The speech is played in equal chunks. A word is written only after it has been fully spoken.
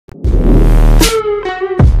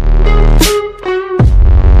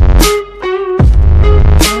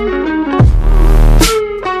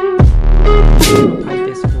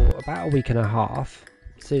week and a half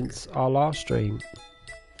since our last stream.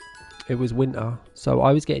 It was winter, so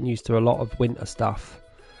I was getting used to a lot of winter stuff.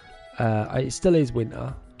 It still is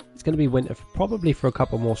winter. It's going to be winter probably for a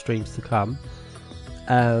couple more streams to come.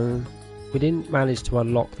 We didn't manage to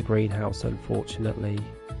unlock the greenhouse, unfortunately,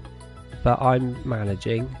 but I'm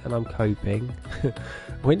managing and I'm coping.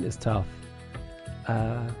 Winter's tough.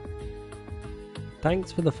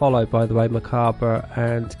 Thanks for the follow, by the way, Macabre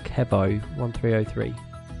and Kevo1303.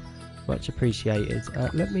 Much appreciated.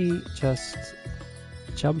 Let me just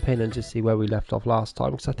jump in and just see where we left off last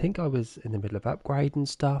time, because I think I was in the middle of upgrading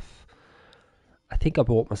stuff. I think I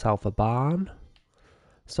bought myself a barn,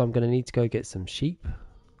 so I'm going to need to go get some sheep.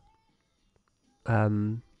 I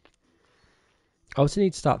also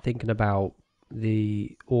need to start thinking about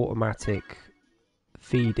the automatic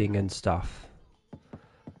feeding and stuff,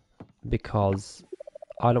 because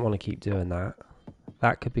I don't want to keep doing that.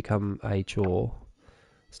 That could become a chore.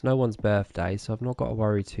 It's no one's birthday, so I've not got to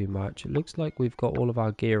worry too much. It looks like we've got all of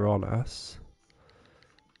our gear on us.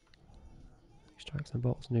 Extracts and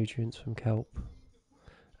bottles nutrients from kelp.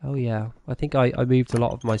 Oh yeah, I think I moved a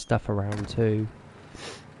lot of my stuff around too.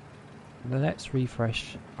 Now let's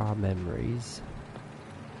refresh our memories.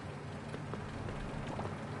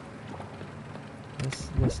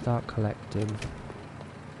 Let's start collecting.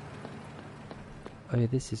 Oh yeah,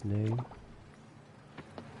 this is new.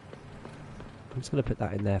 I'm just going to put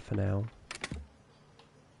that in there for now.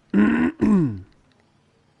 And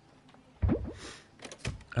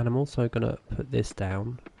I'm also going to put this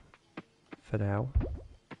down for now.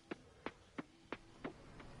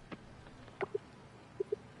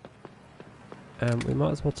 We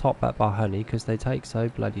might as well top up our honey because they take so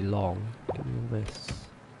bloody long. Give me all this.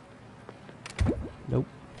 Nope.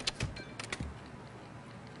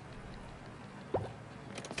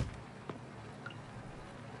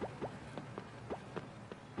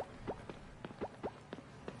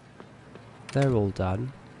 They're all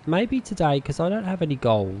done. Maybe today, because I don't have any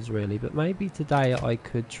goals really, but maybe today I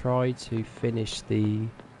could try to finish the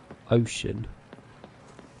ocean.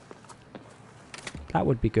 That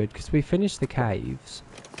would be good, because we finished the caves,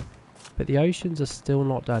 but the oceans are still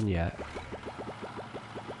not done yet.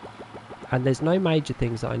 And there's no major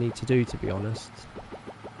things that I need to do, to be honest.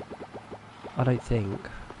 I don't think.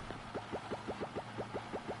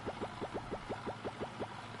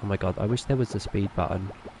 Oh my god, I wish there was the speed button.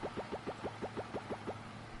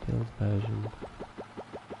 Build version.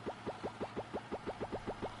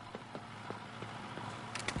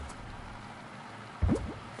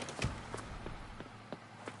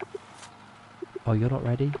 Oh, you're not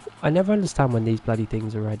ready? I never understand when these bloody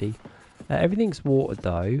things are ready. Everything's watered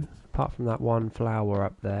though, apart from that one flower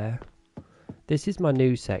up there. This is my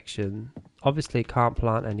new section. Obviously can't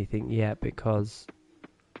plant anything yet because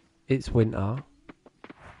it's winter.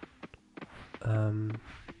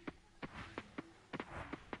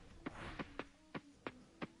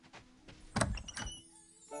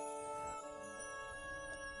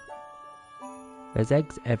 There's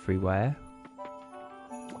eggs everywhere.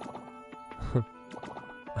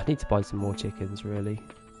 I need to buy some more chickens, really.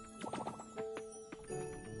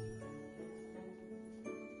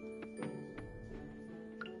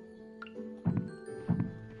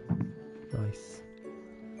 Nice.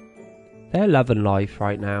 They're loving life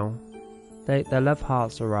right now. Their love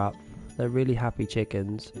hearts are up. They're really happy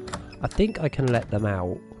chickens. I think I can let them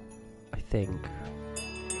out. I think.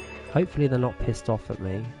 Hopefully they're not pissed off at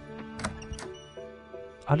me.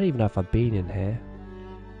 I don't even know if I've been in here.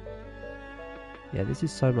 Yeah, this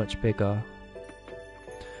is so much bigger.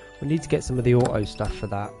 We need to get some of the auto stuff for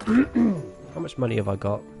that. How much money have I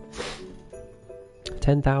got?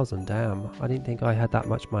 10,000, damn. I didn't think I had that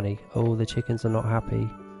much money. Oh, the chickens are not happy.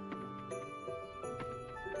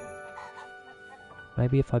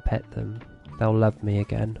 Maybe if I pet them, they'll love me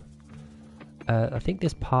again. I think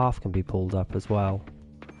this path can be pulled up as well.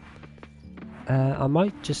 I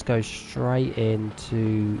might just go straight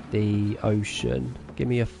into the ocean. Give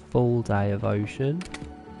me a full day of ocean.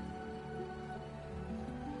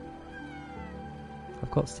 I've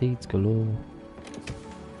got seeds galore.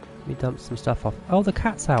 Let me dump some stuff off. Oh, the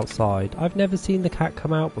cat's outside. I've never seen the cat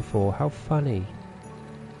come out before. How funny.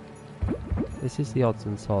 This is the odds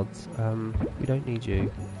and sods. We don't need you.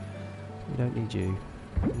 We don't need you.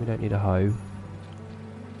 We don't need a hoe.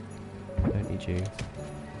 We don't need you.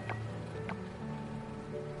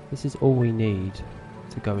 This is all we need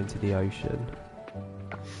to go into the ocean.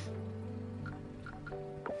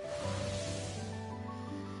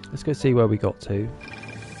 Let's go see where we got to.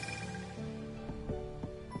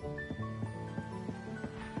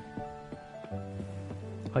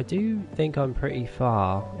 I do think I'm pretty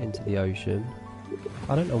far into the ocean.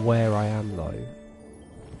 I don't know where I am though.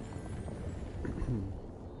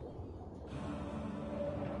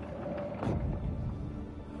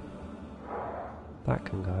 That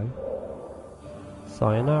can go.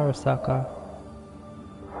 Sayonara, sucker.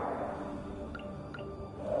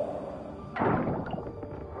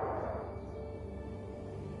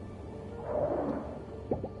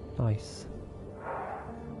 Nice.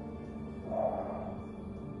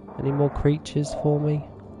 Any more creatures for me?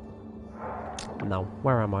 No.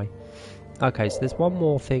 Where am I? Okay, so there's one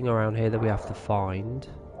more thing around here that we have to find.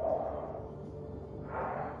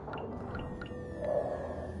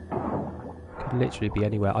 Could literally be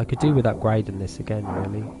anywhere. I could do with upgrading this again,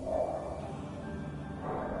 really.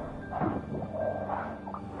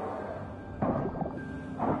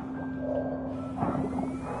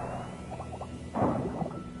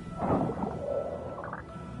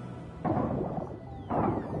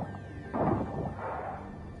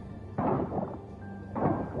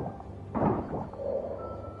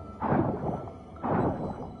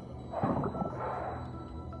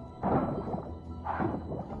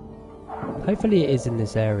 Hopefully it is in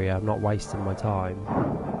this area, I'm not wasting my time.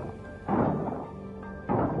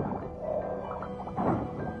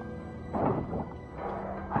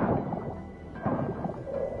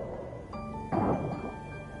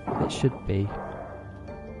 It should be.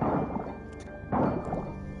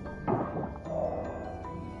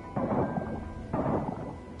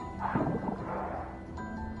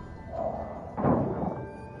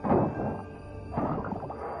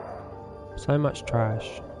 So much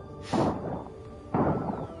trash.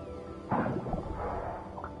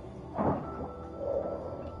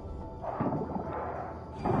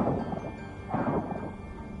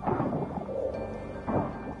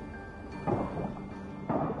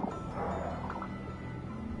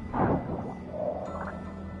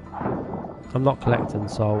 I'm not collecting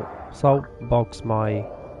salt. Salt bogs my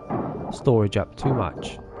storage up too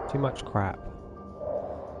much. Too much crap.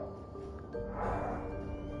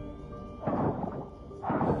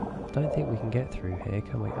 Don't think we can get through here,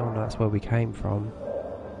 can we? Oh no, that's where we came from.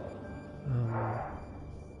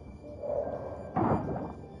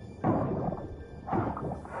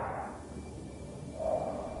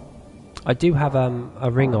 I do have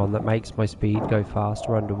a ring on that makes my speed go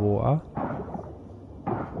faster underwater,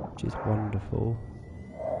 which is wonderful.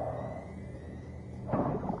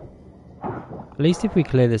 At least if we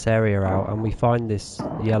clear this area out and we find this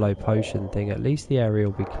yellow potion thing, at least the area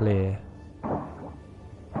will be clear,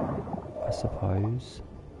 I suppose.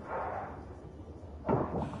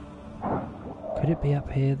 Could it be up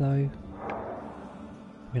here though?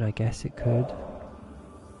 I mean, I guess it could.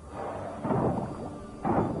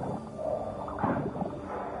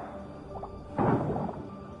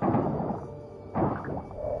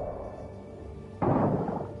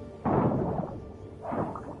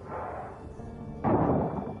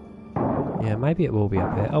 Yeah, maybe it will be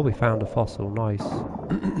up here. Oh, we found a fossil. Nice.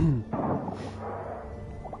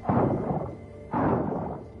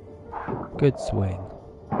 Good swing.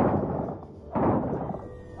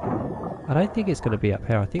 I don't think it's going to be up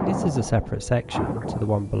here. I think this is a separate section to the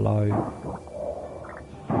one below.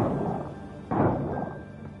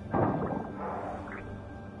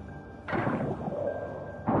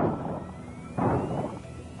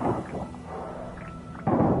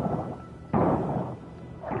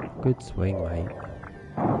 Good swing, mate.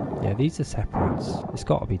 Yeah, these are separates. It's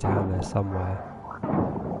got to be down there somewhere.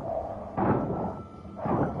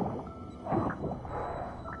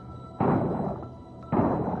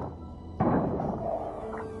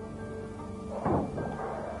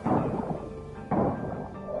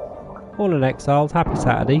 Morning, Exiles. Happy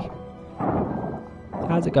Saturday.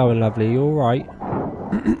 How's it going, lovely? You alright?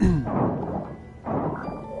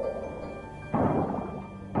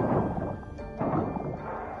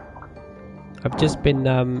 I've just been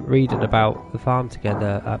reading about the Farm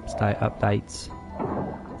Together updates.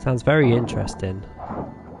 Sounds very interesting.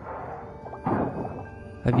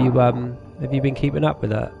 Have you been keeping up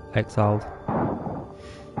with it, Exiled?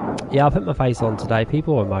 Yeah, I put my face on today.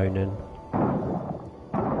 People are moaning.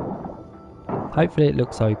 Hopefully it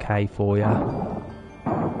looks okay for you.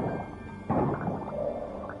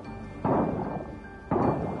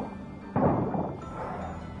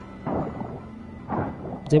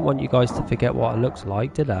 Didn't want you guys to forget what it looks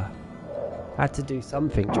like, did I? Had to do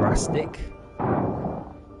something drastic.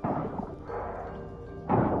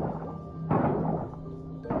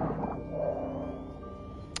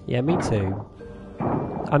 Yeah, me too.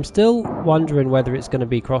 I'm still wondering whether it's going to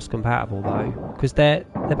be cross-compatible though, because they're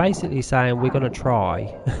basically saying we're going to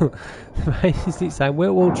try. Basically saying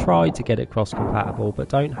we'll try to get it cross-compatible, but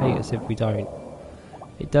don't hate us if we don't.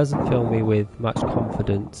 It doesn't fill me with much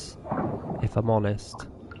confidence, if I'm honest.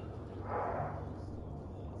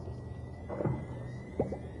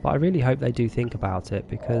 But I really hope they do think about it,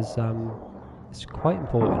 because it's quite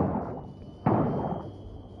important.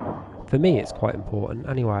 For me, it's quite important.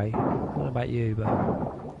 Anyway, I don't know about you, but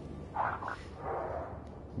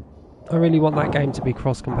I really want that game to be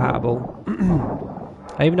cross-compatible.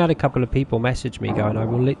 I even had a couple of people message me going, I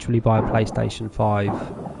will literally buy a PlayStation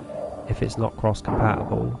 5 if it's not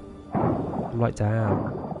cross-compatible. I'm like,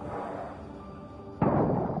 damn.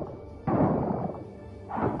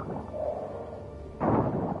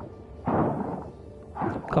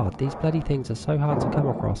 God, these bloody things are so hard to come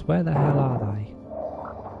across. Where the hell are they?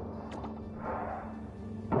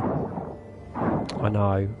 I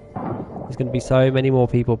know. There's going to be so many more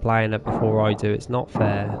people playing it before I do. It's not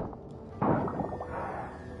fair.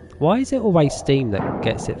 Why is it always Steam that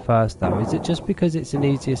gets it first though? Is it just because it's an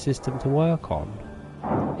easier system to work on?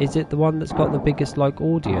 Is it the one that's got the biggest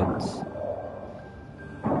audience?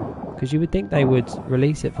 Because you would think they would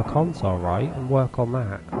release it for console, right? And work on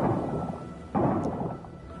that.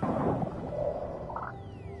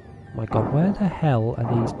 My god, where the hell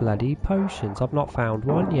are these bloody potions? I've not found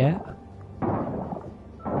one yet.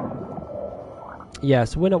 Yeah,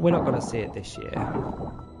 so we're not going to see it this year.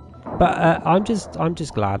 But I'm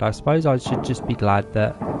just glad. I suppose I should just be glad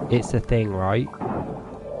that it's a thing, right?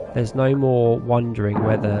 There's no more wondering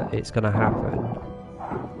whether it's going to happen.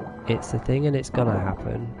 It's a thing and it's going to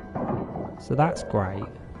happen. So that's great.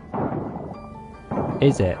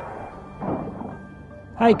 Is it?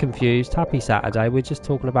 Hey, Confused. Happy Saturday. We're just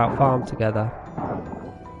talking about Farm together.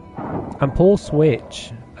 And poor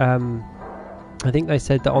Switch. I think they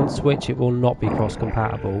said that on Switch it will not be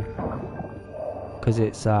cross-compatible. Because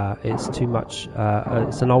it's too much,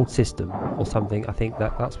 it's an old system or something. I think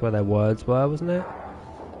that's where their words were, wasn't it?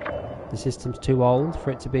 The system's too old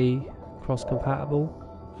for it to be cross-compatible.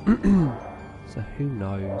 So who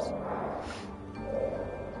knows?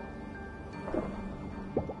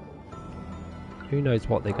 Who knows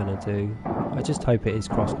what they're going to do? I just hope it is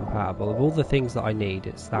cross-compatible. Of all the things that I need,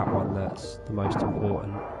 it's that one that's the most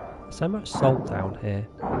important. So much salt down here.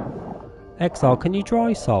 Exile, can you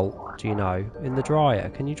dry salt? Do you know? In the dryer,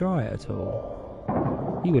 can you dry it at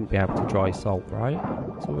all? You wouldn't be able to dry salt, right?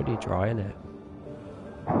 It's already dry, isn't it?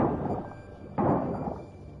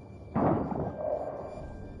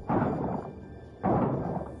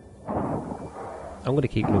 I'm gonna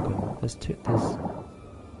keep looking. There's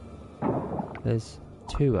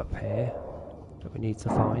two up here that we need to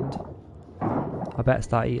find. I better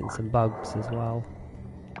start eating some bugs as well.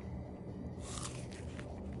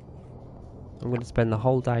 I'm going to spend the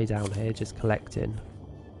whole day down here just collecting.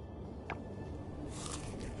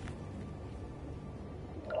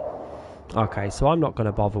 Okay, so I'm not going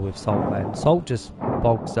to bother with salt then. Salt just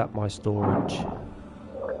bogs up my storage.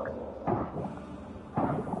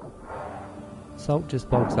 Salt just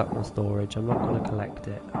bogs up my storage. I'm not going to collect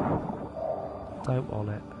it. Don't want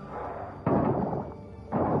it.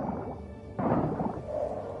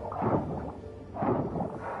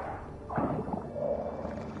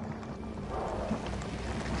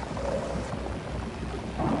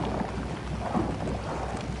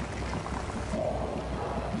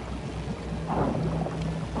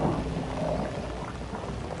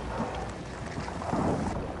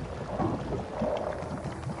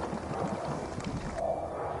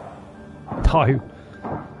 No,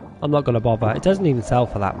 I'm not going to bother. It doesn't even sell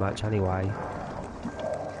for that much anyway.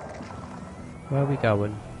 Where are we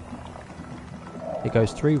going? It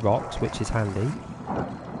goes through rocks, which is handy.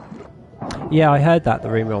 Yeah, I heard that, the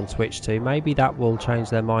rumour on Switch too. Maybe that will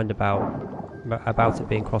change their mind about it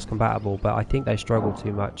being cross-compatible, but I think they struggle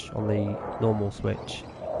too much on the normal Switch.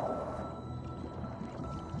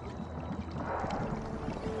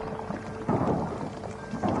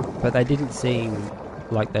 But they didn't seem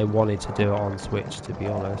like they wanted to do it on Switch, to be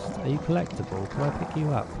honest. Are you collectible? Can I pick you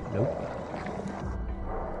up? Nope.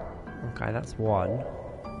 Okay, that's one.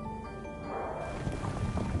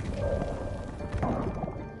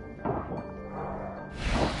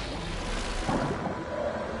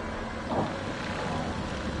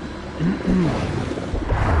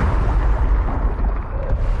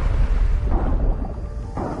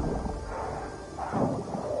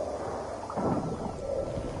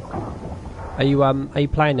 Are you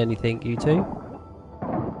playing anything, you two?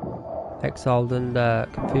 Exiled and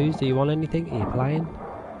Confused, do you want anything? Are you playing?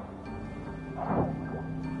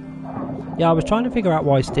 Yeah, I was trying to figure out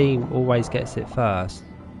why Steam always gets it first.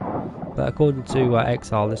 But according to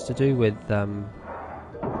Exile, it's to do with,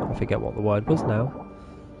 I forget what the word was now.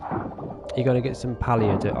 You're going to get some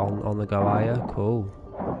palliative on the go, are you? Cool.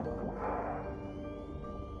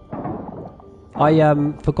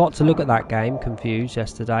 I forgot to look at that game, Confused,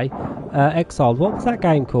 yesterday. Exiled, what was that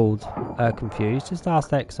game called? Confused? Just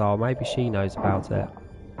ask Exile, maybe she knows about it.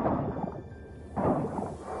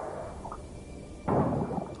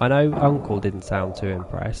 I know Uncle didn't sound too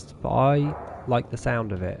impressed, but I like the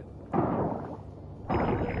sound of it.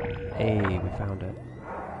 Hey, we found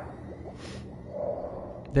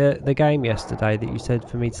it. The game yesterday that you said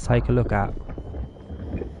for me to take a look at.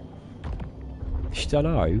 I don't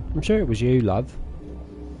know. I'm sure it was you, love.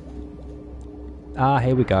 Ah,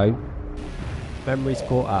 here we go. Memories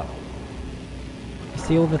caught up. You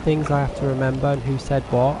see all the things I have to remember and who said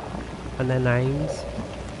what and their names.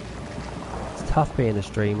 It's tough being a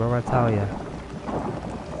streamer, I tell you.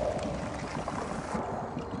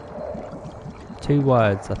 2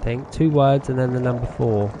 words, I think. 2 words and then the number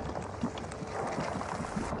 4.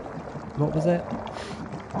 What was it?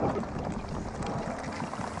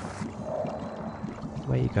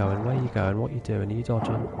 Where you going? Where you going? What you doing? Are you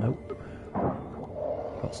dodging? Nope.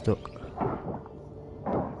 Got stuck.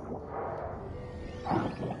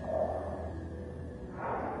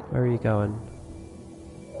 Where are you going?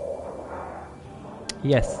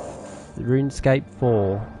 Yes, RuneScape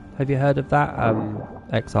 4. Have you heard of that?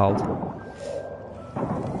 Exiled.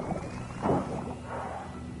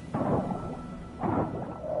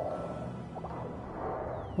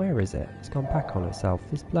 Where is it? It's gone back on itself.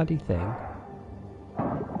 This bloody thing.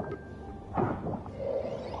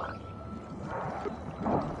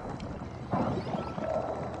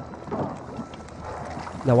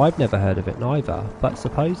 No, I've never heard of it neither, but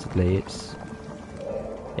supposedly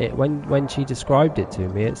when she described it to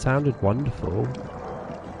me, it sounded wonderful.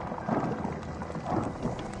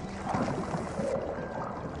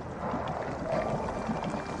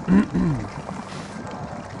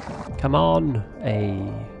 Come on,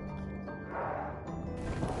 it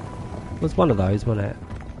was one of those, wasn't it?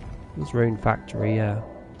 It was Rune Factory, yeah.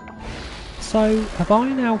 So, have I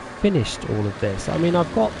now finished all of this? I mean,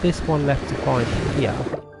 I've got this one left to find here.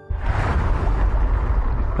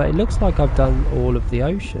 But it looks like I've done all of the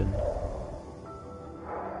ocean.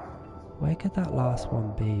 Where could that last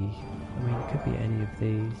one be? I mean, it could be any of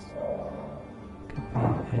these. Could be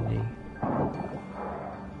any.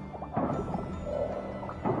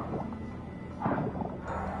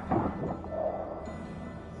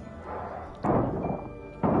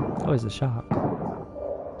 Oh, there's a shark.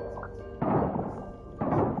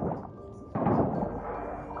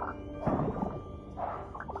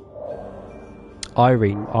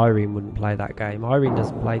 Irene wouldn't play that game. Irene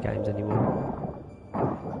doesn't play games anymore.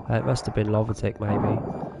 It must have been Lovatic, maybe.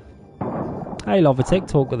 Hey Lovatic,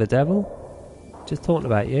 talk with the devil. Just talking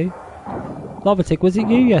about you. Lovatic, was it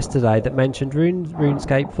you yesterday that mentioned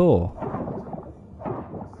RuneScape 4?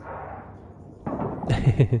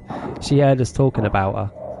 She heard us talking about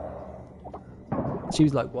her. She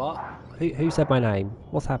was like, what? Who said my name?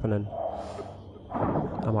 What's happening?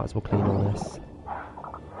 I might as well clean all this.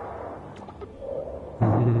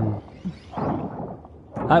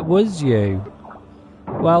 That was you.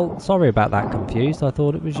 Well, sorry about that, Confused. I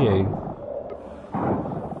thought it was you.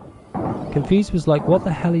 Confused was like, what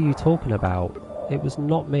the hell are you talking about? It was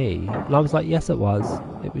not me. And I was like, yes it was.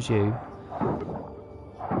 It was you.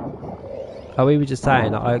 Oh, we were just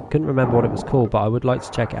saying, I couldn't remember what it was called, but I would like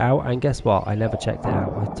to check it out. And guess what? I never checked it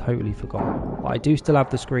out. I totally forgot. But I do still have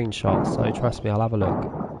the screenshots, so trust me, I'll have a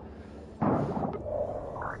look.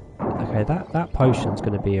 Okay, that potion's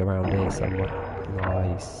going to be around here somewhere.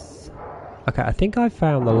 Nice. Okay, I think I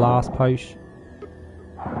found the last potion.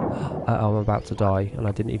 I'm about to die, and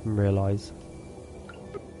I didn't even realise.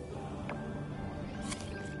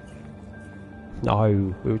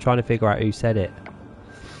 No, we were trying to figure out who said it.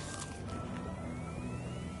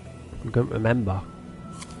 I couldn't remember.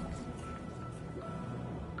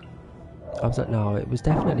 I was like, no, it was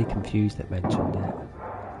definitely Confused that mentioned it.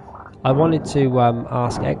 I wanted to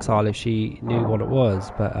ask Exile if she knew what it was,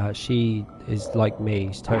 but she is like me,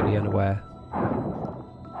 she's totally unaware.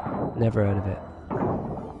 Never heard of it.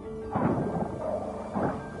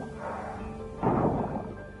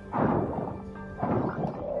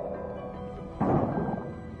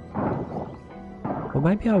 Well,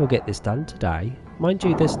 maybe I will get this done today. Mind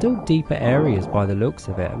you, there's still deeper areas by the looks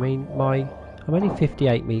of it. I mean, I'm only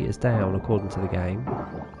 58 metres down according to the game.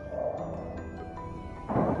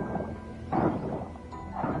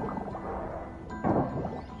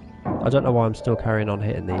 I don't know why I'm still carrying on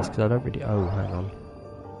hitting these, because I don't really... Oh, hang on.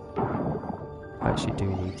 I actually do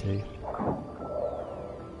need to.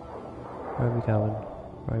 Where are we going,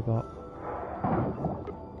 robot?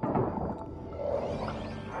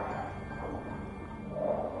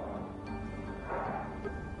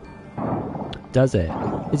 Does it?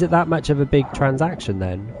 Is it that much of a big transaction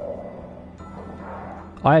then?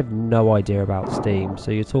 I have no idea about Steam,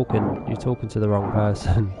 so you're talking to the wrong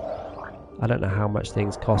person. I don't know how much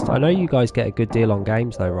things cost. I know you guys get a good deal on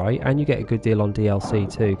games though, right? And you get a good deal on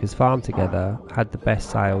DLC too, because Farm Together had the best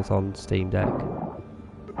sales on Steam Deck.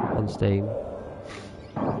 On Steam.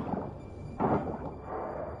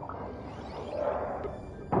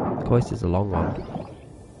 Of course, it's a long one.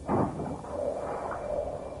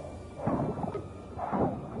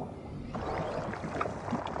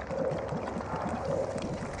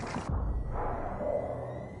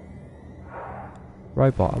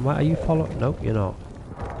 Robot, are you following? Nope, you're not.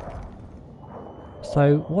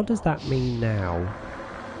 So, what does that mean now?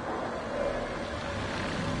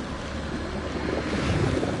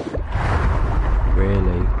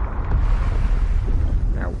 Really?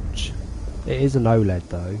 Ouch. It is an OLED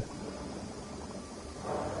though.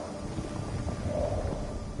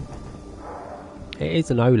 It is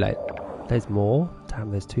an OLED. There's more? Damn,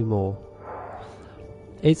 there's two more.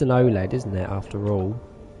 It's an OLED, isn't it, after all?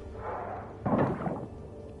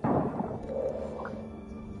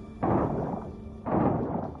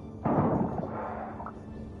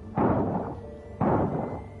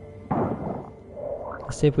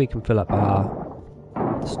 See if we can fill up our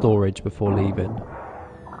storage before leaving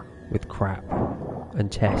with crap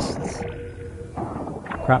and chests.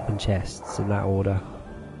 Crap and chests in that order.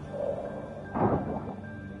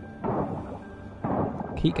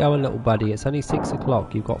 Keep going, little buddy. It's only 6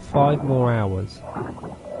 o'clock. You've got 5 more hours.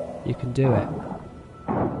 You can do it.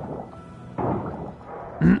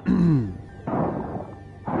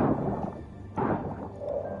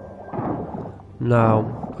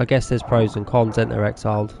 No. I guess there's pros and cons, isn't there,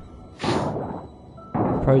 Exiled?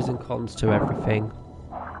 Pros and cons to everything.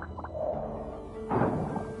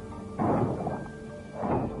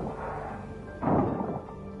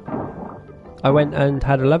 I went and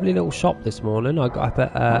had a lovely little shop this morning. I got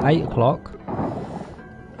up at 8 o'clock.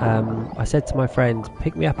 I said to my friend,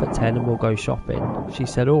 pick me up at 10 and we'll go shopping. She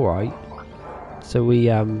said, alright. So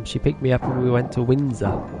she picked me up and we went to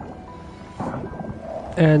Windsor.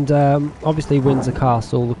 And obviously Windsor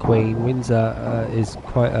Castle, the Queen. Windsor is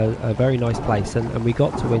quite a very nice place, and we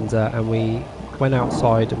got to Windsor and we went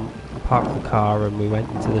outside and parked the car and we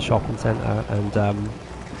went into the shopping centre, and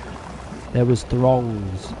there was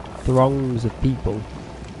throngs of people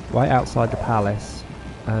right outside the palace,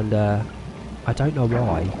 and I don't know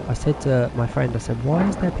why. I said to my friend, I said, why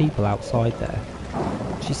is there people outside there?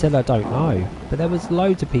 She said, I don't know, but there was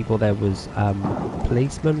loads of people. There was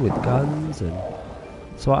policemen with guns, and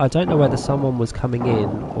so I don't know whether someone was coming in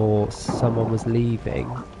or someone was leaving,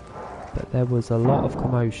 but there was a lot of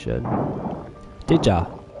commotion. Did ya?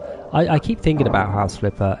 I keep thinking about House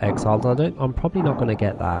Flipper Exiled. I'm probably not going to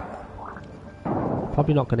get that.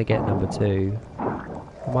 Probably not going to get number 2.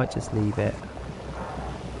 I might just leave it.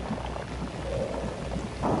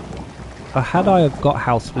 Had I have got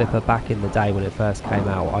House Flipper back in the day when it first came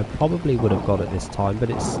out, I probably would have got it this time,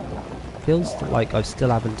 but it feels like I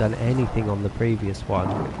still haven't done anything on the previous one,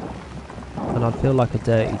 and I'd feel like a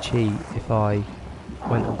dirty cheat if I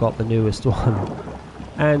went and got the newest one.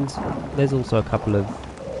 And there's also a couple of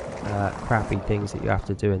crappy things that you have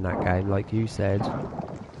to do in that game, like you said.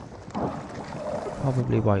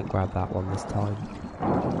 Probably won't grab that one this time.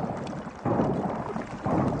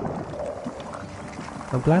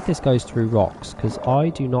 I'm glad this goes through rocks, because I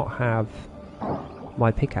do not have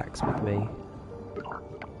my pickaxe with me.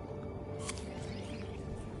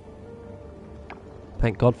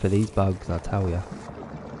 Thank God for these bugs, I tell ya.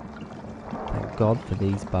 Thank God for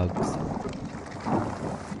these bugs.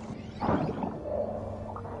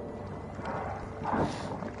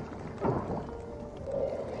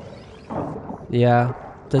 Yeah.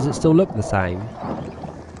 Does it still look the same?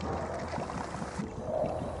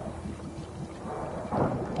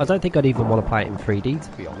 I don't think I'd even want to play it in 3D,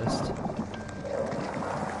 to be honest.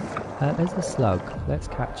 There's a slug. Let's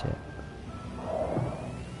catch it.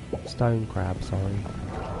 Stone crab, sorry.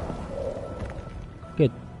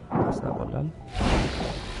 Good. That's that one done.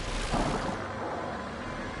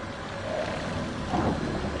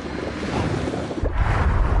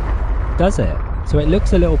 Does it? So it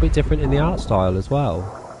looks a little bit different in the art style as well.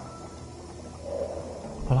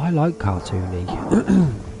 Well, I like cartoony.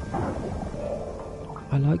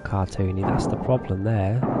 I like cartoony, that's the problem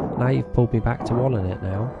there. Now you've pulled me back to wanting it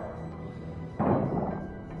now.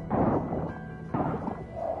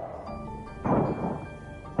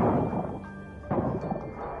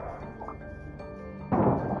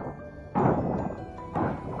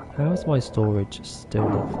 How is my storage still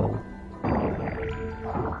not full?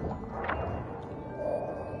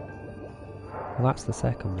 Well, that's the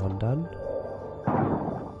second one done.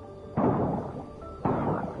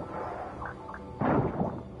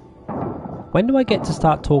 When do I get to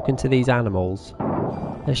start talking to these animals?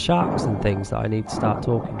 There's sharks and things that I need to start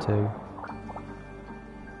talking to.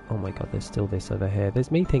 Oh my god, there's still this over here.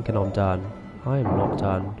 There's me thinking I'm done. I am not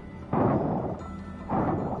done.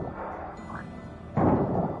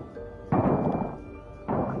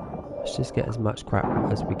 Let's just get as much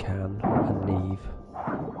crap as we can and leave.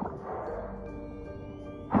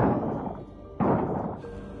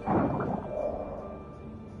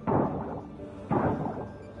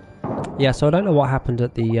 Yeah, so I don't know what happened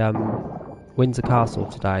at the Windsor Castle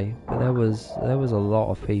today, but there was a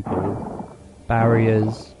lot of people,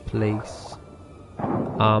 barriers, police,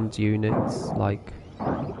 armed units, like.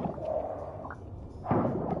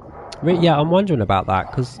 Yeah, I'm wondering about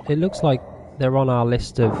that because it looks like they're on our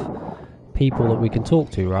list of people that we can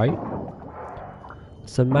talk to, right?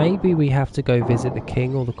 So maybe we have to go visit the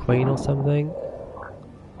king or the queen or something.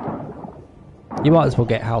 You might as well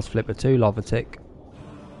get House Flipper 2, Lovatic.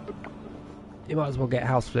 You might as well get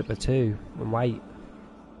House Flipper 2 and wait.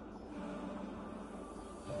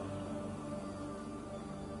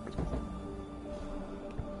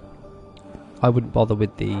 I wouldn't bother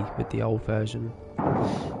with the old version.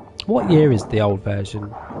 What year is the old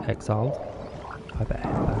version, Exiled? I better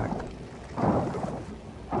head back.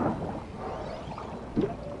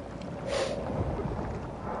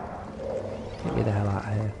 Get me the hell out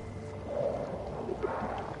of here.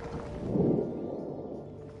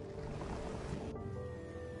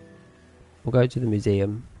 We'll go to the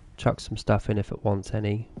museum, chuck some stuff in if it wants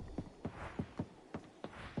any.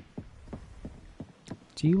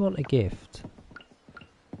 Do you want a gift?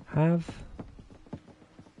 Have...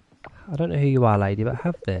 I don't know who you are, lady, but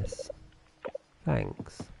have this.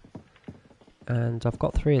 Thanks. And I've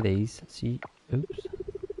got 3 of these. So oops.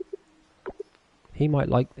 He might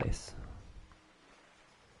like this.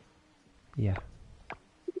 Yeah.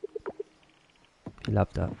 He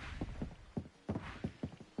loved that.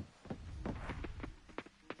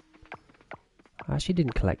 I actually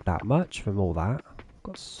didn't collect that much from all that.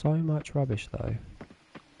 Got so much rubbish though.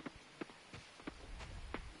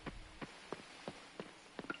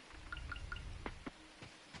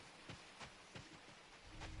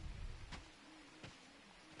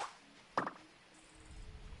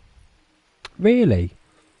 Really?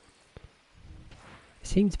 It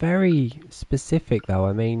seems very specific though.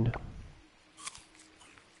 I mean,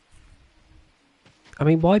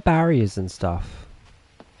 why barriers and stuff?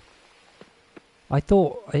 I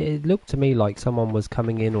thought it looked to me like someone was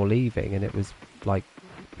coming in or leaving, and it was like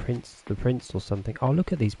the prince or something. Oh,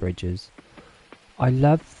 look at these bridges. I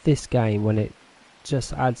love this game when it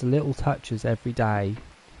just adds little touches every day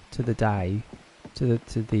to the day, to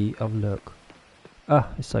the. Oh look, oh,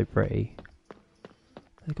 it's so pretty.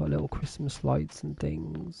 They've got little Christmas lights and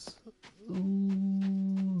things.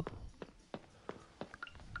 Ooh.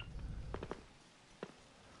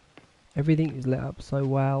 Everything is lit up so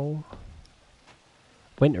well.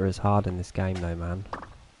 Winter is hard in this game though, man.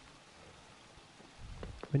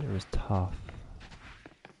 Winter is tough.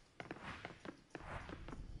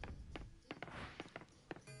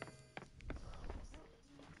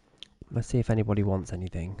 Let's see if anybody wants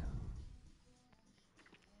anything.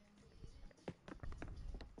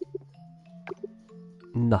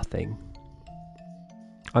 Nothing.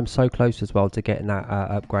 I'm so close as well to getting that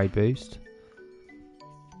upgrade boost.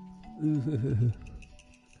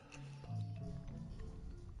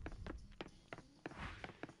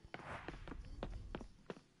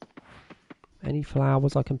 Any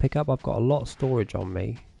flowers I can pick up? I've got a lot of storage on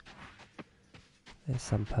me. There's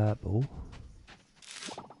some purple.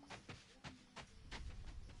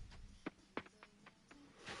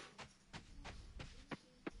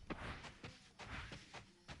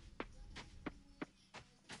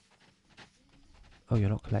 Oh, you're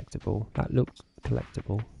not collectible. That looks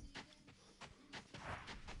collectible.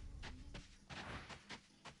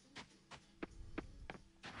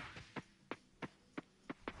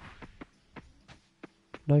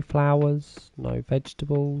 No flowers, no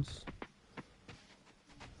vegetables.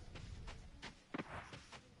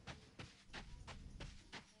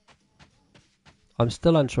 I'm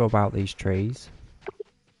still unsure about these trees.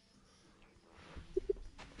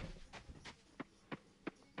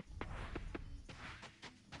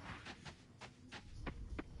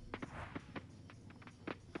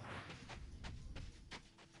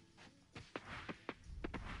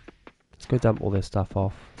 Let's go dump all this stuff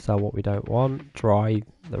off. Sell what we don't want. Dry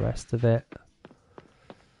the rest of it.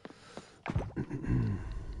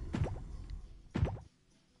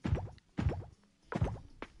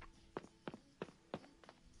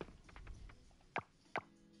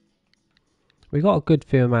 We got a good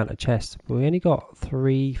few amount of chests, but we only got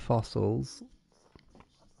 3 fossils,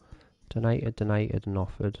 Donated, donated, and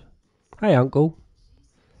offered. Hey, Uncle.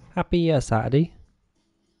 Happy Saturday.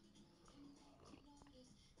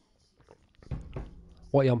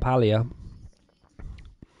 What, you on Palia?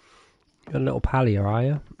 You're a little Palia, are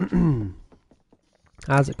you?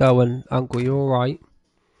 How's it going, Uncle? You alright?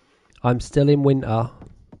 I'm still in winter.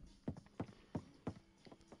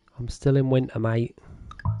 I'm still in winter, mate.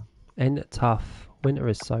 Ain't it tough? Winter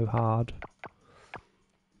is so hard.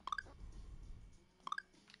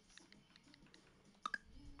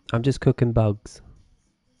 I'm just cooking bugs.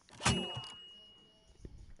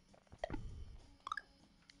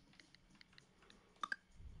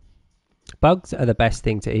 Bugs are the best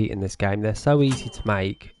thing to eat in this game. They're so easy to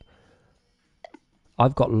make.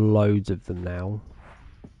 I've got loads of them now.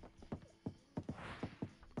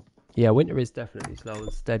 Yeah, winter is definitely slow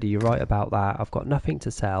and steady. You're right about that. I've got nothing to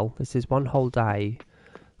sell. This is one whole day.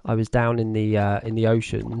 I was down in the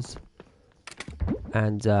oceans,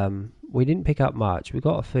 and we didn't pick up much. We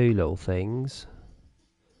got a few little things.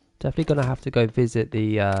 Definitely gonna have to go visit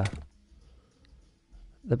the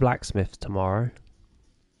blacksmith tomorrow.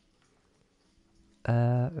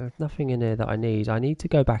 There's nothing in here that I need. I need to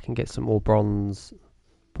go back and get some more bronze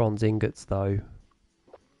ingots though.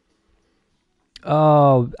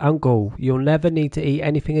 Oh, Uncle, you'll never need to eat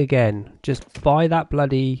anything again. Just buy that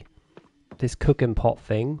this cooking pot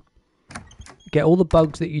thing. Get all the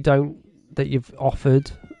bugs that you've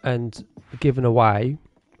offered and given away,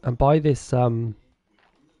 and buy this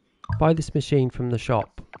machine from the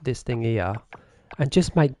shop. This thing here. And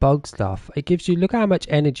just make bug stuff. It gives you, look how much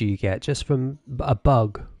energy you get just from a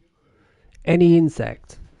bug. Any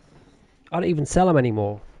insect. I don't even sell them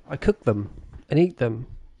anymore. I cook them and eat them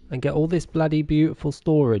and get all this bloody beautiful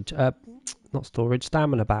storage. Not storage,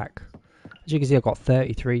 stamina back. As you can see, I've got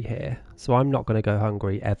 33 here. So I'm not going to go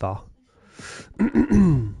hungry ever.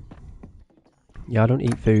 Yeah, I don't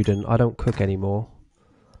eat food and I don't cook anymore.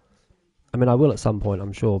 I mean, I will at some point,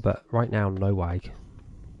 I'm sure. But right now, no way.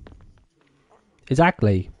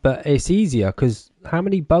 Exactly, but it's easier because how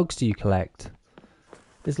many bugs do you collect?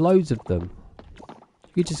 There's loads of them.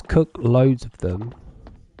 You just cook loads of them.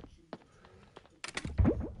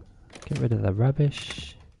 Get rid of the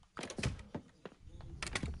rubbish.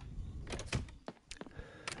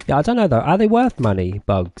 Yeah, I don't know though. Are they worth money,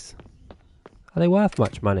 bugs? Are they worth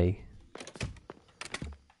much money?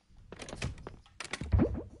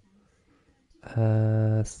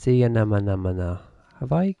 See ya nama.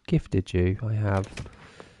 Have I gifted you? I have.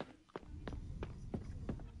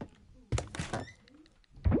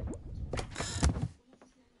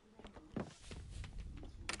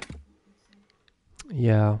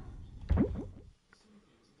 Yeah.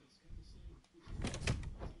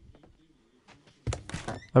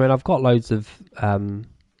 I mean, I've got loads of what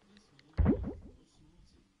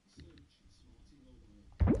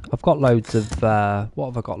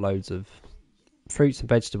have I got loads of? Fruits and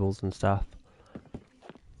vegetables and stuff.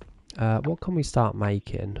 What can we start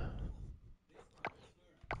making?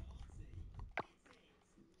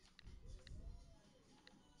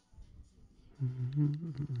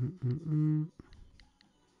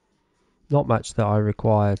 Not much that I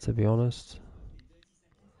require, to be honest.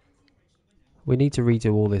 We need to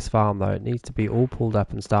redo all this farm though. It needs to be all pulled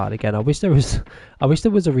up and started again. I wish there was a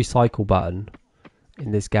recycle button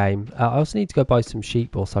in this game. I also need to go buy some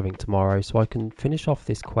sheep or something tomorrow so I can finish off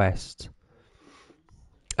this quest.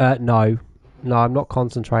 No, I'm not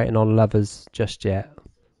concentrating on lovers just yet.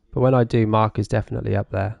 But when I do, Mark is definitely up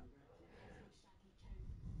there.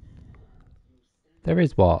 There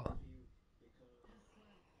is what?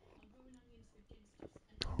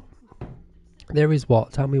 There is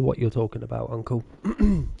what? Tell me what you're talking about, Uncle.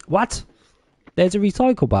 What? There's a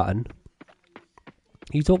recycle button?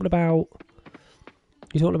 You talking about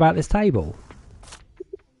this table?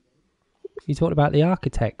 You talking about the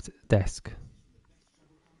architect desk?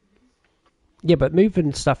 Yeah, but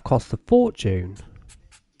moving stuff costs a fortune.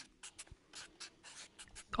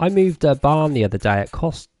 I moved a barn the other day. It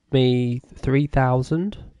cost me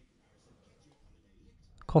 3,000.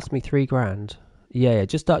 Cost me 3 grand. Yeah,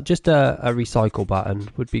 just a recycle button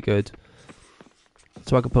would be good.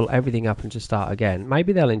 So I could pull everything up and just start again.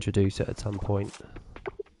 Maybe they'll introduce it at some point.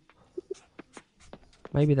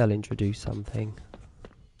 Maybe they'll introduce something.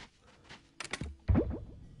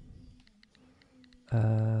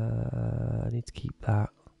 I need to keep that.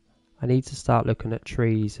 I need to start looking at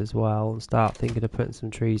trees as well and start thinking of putting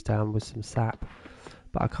some trees down with some sap.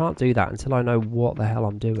 But I can't do that until I know what the hell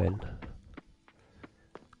I'm doing.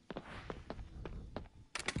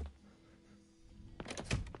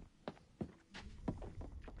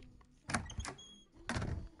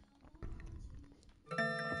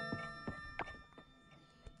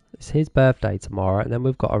 his birthday tomorrow, and then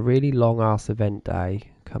we've got a really long ass event day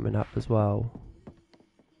coming up as well.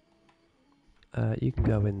 You can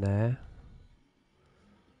go in there.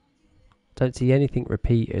 Don't see anything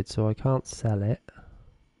repeated, so I can't sell it.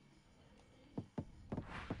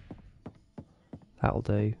 That'll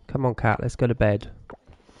do. Come on, cat, let's go to bed.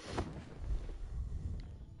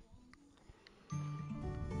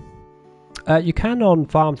 You can on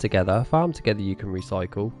Farm Together. Farm Together you can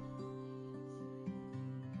recycle.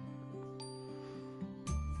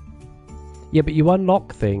 Yeah, but you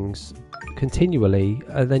unlock things continually,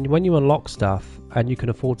 and then when you unlock stuff and you can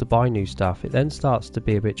afford to buy new stuff, it then starts to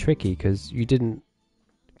be a bit tricky because you didn't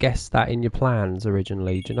guess that in your plans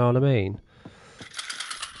originally. Do you know what I mean?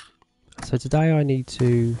 So today I need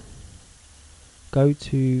to go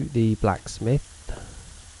to the blacksmith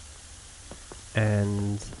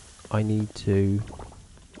and I need to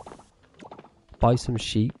buy some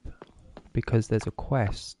sheep because there's a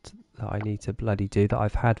quest that I need to bloody do that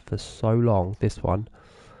I've had for so long. This one.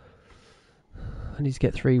 I need to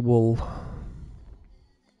get 3 wool.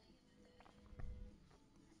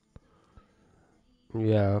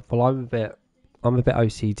 Yeah, well I'm a bit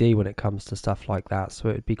OCD when it comes to stuff like that, so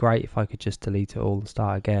it would be great if I could just delete it all and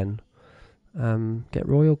start again. Get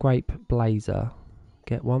royal grape blazer.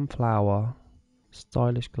 Get 1 flower.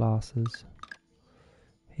 Stylish glasses.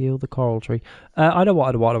 Heal the coral tree. I know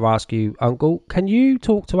what I want to ask you, Uncle. Can you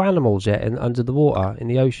talk to animals yet under the water in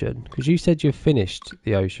the ocean? Because you said you've finished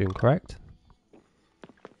the ocean, correct?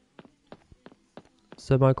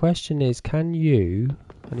 So my question is, can you...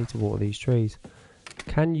 I need to water these trees.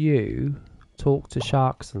 Can you talk to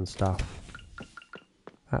sharks and stuff?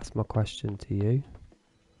 That's my question to you.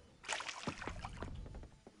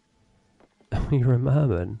 You're a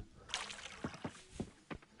merman.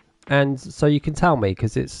 And so you can tell me,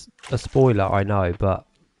 because it's a spoiler, I know, but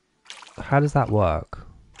how does that work?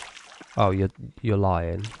 Oh, you're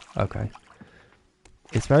lying. Okay.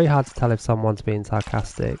 It's very hard to tell if someone's being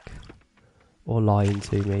sarcastic or lying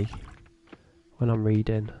to me when I'm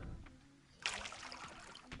reading.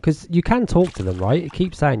 Because you can talk to them, right? It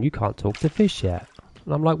keeps saying you can't talk to fish yet.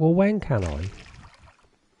 And I'm like, well, when can I?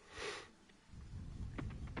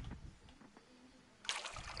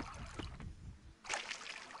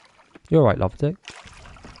 You're right, Lovetick.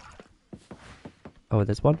 Oh,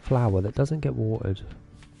 there's 1 flower that doesn't get watered.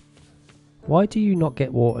 Why do you not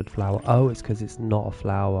get watered, flower? Oh, it's because it's not a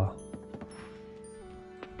flower.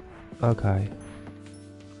 Okay.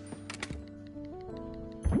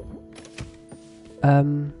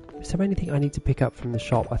 Is there anything I need to pick up from the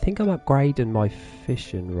shop? I think I'm upgrading my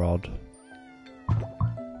fishing rod.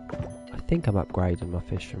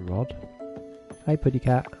 Hey, putty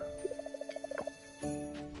cat.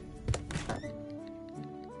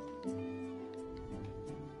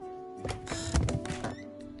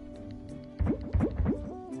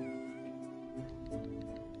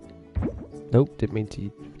 Nope, didn't mean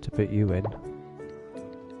to put you in.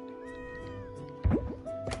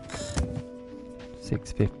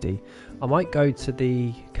 650. I might go to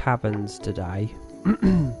the caverns today.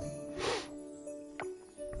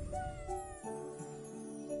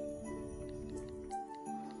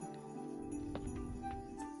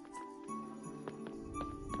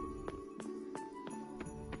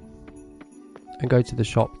 And go to the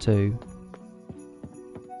shop too.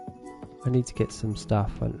 I need to get some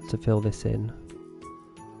stuff to fill this in.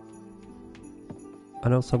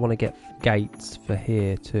 I also want to get gates for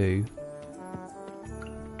here too.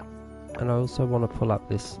 And I also want to pull up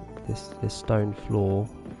this stone floor.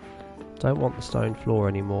 Don't want the stone floor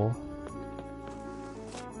anymore.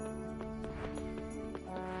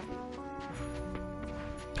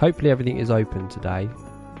 Hopefully everything is open today.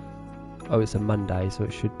 Oh, it's a Monday, so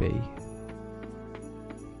it should be.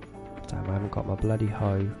 Damn, I haven't got my bloody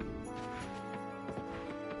hoe.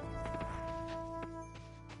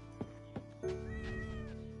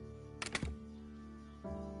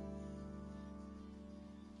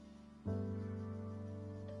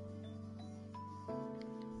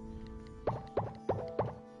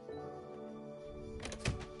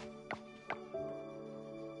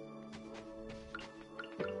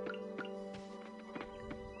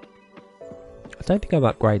 I don't think I'm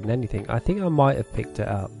upgrading anything. I think I might have picked it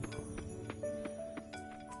up.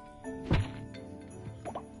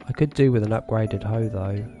 I could do with an upgraded hoe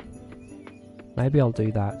though. Maybe I'll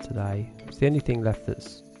do that today. It's the only thing left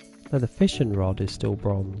that's... No, the fishing rod is still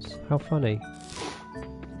bronze. How funny.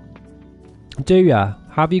 Do ya?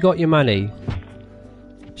 Have you got your money?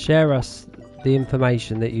 Share us the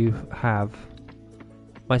information that you have.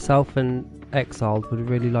 Myself and Exiled would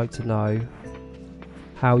really like to know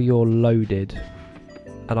how you're loaded.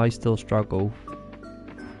 And I still struggle.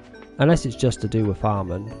 Unless it's just to do with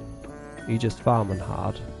farming. You just farming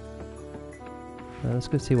hard. Let's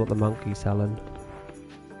go see what the monkey's selling.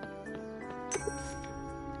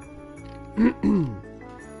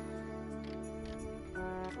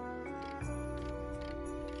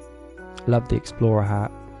 Love the explorer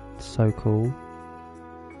hat. So cool.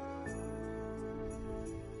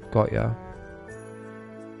 Got ya.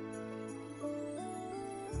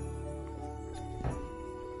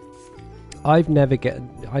 I never get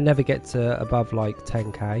to above like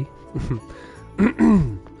 10k.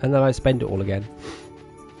 And then I spend it all again.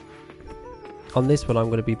 On this one I'm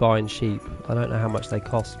going to be buying sheep. I don't know how much they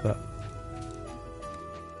cost, but...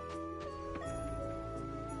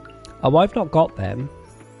 Oh, I've not got them.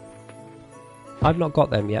 I've not got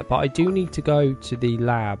them yet, but I do need to go to the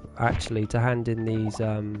lab actually to hand in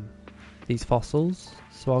these fossils.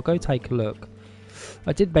 So I'll go take a look.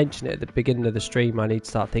 I did mention it at the beginning of the stream. I need to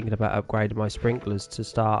start thinking about upgrading my sprinklers to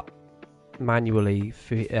start manually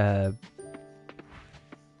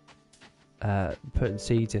putting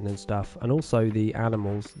seeds in and stuff. And also the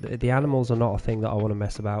animals. The animals are not a thing that I want to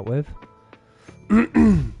mess about with.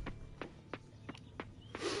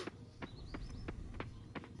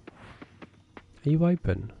 Are you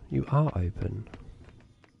open? You are open.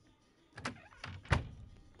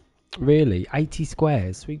 Really? 80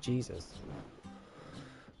 squares? Sweet Jesus.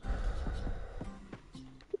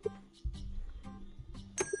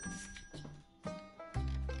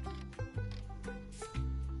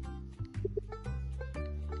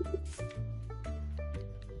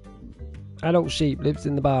 Adult sheep lives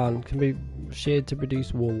in the barn. Can be sheared to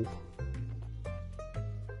produce wool.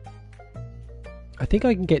 I think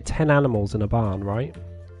I can get 10 animals in a barn, right?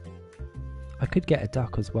 I could get a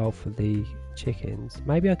duck as well for the chickens.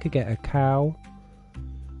 Maybe I could get a cow.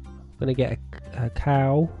 I'm going to get a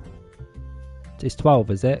cow. It's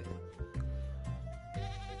 12, is it?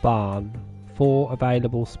 Barn. 4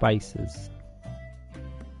 available spaces.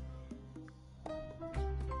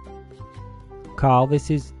 Carl, this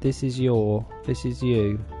is you.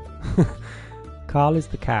 Carl is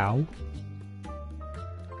the cow.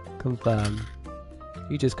 Confirm.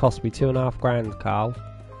 You just cost me 2.5 grand, Carl.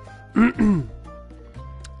 I'm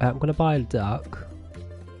gonna buy a duck.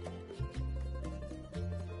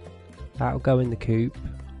 That'll go in the coop,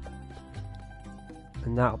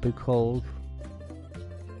 and that'll be called.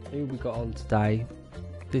 Who we got on today?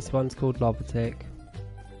 This one's called Lovatic.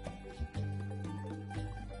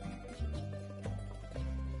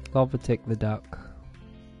 Lovatic the duck.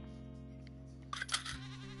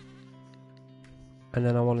 And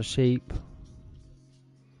then I want a sheep.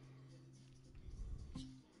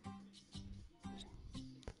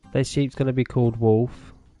 This sheep's going to be called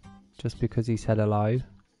Wolf, just because he said hello.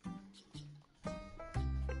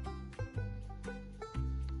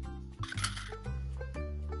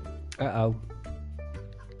 Uh-oh.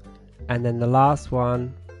 And then the last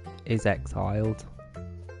one is Exiled.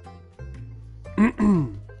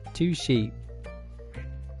 2 sheep.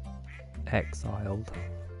 Exiled.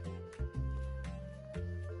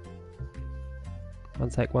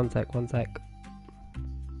 One sec.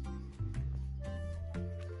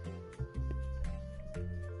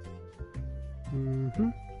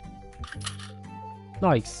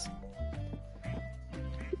 Nice.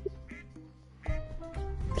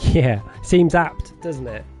 Yeah, seems apt, doesn't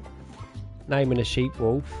it? Naming a sheep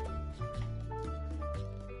wolf.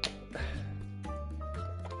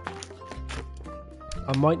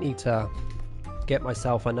 I might need to get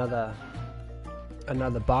myself another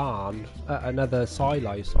barn, another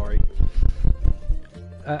silo, sorry.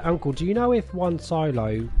 Uncle, do you know if one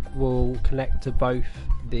silo will connect to both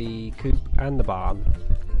the coop and the barn?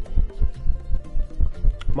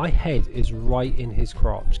 My head is right in his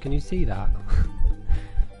crotch. Can you see that?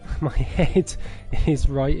 My head is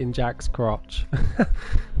right in Jack's crotch. Oh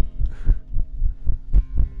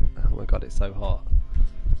my god, it's so hot.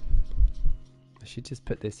 I should just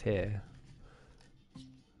put this here.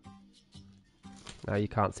 Now you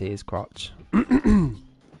can't see his crotch.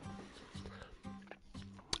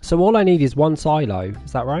 So all I need is one silo,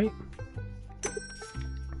 is that right?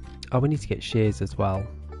 Oh, we need to get shears as well.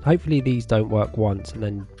 Hopefully these don't work once and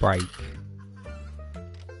then break.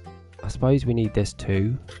 I suppose we need this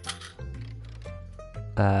too.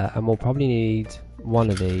 And we'll probably need one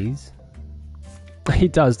of these.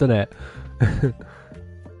 It does, doesn't it?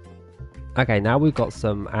 Okay, now we've got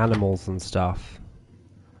some animals and stuff.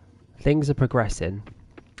 Things are progressing.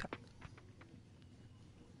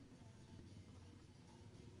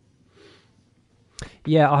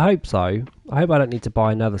 Yeah, I hope so. I hope I don't need to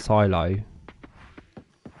buy another silo.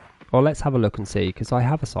 Well, let's have a look and see, because I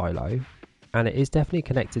have a silo. And it is definitely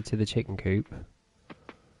connected to the chicken coop.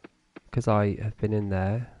 because I have been in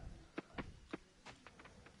there.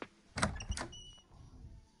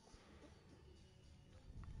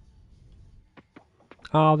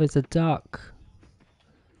 Oh, there's a duck.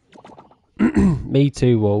 Me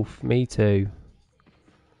too, Wolf. Me too.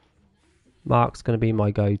 Mark's going to be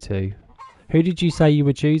my go-to. Who did you say you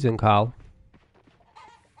were choosing, Carl?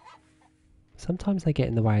 Sometimes they get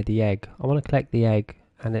in the way of the egg. I want to collect the egg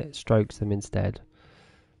and it strokes them instead.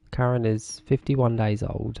 Karen is 51 days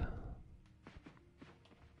old.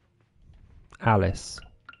 Alice.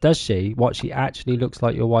 Does she? What, she actually looks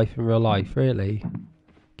like your wife in real life? Really?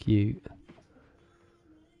 Cute.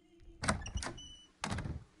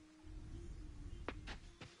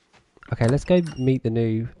 Okay, let's go meet the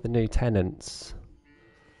new tenants.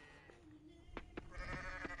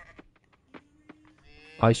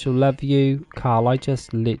 I shall love you. Carl, I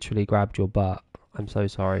just literally grabbed your butt. I'm so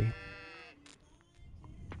sorry.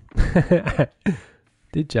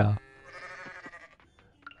 Did ya?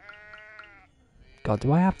 God,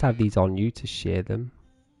 do I have to have these on you to shear them?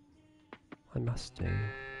 I must do.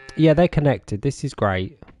 Yeah, they're connected. This is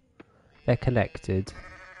great. They're connected.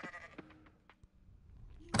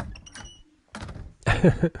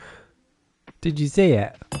 Did you see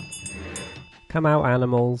it? Come out,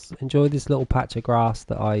 animals. Enjoy this little patch of grass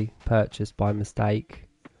that I purchased by mistake.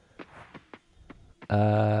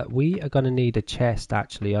 We are going to need a chest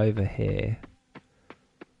actually over here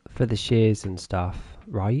for the shears and stuff,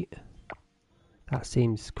 right? That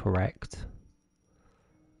seems correct.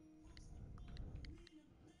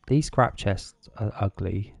 These scrap chests are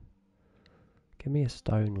ugly. Give me a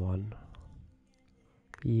stone one.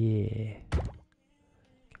 Yeah.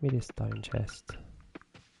 Give me this stone chest.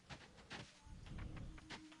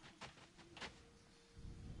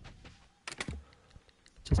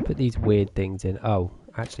 Just put these weird things in. Oh,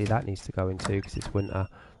 actually that needs to go in too because it's winter.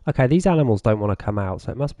 Okay, these animals don't want to come out,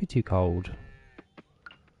 so it must be too cold.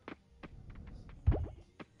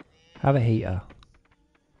 Have a heater.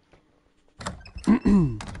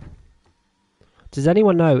 Does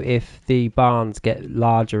anyone know if the barns get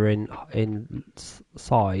larger in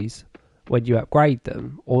size when you upgrade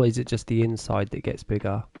them, or is it just the inside that gets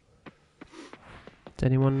bigger? Does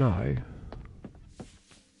anyone know?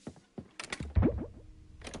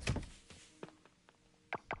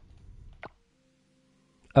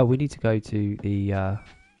 Oh, we need to go to the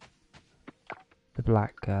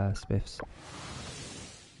black smiths.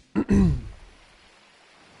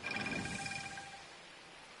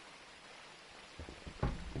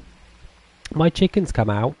 My chickens come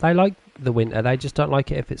out. They like the winter. They just don't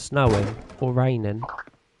like it if it's snowing or raining.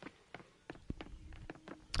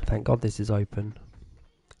 Thank God this is open.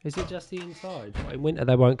 Is it just the inside? In winter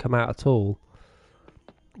they won't come out at all.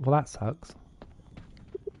 Well, that sucks.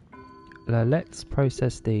 Let's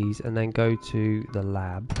process these and then go to the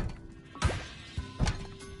lab.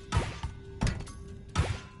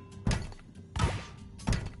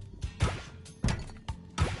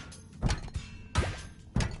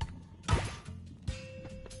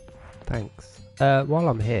 Thanks. While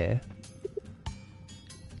I'm here,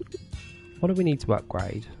 what do we need to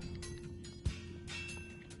upgrade?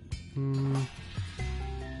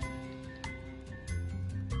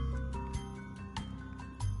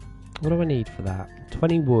 What do I need for that?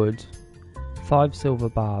 20 wood, 5 silver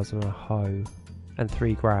bars and a hoe, and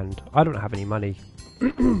 3 grand. I don't have any money.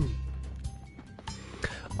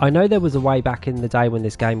 I know there was a way back in the day when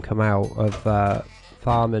this game came out of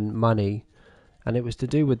farming money, and it was to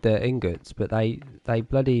do with the ingots, but they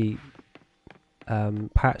bloody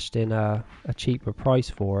patched in a cheaper price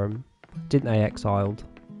for them, didn't they, Exiled?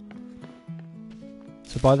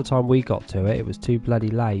 So by the time we got to it, it was too bloody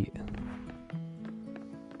late.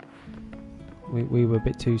 We were a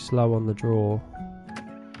bit too slow on the draw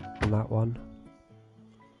on that one.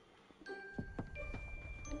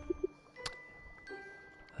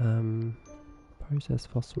 Process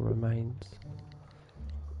fossil remains.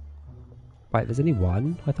 Wait, there's only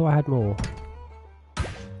one? I thought I had more.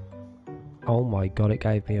 Oh my god, it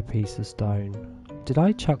gave me a piece of stone. Did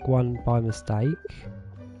I chuck one by mistake?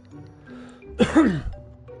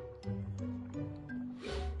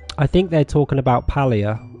 I think they're talking about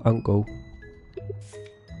Palia, Uncle.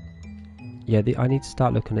 Yeah, I need to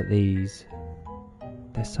start looking at these.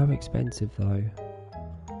 They're so expensive though.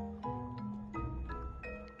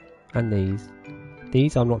 And these.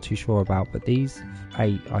 These I'm not too sure about, but these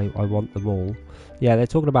 8, I want them all. Yeah, they're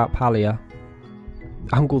talking about Palia.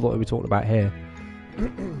 Uncle thought we were talking about here.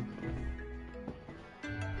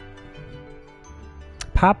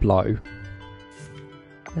 Pablo.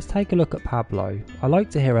 Let's take a look at Pablo. I like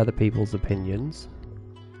to hear other people's opinions.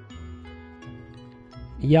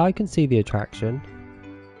 Yeah, I can see the attraction.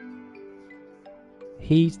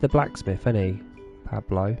 He's the blacksmith, isn't he?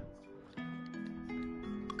 Pablo.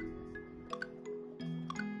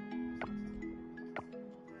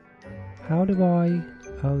 How do I...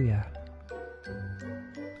 Oh, yeah.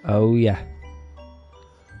 Oh, yeah.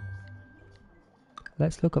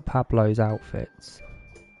 Let's look at Pablo's outfits.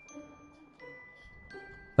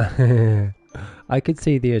 I could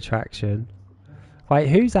see the attraction. Right,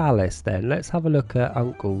 who's Alice then? Let's have a look at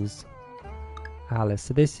Uncle's. Alice.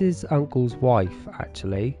 So this is Uncle's wife,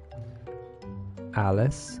 actually.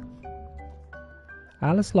 Alice.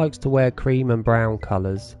 Alice likes to wear cream and brown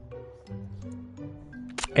colours.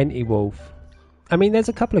 Enty Wolf. I mean, there's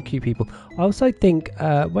a couple of cute people. I also think,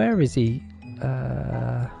 where is he?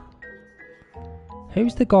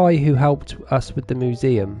 Who's the guy who helped us with the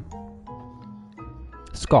museum?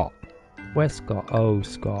 Scott. Where's Scott? Oh,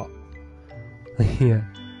 Scott. Yeah.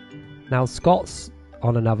 Now, Scott's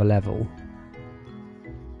on another level.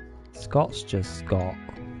 Scott's just Scott.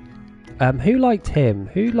 Who liked him?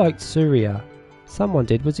 Who liked Surya? Someone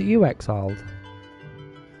did. Was it you, Exiled?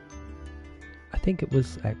 I think it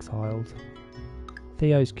was Exiled.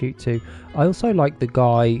 Theo's cute too. I also like the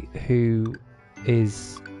guy who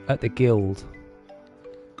is at the guild.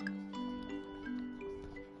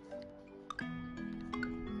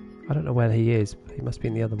 I don't know where he is. He must be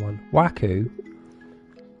in the other one. Waku?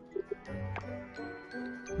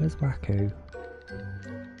 Where's Waku?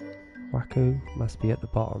 Waku must be at the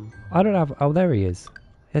bottom. I don't have... Oh, there he is.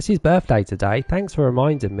 It's his birthday today. Thanks for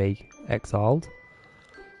reminding me, Exiled.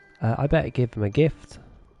 I better give him a gift.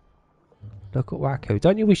 Look at Waku.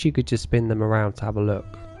 Don't you wish you could just spin them around to have a look?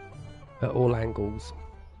 At all angles.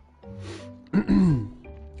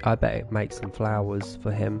 I better make some flowers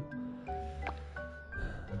for him.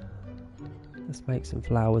 Let's make some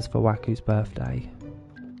flowers for Waku's birthday.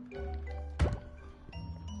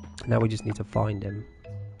 Now we just need to find him.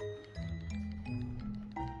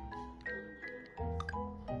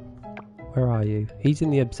 Where are you? He's in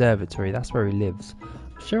the observatory. That's where he lives.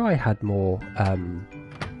 I'm sure I had more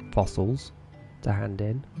fossils to hand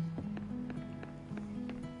in.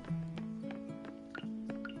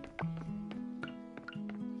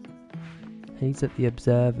 He's at the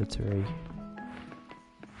observatory.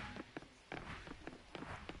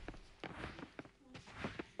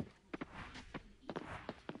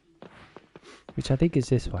 Which I think is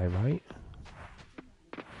this way, right?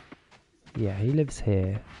 Yeah, he lives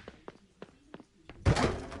here.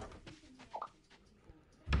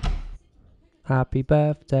 Happy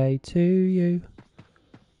birthday to you.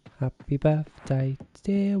 Happy birthday,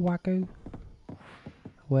 dear Waku.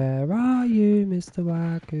 Where are you, Mr.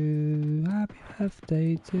 Waku? Happy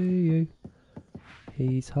birthday to you.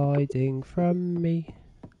 He's hiding from me.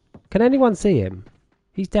 Can anyone see him?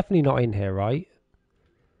 He's definitely not in here, right?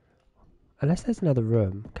 Unless there's another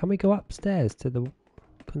room. Can we go upstairs to the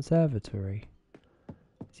conservatory?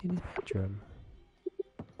 Is he in his bedroom?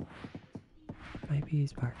 Maybe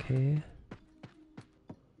he's back here.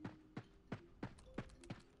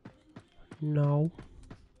 No.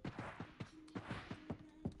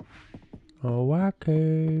 Oh,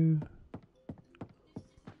 Waku.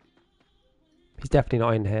 He's definitely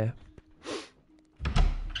not in here.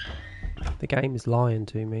 The game is lying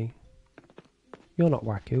to me. You're not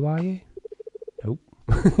Waku, are you? Nope.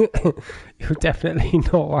 You're definitely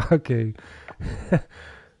not Waku.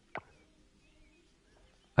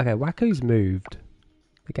 Okay, Waku's moved.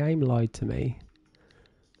 The game lied to me.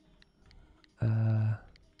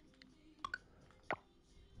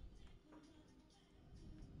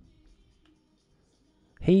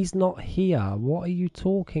 He's not here. What are you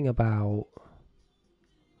talking about?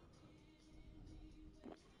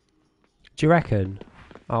 Do you reckon?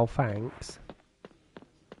 Oh, thanks.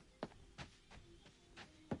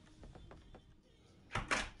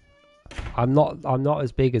 I'm not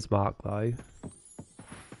as big as Mark though.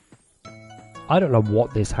 I don't know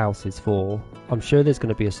what this house is for. I'm sure there's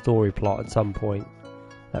going to be a story plot at some point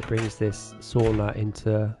that brings this sauna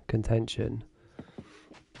into contention.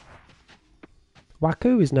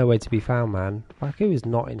 Waku is nowhere to be found, man. Waku is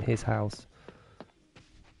not in his house.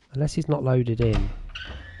 Unless he's not loaded in.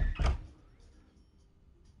 Are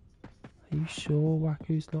you sure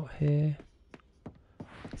Waku's not here?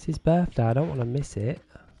 It's his birthday. I don't want to miss it.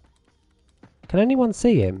 Can anyone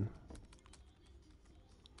see him?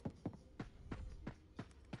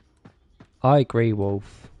 I agree,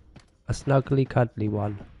 Wolf. A snuggly, cuddly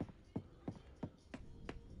one.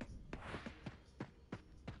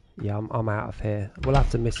 Yeah, I'm out of here. We'll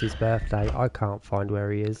have to miss his birthday. I can't find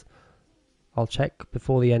where he is. I'll check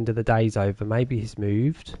before the end of the day's over. Maybe he's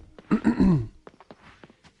moved.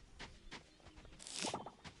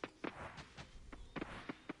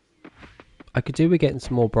 I could do with getting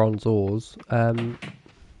some more bronze ores. Let's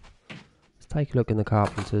take a look in the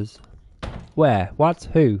carpenters. Where? What?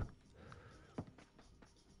 Who?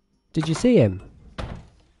 Did you see him?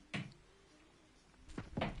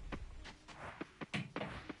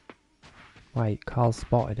 Wait, Carl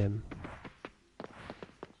spotted him.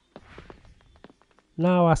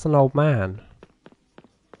 No, that's an old man.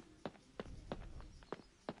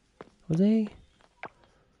 Was he?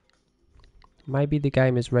 Maybe the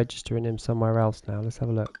game is registering him somewhere else now. Let's have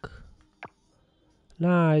a look.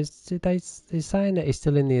 No, they're saying that he's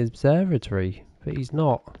still in the observatory, but he's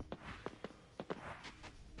not.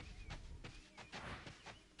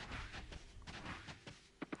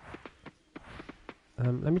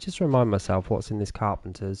 Let me just remind myself what's in this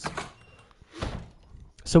carpenter's.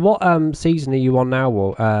 So what season are you on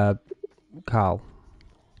now, Carl?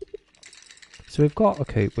 So we've got a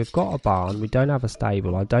coop, we've got a barn, we don't have a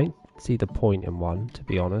stable. I don't see the point in one, to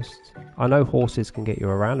be honest. I know horses can get you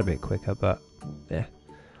around a bit quicker, but yeah.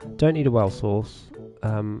 Don't need a well source.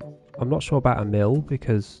 I'm not sure about a mill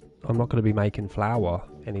because I'm not going to be making flour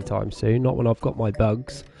anytime soon. Not when I've got my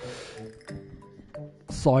bugs.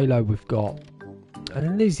 Silo we've got. And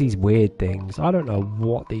then there's these weird things. I don't know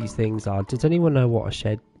what these things are. Does anyone know what a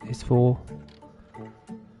shed is for?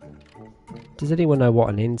 Does anyone know what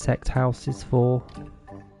an insect house is for?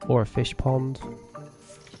 Or a fish pond?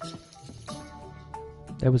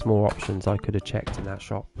 There was more options I could have checked in that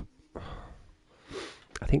shop.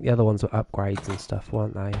 I think the other ones were upgrades and stuff,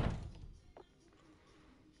 weren't they?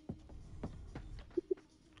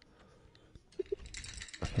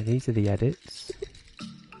 Okay, these are the edits.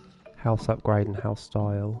 House upgrade and house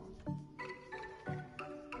style.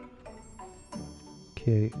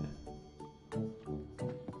 Cute.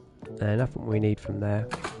 Nothing we need from there.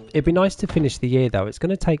 It'd be nice to finish the year though. It's going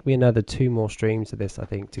to take me another 2 more streams of this, I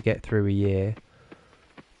think, to get through a year.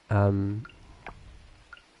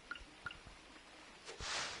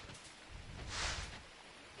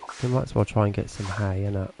 We might as well try and get some hay,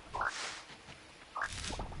 innit?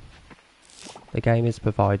 The game is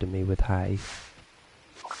providing me with hay.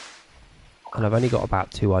 And I've only got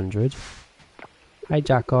about 200. Hey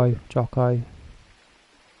Jocko.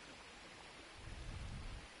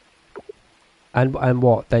 And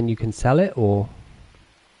what? Then you can sell it, or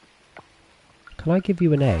can I give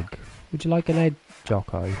you an egg? Would you like an egg,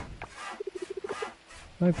 Jocko?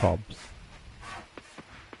 No probs.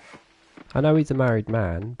 I know he's a married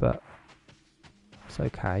man, but it's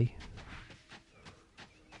okay.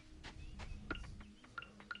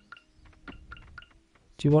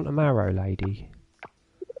 Do you want a marrow, lady?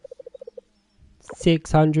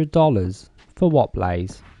 $600 for what,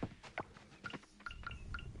 Blaze?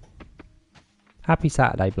 Happy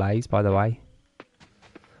Saturday, Blaze, by the way.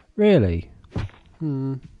 Really?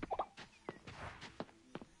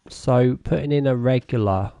 So putting in a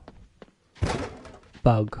regular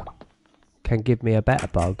bug can give me a better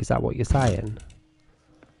bug, is that what you're saying?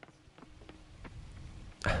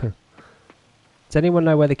 Does anyone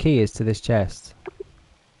know where the key is to this chest?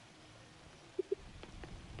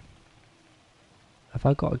 Have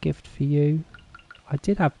I got a gift for you? I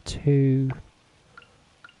did have 2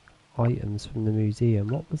 items from the museum.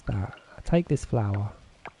 What was that? I'll take this flower.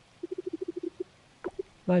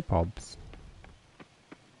 No probs.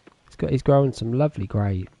 He's growing some lovely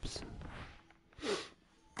grapes.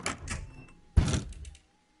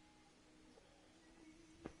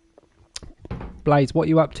 Blaze, what are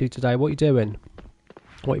you up to today? What are you doing?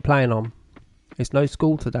 What are you playing on? It's no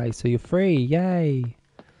school today, so you're free. Yay!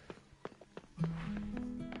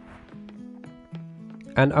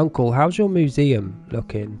 And Uncle, how's your museum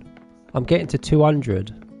looking? I'm getting to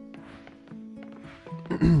 200.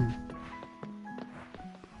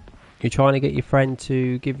 You're trying to get your friend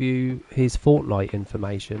to give you his Fortnite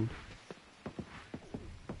information.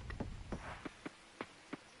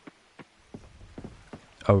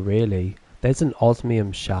 Oh really? There's an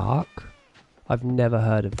osmium shark? I've never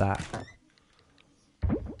heard of that.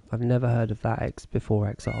 I've never heard of that before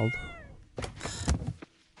Exiled.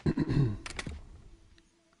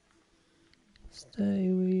 Stay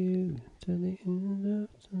with you to the end of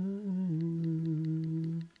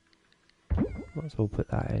time. Might as well put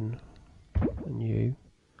that in. And you.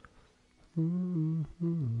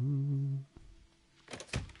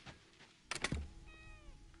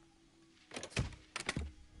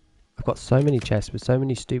 I've got so many chests with so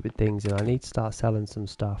many stupid things and I need to start selling some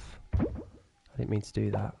stuff. I didn't mean to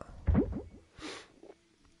do that.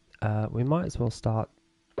 We might as well start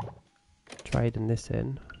trading this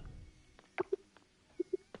in.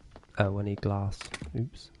 Oh, I need glass.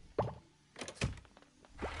 Oops.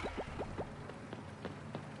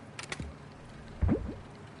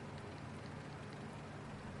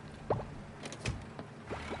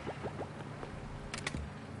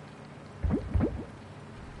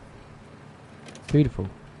 Beautiful.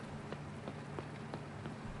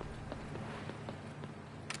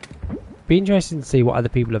 Be interesting to see what other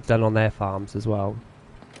people have done on their farms as well.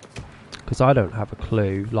 Because I don't have a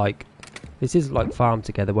clue. Like, this is like Farm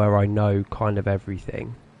Together where I know kind of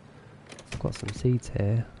everything. I've got some seeds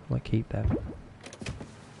here. I might keep them.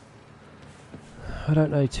 I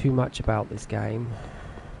don't know too much about this game.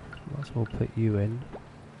 Might as well put you in.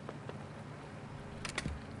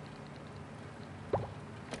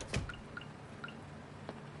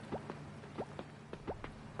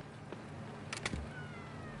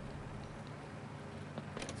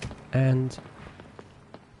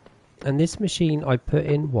 And this machine, I put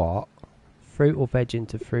in what? Fruit or veg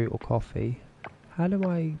into fruit or coffee. How do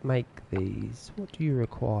I make these? What do you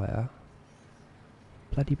require?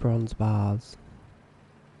 Bloody bronze bars.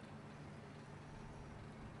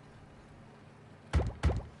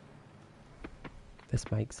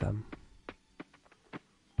 Let's make some.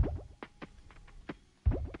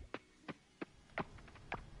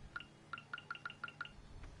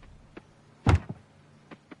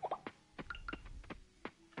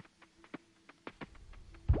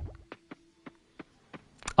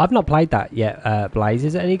 I've not played that yet, Blaze.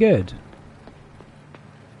 Is it any good?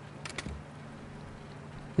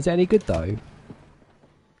 Is it any good though?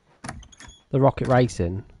 The Rocket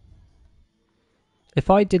Racing. If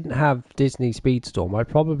I didn't have Disney Speedstorm, I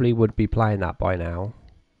probably would be playing that by now.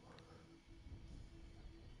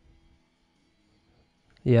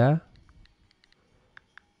 Yeah?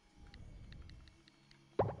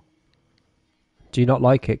 Do you not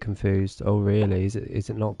like it, Confused? Oh really? Is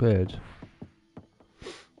it not good?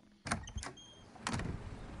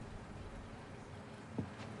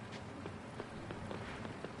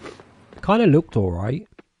 Kind of looked alright,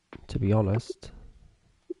 to be honest.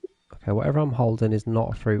 Okay, whatever I'm holding is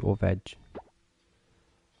not a fruit or veg.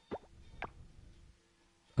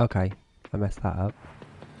 Okay, I messed that up.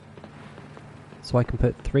 So I can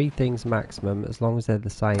put 3 things maximum as long as they're the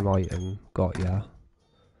same item. Got ya.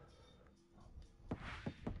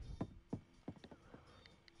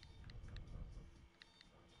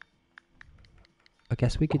 I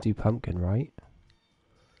guess we could do pumpkin, right?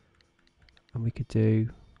 And we could do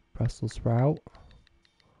Brussels sprout.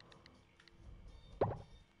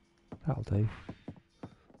 That'll do.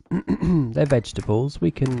 They're vegetables.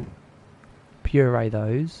 We can puree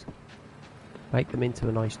those. Make them into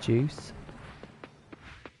a nice juice.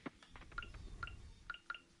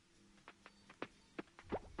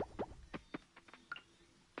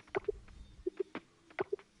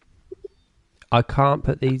 I can't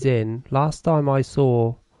put these in. Last time I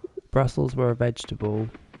saw Brussels were a vegetable.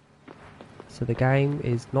 So the game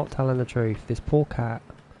is not telling the truth. This poor cat.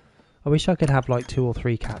 I wish I could have like 2 or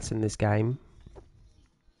 3 cats in this game.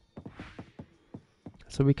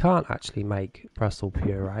 So we can't actually make Brussels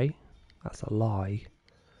puree. That's a lie.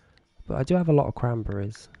 But I do have a lot of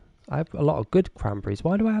cranberries. I have a lot of good cranberries.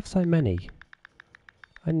 Why do I have so many?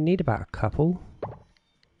 I need about a couple.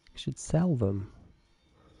 I should sell them.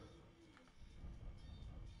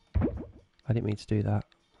 I didn't mean to do that.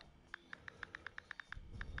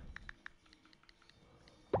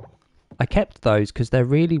 I kept those because they're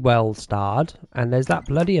really well starred, and there's that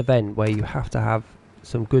bloody event where you have to have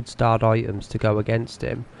some good starred items to go against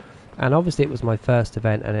him, and obviously it was my first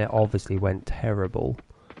event and it obviously went terrible.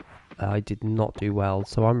 I did not do well,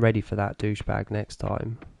 so I'm ready for that douchebag next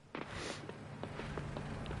time.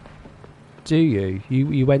 Do you?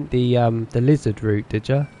 You went the lizard route, did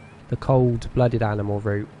you? The cold-blooded animal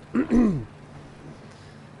route.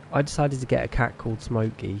 I decided to get a cat called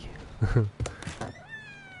Smokey.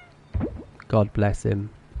 God bless him.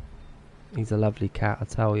 He's a lovely cat, I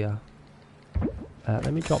tell ya.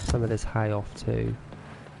 Let me drop some of this hay off too.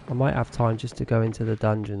 I might have time just to go into the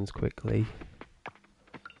dungeons quickly.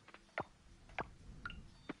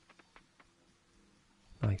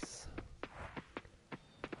 Nice.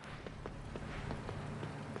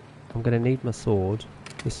 I'm going to need my sword.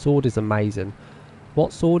 This sword is amazing.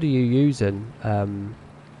 What sword are you using,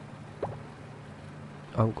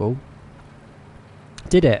 Uncle?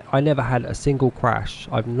 Did it? I never had a single crash.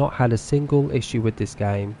 I've not had a single issue with this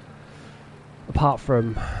game. Apart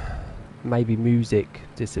from maybe music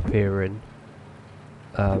disappearing.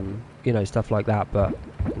 You know, stuff like that. But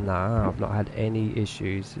nah, I've not had any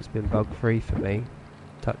issues. It's been bug free for me.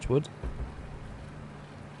 Touch wood.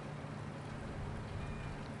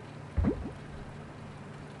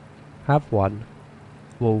 Have one.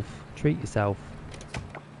 Wolf, treat yourself.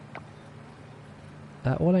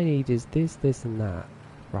 All I need is this and that.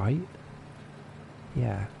 Right?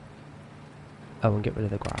 Yeah. Oh, and get rid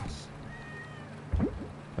of the grass.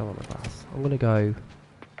 Don't want the grass. I'm going to go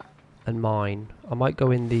and mine. I might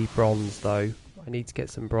go in the bronze though. I need to get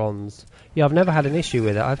some bronze. Yeah, I've never had an issue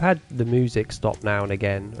with it. I've had the music stop now and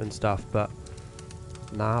again and stuff, but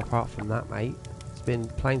nah, apart from that, mate, it's been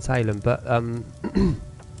plain sailing. But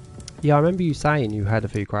yeah, I remember you saying you had a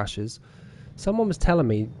few crashes. Someone was telling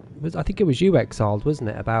me, I think it was you, Exiled, wasn't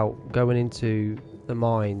it, about going into the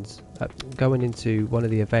mines, going into one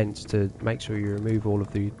of the events to make sure you remove all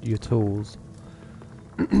of your tools.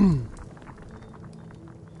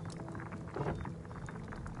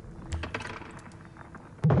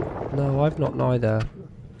 No, I've not neither.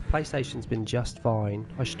 PlayStation's been just fine.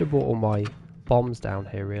 I should have brought all my bombs down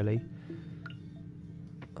here, really.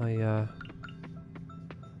 Yeah,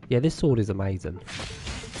 this sword is amazing.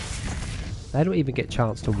 They don't even get a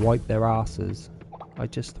chance to wipe their asses. I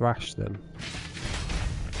just thrash them.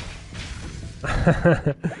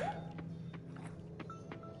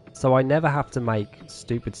 So I never have to make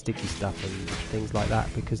stupid sticky stuff and things like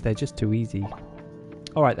that because they're just too easy.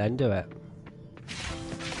 Alright then, do it.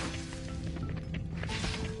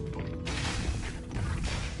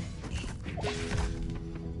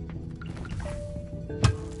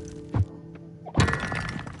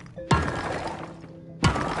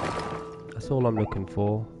 That's all I'm looking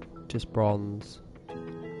for. Just bronze.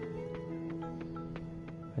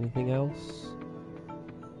 Anything else?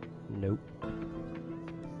 Nope.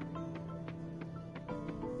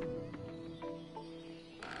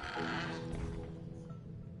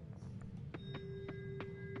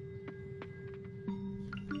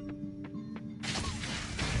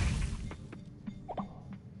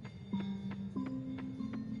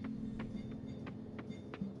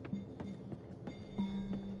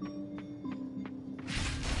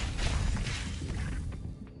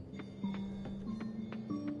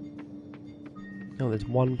 Oh, there's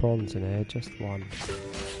one bronze in here, just one.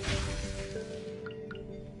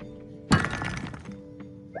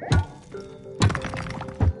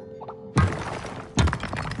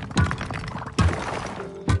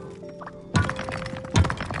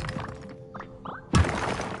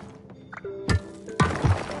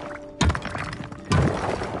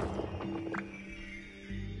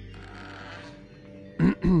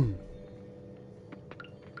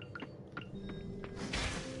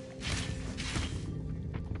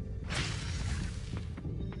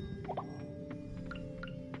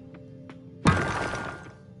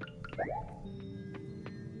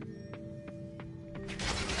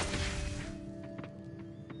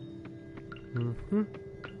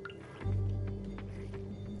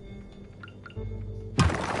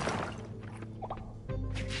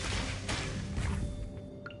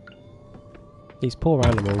 These poor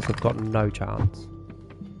animals have got no chance.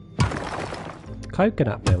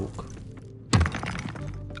 Coconut milk.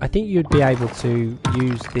 I think you'd be able to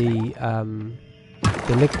use the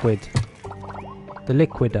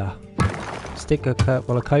liquider. Stick a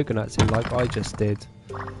coconuts in like I just did.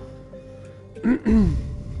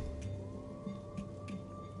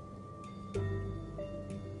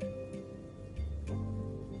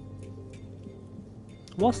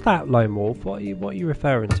 What's that, Lone Wolf? What are you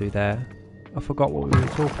referring to there? I forgot what we were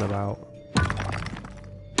talking about.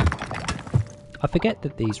 I forget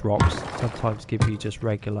that these rocks sometimes give you just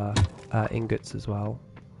regular ingots as well.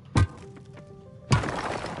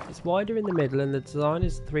 It's wider in the middle and the design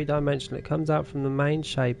is three-dimensional. It comes out from the main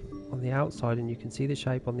shape on the outside and you can see the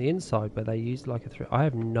shape on the inside, but they use like a I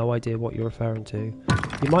have no idea what you're referring to.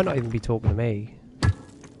 You might not even be talking to me.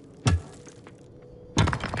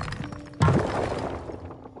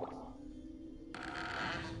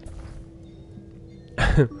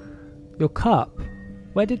 Your cup?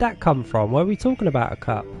 Where did that come from? Why are we talking about a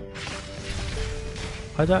cup?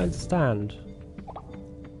 I don't understand.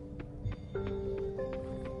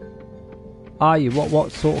 Are you?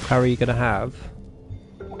 What sort of curry are you going to have?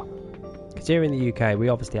 Because here in the UK we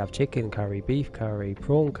obviously have chicken curry, beef curry,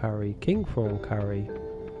 prawn curry, king prawn curry.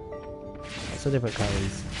 Lots of different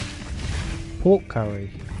curries. Pork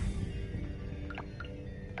curry.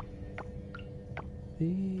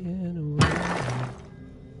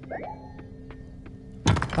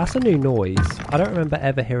 That's a new noise. I don't remember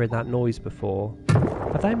ever hearing that noise before.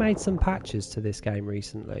 Have they made some patches to this game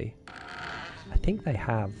recently? I think they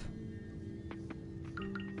have.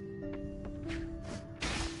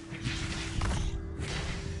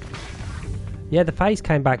 Yeah, the face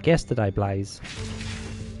came back yesterday, Blaze.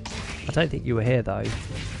 I don't think you were here though.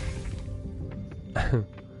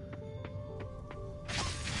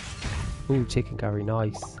 Ooh, chicken curry,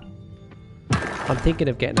 nice. I'm thinking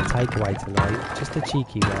of getting a takeaway tonight, just a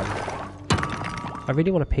cheeky one. I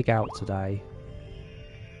really want to pig out today.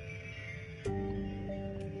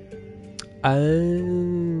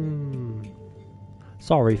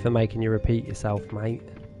 Sorry for making you repeat yourself, mate.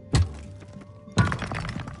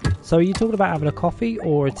 So are you talking about having a coffee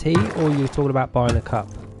or a tea, or are you talking about buying a cup?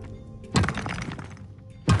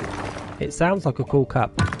 It sounds like a cool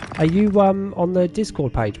cup. Are you on the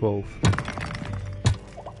Discord page, Wolf?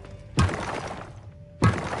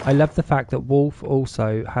 I love the fact that Wolf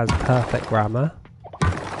also has perfect grammar.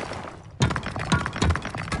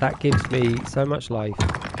 That gives me so much life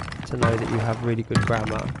to know that you have really good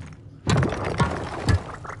grammar.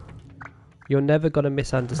 You're never going to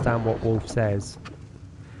misunderstand what Wolf says.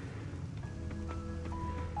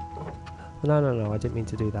 No, I didn't mean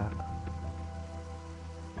to do that.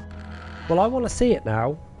 Well, I want to see it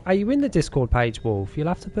now. Are you in the Discord page, Wolf? You'll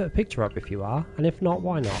have to put a picture up if you are, and if not,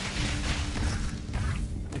 why not?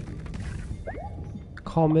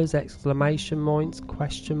 Commas, exclamation points,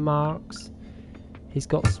 question marks. He's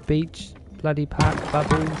got speech, bloody pack,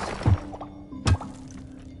 bubbles.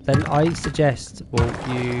 Then I suggest, Wolf,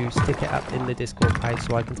 you stick it up in the Discord page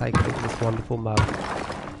so I can take a look at this wonderful mug.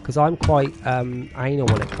 Because I'm quite anal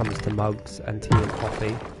when it comes to mugs and tea and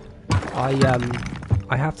coffee. I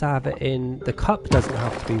have to have it in. The cup doesn't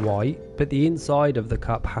have to be white, but the inside of the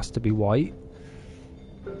cup has to be white.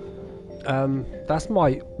 That's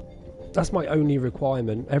my only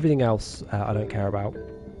requirement. Everything else I don't care about.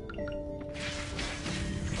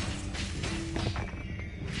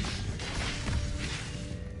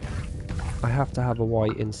 I have to have a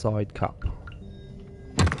white inside cup.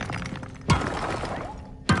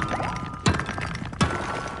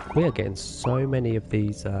 We are getting so many of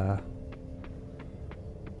these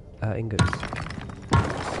ingots.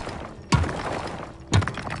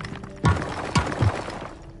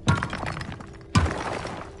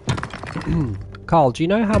 Carl, do you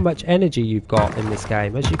know how much energy you've got in this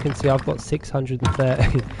game? As you can see, I've got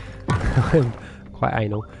 630. I'm quite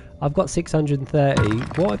anal. I've got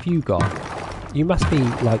 630. What have you got? You must be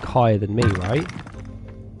like higher than me, right?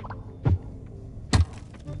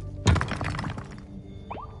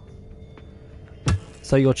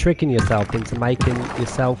 So you're tricking yourself into making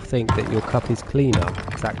yourself think that your cup is cleaner.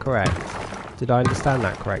 Is that correct? Did I understand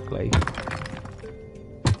that correctly?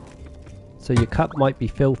 So your cup might be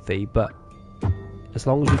filthy, but as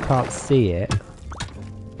long as you can't see it...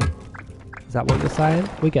 Is that what you're saying?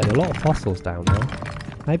 We're getting a lot of fossils down here.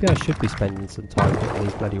 Maybe I should be spending some time hitting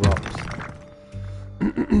these bloody rocks.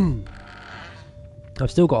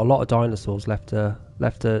 I've still got a lot of dinosaurs left to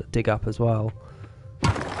dig up as well.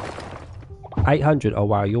 800. Oh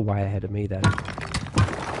wow, you're way ahead of me then.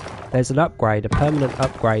 There's an upgrade, a permanent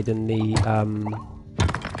upgrade in the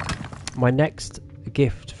my next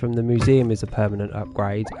gift from the museum is a permanent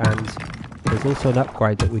upgrade, and there's also an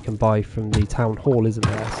upgrade that we can buy from the town hall, isn't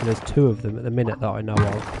there? So there's two of them at the minute that I know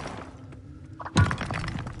of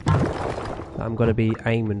that I'm going to be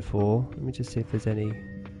aiming for. Let me just see if there's any.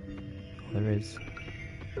 Oh, there is.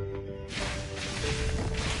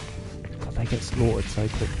 God, they get slaughtered so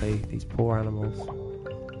quickly, these poor animals.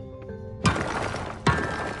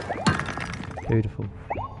 Beautiful.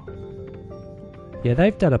 Yeah,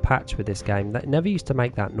 they've done a patch with this game that never used to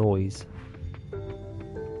make that noise.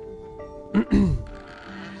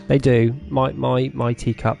 They do. My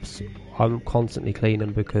teacups, I'm constantly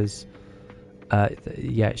cleaning because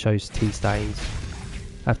yeah, it shows tea stains.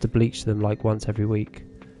 I have to bleach them like once every week.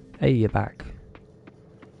 Hey, you're back.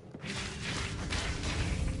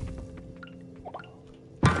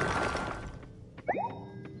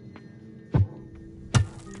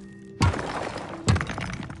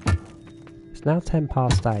 It's now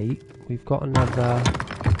 8:10. We've got another,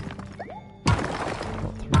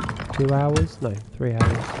 what, 2 hours? No, 3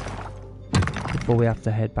 hours before we have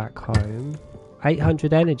to head back home.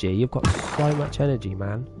 800 energy. You've got so much energy,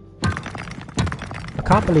 man. I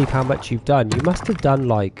can't believe how much you've done. You must have done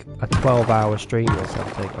like a 12-hour stream or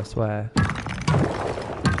something, I swear.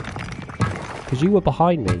 Because you were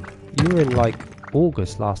behind me. You were in like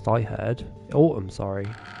August last I heard. Autumn, sorry.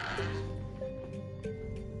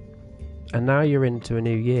 And now you're into a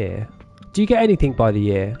new year. Do you get anything by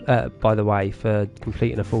the way, for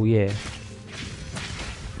completing a full year?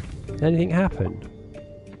 Did anything happen?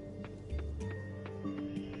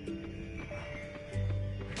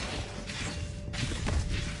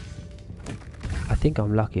 I think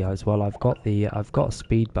I'm lucky as well. I've got a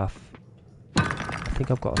speed buff. I think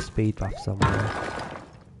I've got a speed buff somewhere.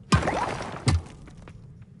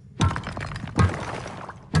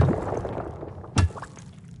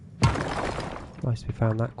 Nice, we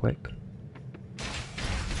found that quick.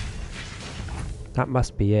 That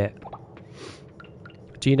must be it.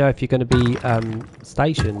 Do you know if you're going to be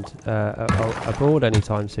stationed abroad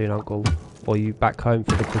anytime soon, Uncle? Or are you back home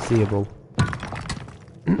for the foreseeable?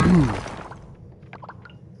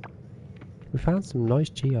 We found some nice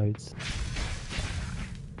geodes.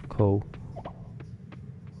 Cool.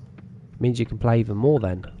 Means you can play even more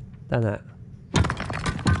then, doesn't it?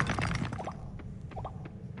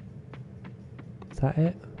 Is that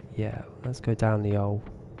it? Yeah, let's go down the old...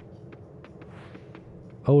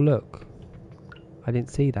 Oh look, I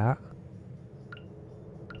didn't see that.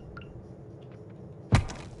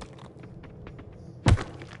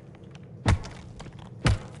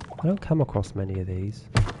 I don't come across many of these.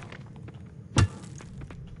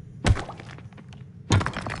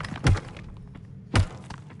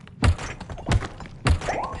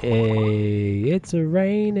 Hey, it's a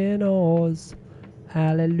raining Oz.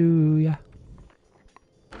 Hallelujah.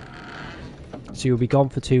 So you'll be gone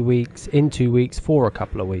for 2 weeks, in 2 weeks, for a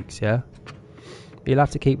couple of weeks, yeah? You'll have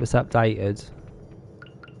to keep us updated.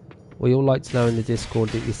 We all like to know in the Discord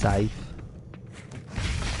that you're safe.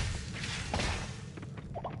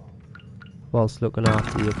 Whilst looking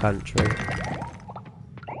after your country.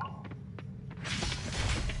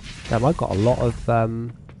 Damn, I've got a lot of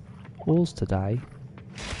walls today.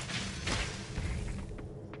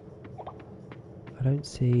 I don't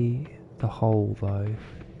see the hole though.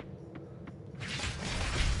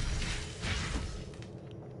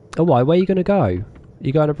 Oh, why? Where are you going to go?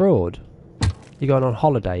 You going abroad? You going on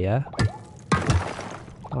holiday, yeah?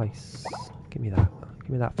 Nice. Give me that. Give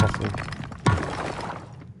me that fossil.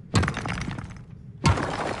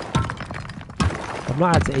 I've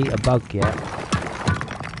not had to eat a bug yet.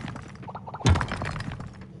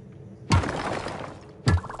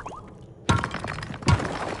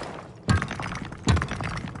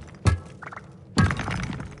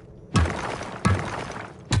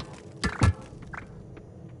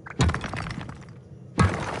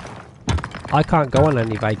 I can't go on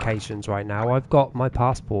any vacations right now. I've got... my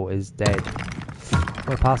passport is dead.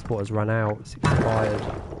 My passport has run out. It's expired.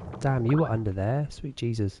 Damn, you were under there. Sweet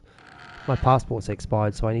Jesus. My passport's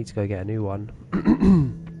expired, so I need to go get a new one.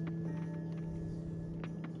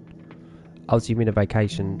 Oh, so you mean a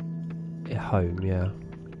vacation at home, yeah.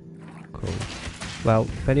 Cool. Well,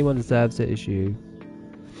 if anyone deserves it, it's you.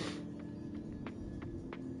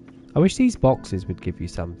 I wish these boxes would give you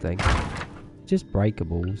something. Just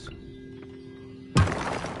breakables.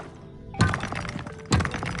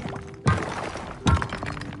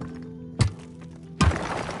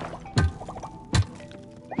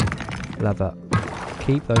 Love it.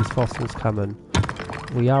 Keep those fossils coming.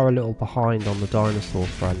 We are a little behind on the dinosaur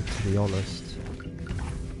front, to be honest.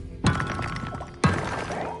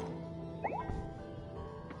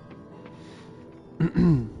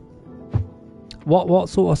 What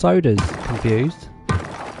sort of sodas? Confused.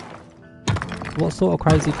 What sort of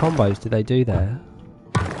crazy combos do they do there?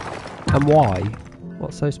 And why?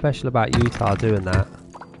 What's so special about Utah doing that?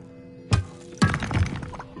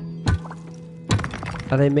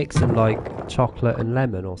 Are they mixing like chocolate and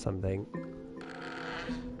lemon or something?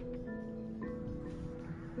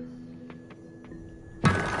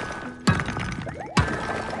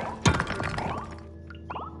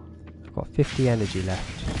 I've got 50 energy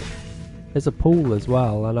left. There's a pool as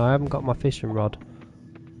well, and I haven't got my fishing rod.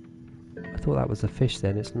 I thought that was a fish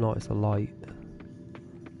then, it's not, it's a light.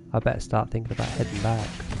 I better start thinking about heading back.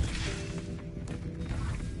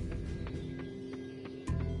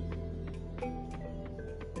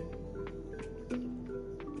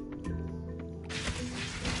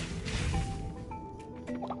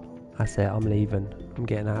 That's it, I'm leaving. I'm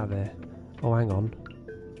getting out of here. Oh, hang on.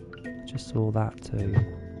 Just saw that too.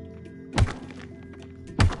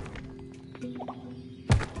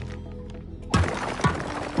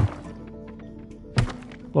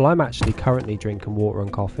 Well, I'm actually currently drinking water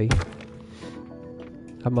and coffee.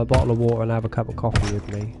 Have my bottle of water and have a cup of coffee with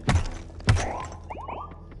me.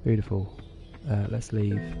 Beautiful. Let's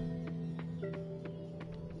leave.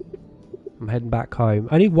 I'm heading back home.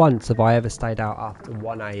 Only once have I ever stayed out after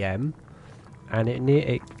 1 AM, and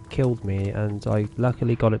it killed me, and I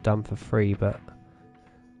luckily got it done for free, but...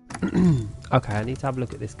 Okay, I need to have a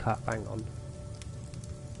look at this cup. Hang on.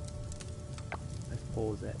 Let's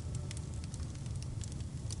pause it.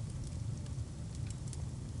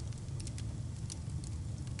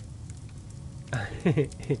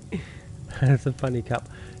 That's a funny cup.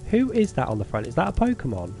 Who is that on the front? Is that a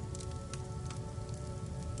Pokemon?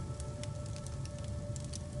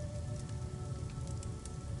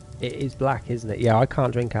 It is black, isn't it? Yeah, I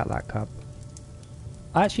can't drink out that cup.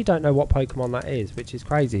 I actually don't know what Pokemon that is, which is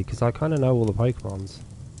crazy because I kind of know all the Pokemons.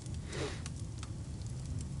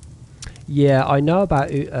 Yeah, I know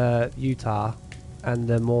about Utah and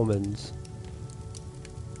the Mormons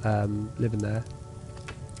living there.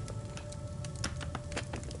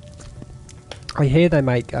 I hear they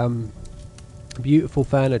make beautiful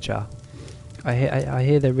furniture I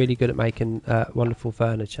hear they're really good at making wonderful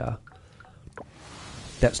furniture.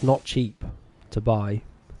 That's not cheap to buy.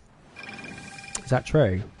 Is that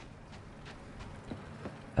true?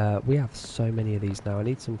 We have so many of these now. I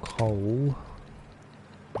need some coal.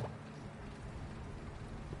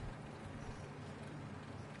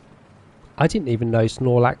 I didn't even know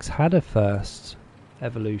Snorlax had a first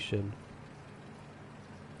evolution.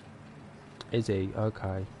 Is he?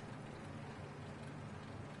 Okay.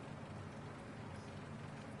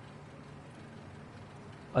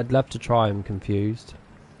 I'd love to try him confused.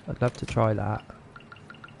 I'd love to try that.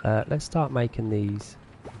 Let's start making these.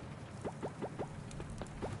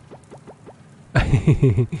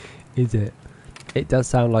 Is it? It does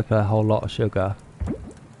sound like a whole lot of sugar.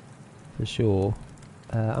 For sure.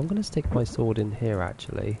 I'm going to stick my sword in here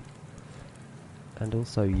actually. And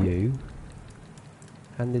also you.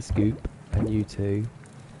 And this goop. And you two.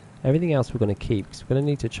 Everything else we're going to keep because we're going to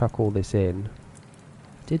need to chuck all this in.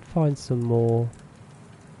 I did find some more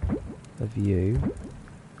of you.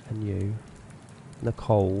 And you. And the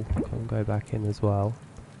coal can go back in as well.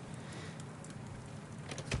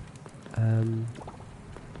 And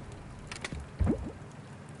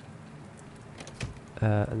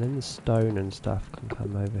then the stone and stuff can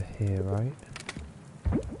come over here, right?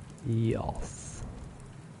 Yes.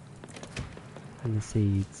 And the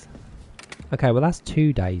seeds. Okay, well that's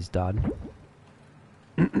 2 days done.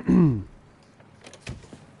 And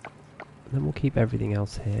then we'll keep everything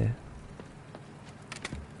else here.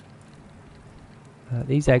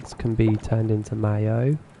 These eggs can be turned into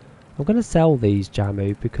mayo. I'm going to sell these,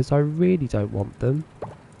 Jamu, because I really don't want them.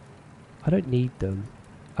 I don't need them.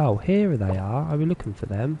 Oh, here they are. Are we looking for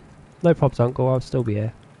them? No probs, Uncle. I'll still be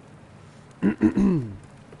here.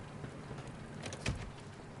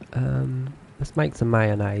 Let's make some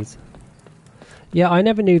mayonnaise. Yeah, I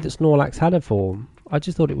never knew that Snorlax had a form. I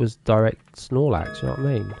just thought it was direct Snorlax, you know what I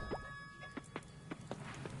mean?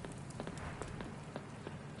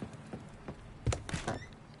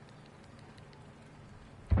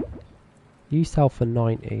 You sell for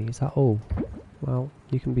 90, is that all? Well,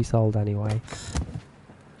 you can be sold anyway.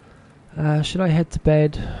 Should I head to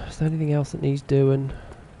bed? Is there anything else that needs doing?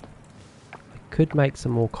 I could make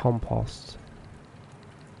some more compost.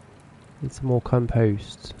 Need some more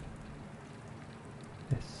compost.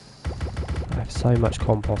 Yes. I have so much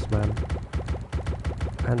compost, man.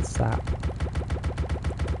 And sap.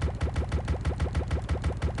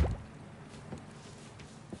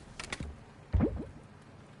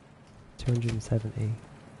 $270.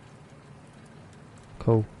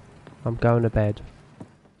 Cool. I'm going to bed.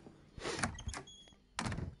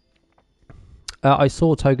 I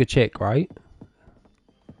saw Toga Chick, right?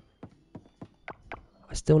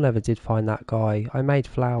 I still never did find that guy. I made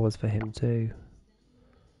flowers for him too.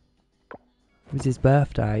 It was his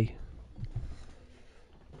birthday.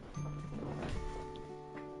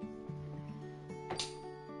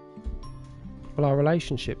 Well, our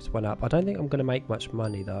relationships went up. I don't think I'm going to make much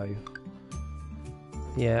money though.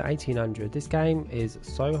 Yeah, 1800. This game is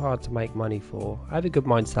so hard to make money for. I have a good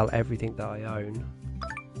mind to sell everything that I own.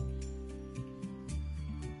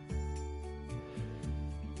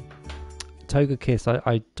 Toga Kiss,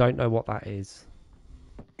 I don't know what that is.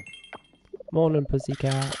 Morning,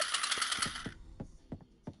 pussycat.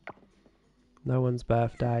 No one's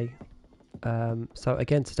birthday. So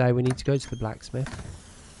again today we need to go to the blacksmith.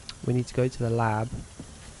 We need to go to the lab.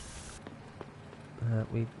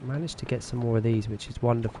 We managed to get some more of these, which is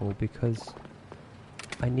wonderful because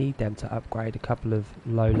I need them to upgrade a couple of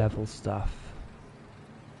low-level stuff.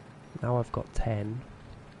 Now I've got 10.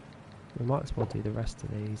 We might as well do the rest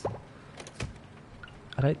of these.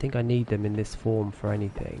 I don't think I need them in this form for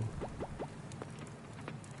anything.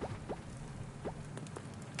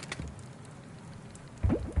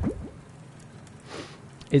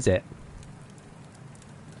 Is it?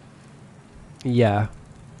 Yeah,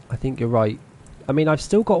 I think you're right. I mean, I've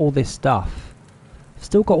still got all this stuff. I've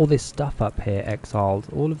still got all this stuff up here, exiled.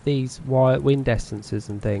 All of these wind essences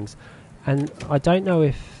and things. And I don't know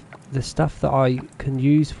if the stuff that I can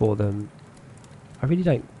use for them, I really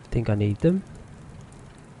don't think I need them.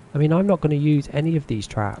 I mean, I'm not going to use any of these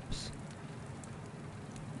traps.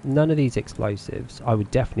 None of these explosives. I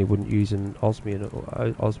would definitely wouldn't use an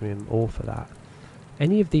osmium ore for that.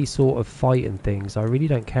 Any of these sort of fighting things I really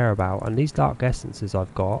don't care about. And these dark essences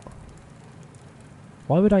I've got,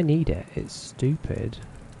 why would I need it? It's stupid.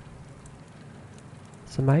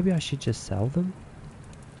 So maybe I should just sell them?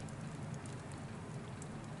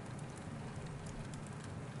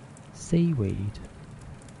 Seaweed.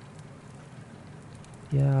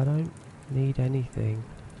 Yeah, I don't need anything.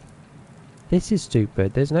 This is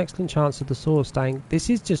stupid. There's an excellent chance of the sword staying. This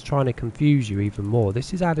is just trying to confuse you even more.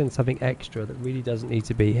 This is adding something extra that really doesn't need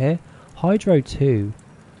to be here. Hydro 2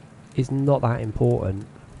 is not that important.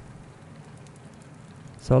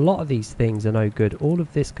 So a lot of these things are no good. All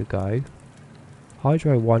of this could go.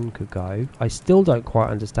 Hydro 1 could go. I still don't quite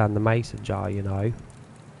understand the mason jar, you know.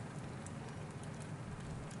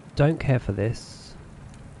 Don't care for this.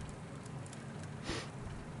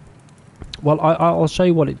 Well, I'll show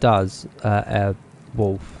you what it does,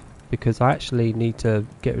 Wolf, because I actually need to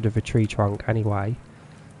get rid of a tree trunk anyway.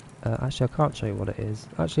 Actually, I can't show you what it is.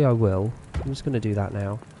 Actually, I will. I'm just going to do that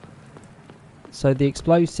now. So the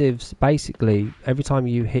explosives, basically, every time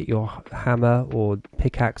you hit your hammer or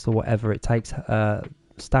pickaxe or whatever, it takes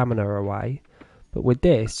stamina away. But with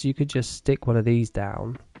this, you could just stick one of these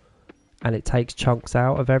down, and it takes chunks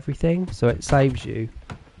out of everything, so it saves you.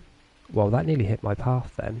 Well, that nearly hit my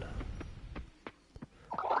path then.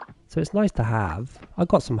 So it's nice to have. I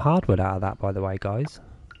got some hardwood out of that, by the way, guys.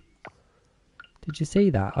 Did you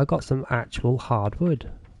see that? I got some actual hardwood.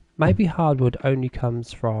 Maybe hardwood only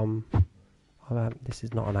comes from... this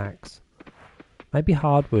is not an axe. Maybe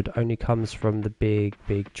hardwood only comes from the big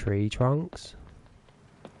tree trunks.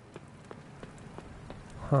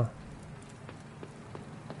 Huh.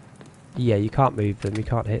 Yeah, you can't move them. You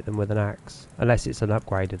can't hit them with an axe. Unless it's an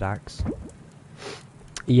upgraded axe.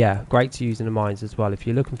 Yeah, great to use in the mines as well. If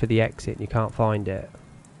you're looking for the exit and you can't find it,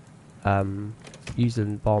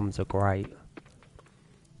 using bombs are great.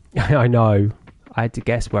 I know. I had to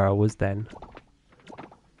guess where I was then.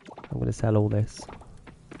 I'm going to sell all this.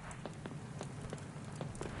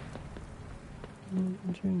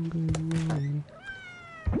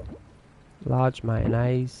 Large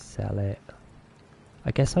mayonnaise, sell it.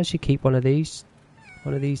 I guess I should keep one of these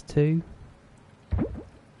two.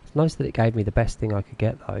 It's nice that it gave me the best thing I could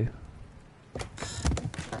get though.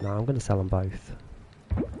 No, I'm going to sell them both.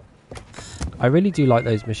 I really do like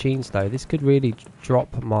those machines though. This could really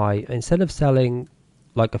drop my... Instead of selling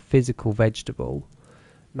like a physical vegetable,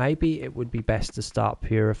 maybe it would be best to start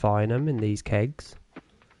purifying them in these kegs.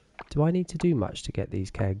 Do I need to do much to get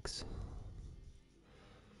these kegs?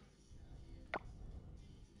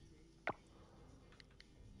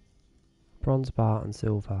 Bronze bar and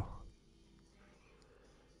silver.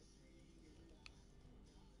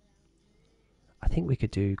 I think we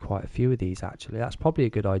could do quite a few of these actually. That's probably a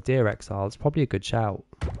good idea, Exile. It's probably a good shout.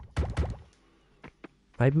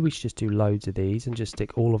 Maybe we should just do loads of these and just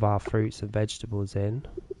stick all of our fruits and vegetables in.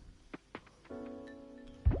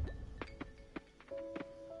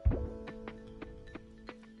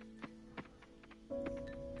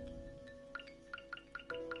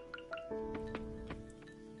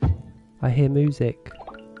 I hear music.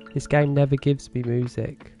 This game never gives me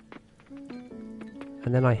music.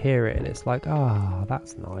 And then I hear it and it's like, ah,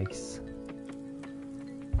 that's nice.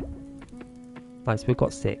 Nice, we've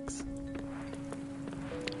got 6.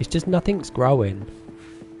 It's just nothing's growing.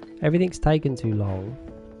 Everything's taken too long.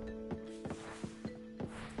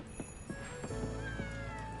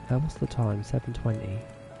 What's the time? 7:20.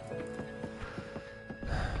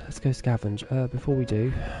 Let's go scavenge. Before we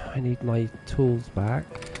do, I need my tools back.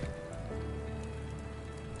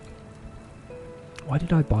 Why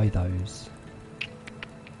did I buy those?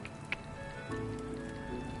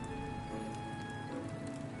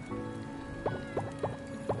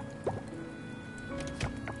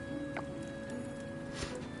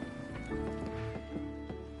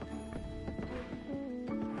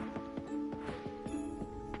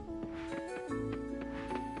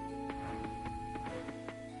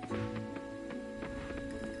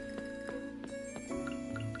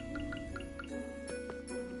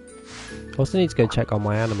 I also need to go check on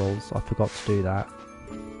my animals. I forgot to do that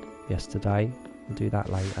yesterday. I'll do that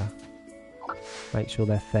later. Make sure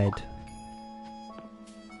they're fed.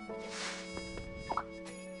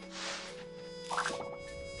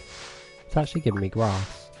 It's actually giving me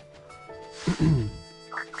grass. Does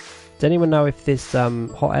anyone know if this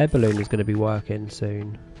hot air balloon is going to be working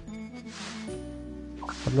soon?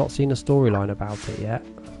 I've not seen a storyline about it yet.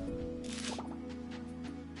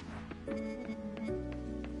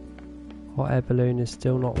 Hot air balloon is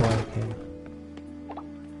still not working.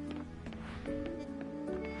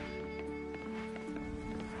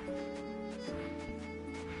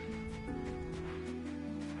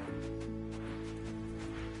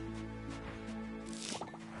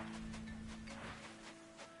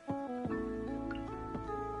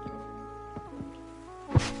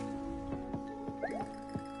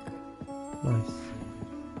 Nice.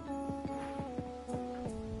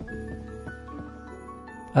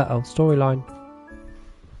 Uh-oh, storyline.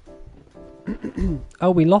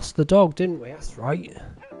 Oh, we lost the dog, didn't we? That's right.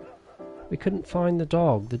 We couldn't find the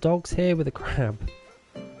dog. The dog's here with a crab.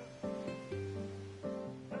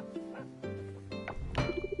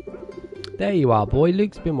 There you are, boy.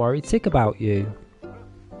 Luke's been worried sick about you.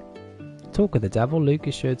 Talk of the devil, Luke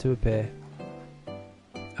is sure to appear.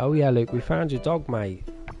 Oh yeah, Luke, we found your dog, mate.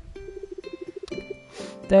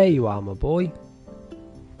 There you are, my boy.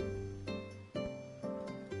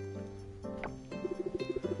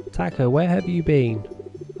 Taco, where have you been?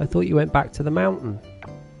 I thought you went back to the mountain.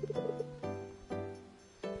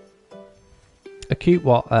 A cute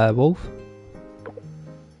what, Wolf?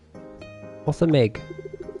 What's a Mig?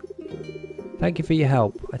 Thank you for your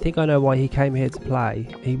help. I think I know why he came here to play.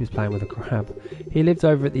 He was playing with a crab. He lived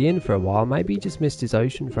over at the inn for a while. Maybe he just missed his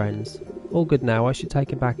ocean friends. All good now. I should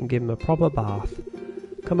take him back and give him a proper bath.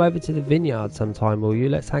 Come over to the vineyard sometime, will you?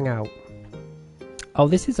 Let's hang out. Oh,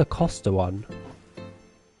 this is a Costa one.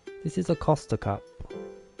 This is a Costa cup.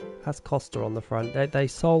 Has Costa on the front. They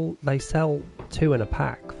sell 2 in a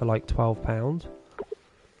pack for like £12.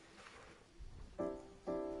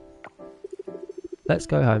 Let's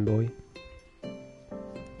go home, boy.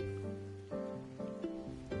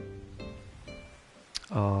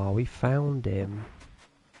 Oh, we found him.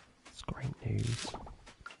 It's great news.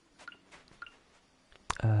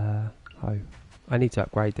 Hoe. I need to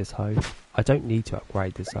upgrade this hoe. I don't need to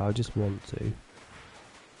upgrade this hoe, I just want to.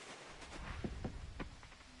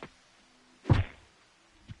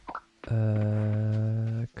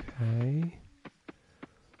 Okay.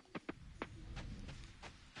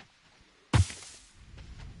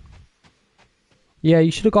 Yeah,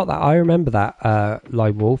 you should have got that. I remember that,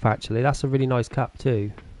 Lone Wolf, actually. That's a really nice cup,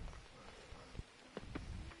 too.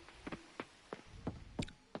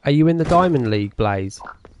 Are you in the Diamond League, Blaze?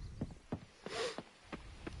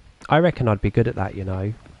 I reckon I'd be good at that, you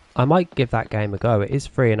know. I might give that game a go. It is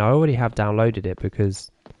free, and I already have downloaded it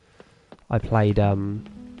because I played,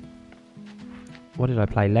 what did I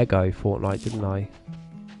play? Lego Fortnite, didn't I?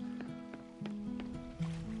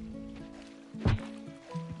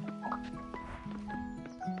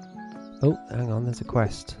 Oh, hang on, there's a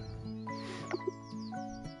quest.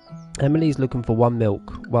 Emily's looking for 1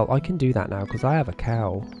 milk. Well, I can do that now because I have a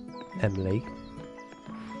cow, Emily.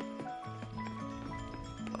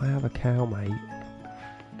 I have a cow, mate.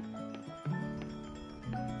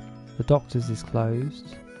 The doctor's is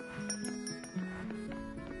closed.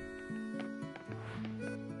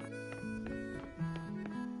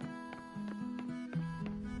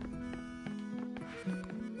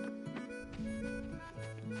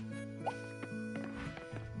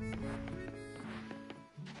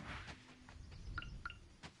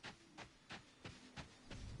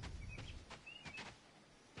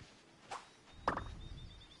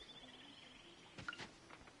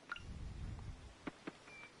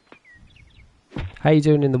 How you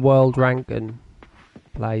doing in the world ranking,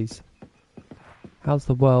 Blaze? How's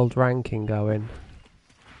the world ranking going?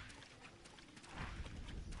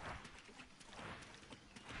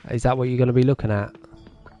 Is that what you're going to be looking at?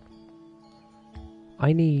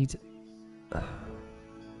 I need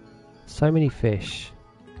so many fish.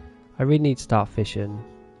 I really need to start fishing.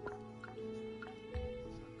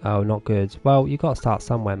 Oh, not good. Well, you got to start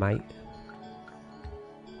somewhere, mate.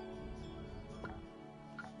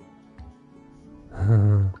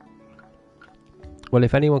 Well,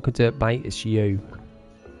 if anyone could do it, mate, it's you.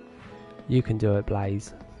 You can do it,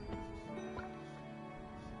 Blaze.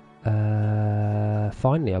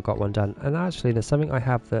 Finally, I got one done. And actually, there's something I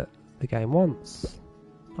have that the game wants.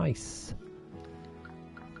 Nice.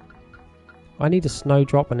 I need a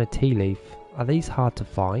snowdrop and a tea leaf. Are these hard to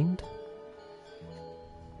find?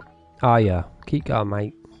 Ah, yeah. Keep going,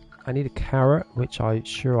 mate. I need a carrot, which I'm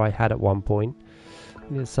sure I had at one point.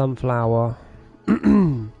 I need a sunflower.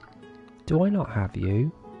 Do I not have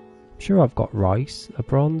you? I'm sure I've got rice, a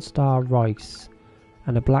bronze star rice,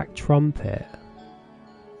 and a black trumpet.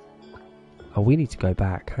 Oh, we need to go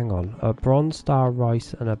back. Hang on. A bronze star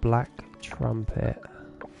rice and a black trumpet.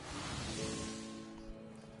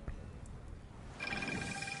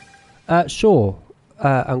 Sure,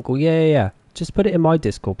 Uncle. Yeah. Just put it in my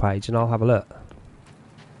Discord page and I'll have a look.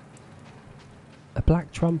 A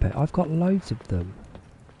black trumpet. I've got loads of them.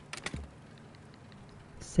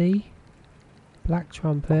 See? Black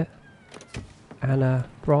trumpet and a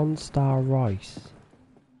bronze star rice.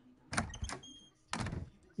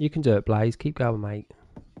 You can do it, Blaze. Keep going, mate.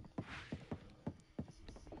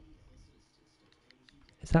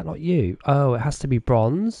 Is that not you? Oh, it has to be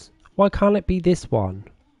bronze? Why can't it be this one?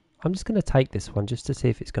 I'm just going to take this one just to see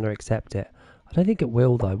if it's going to accept it. I don't think it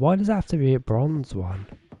will, though. Why does it have to be a bronze one?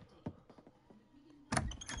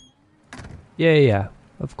 Yeah,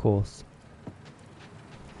 of course.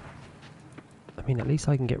 I mean, at least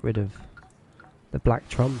I can get rid of the black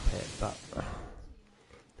trumpet, but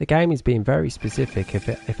the game is being very specific. If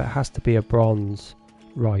it has to be a bronze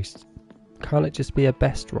rice, can't it just be a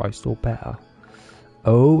best rice or better?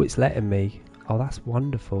 Oh, it's letting me. Oh, that's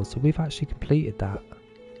wonderful. So we've actually completed that.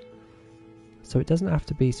 So it doesn't have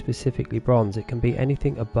to be specifically bronze. It can be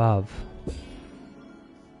anything above.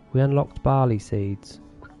 We unlocked barley seeds.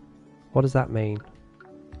 What does that mean?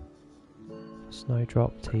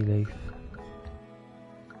 Snowdrop, tea leaf.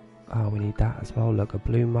 Oh, we need that as well. Look, a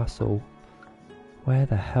blue mussel. Where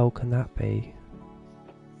the hell can that be?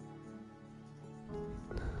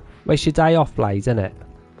 Well, it's your day off, Blaze, isn't it?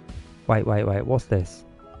 Wait. What's this?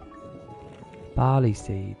 Barley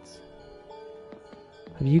seeds.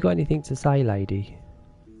 Have you got anything to say, lady?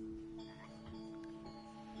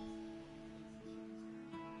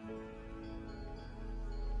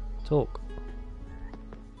 Talk.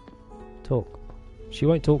 She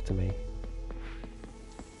won't talk to me.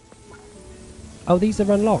 Oh, these are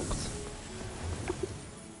unlocked.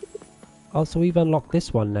 Oh, so we've unlocked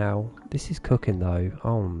this one now. This is cooking though.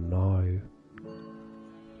 Oh no.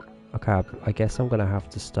 Okay, I guess I'm gonna have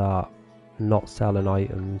to start not selling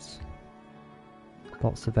items.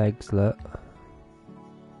 Lots of eggs, look.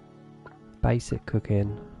 Basic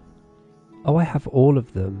cooking. Oh, I have all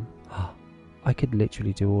of them. I could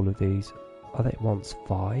literally do all of these. Oh, that wants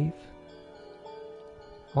 5.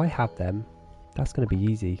 I have them. That's going to be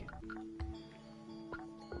easy.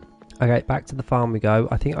 Okay, back to the farm we go.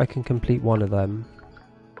 I think I can complete one of them.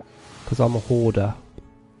 Because I'm a hoarder.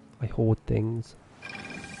 I hoard things.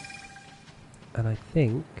 And I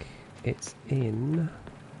think it's in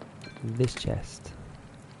this chest.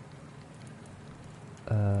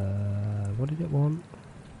 What did it want?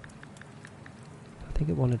 I think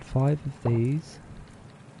it wanted 5 of these.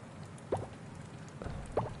 Got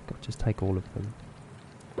to just take all of them.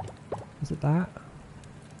 Was it that?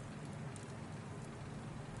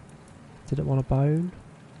 Did it want a bone?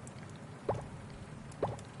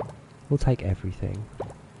 We'll take everything.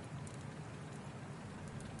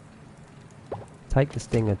 Take the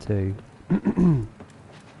stinger too.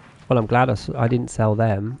 Well, I'm glad I didn't sell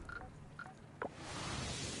them.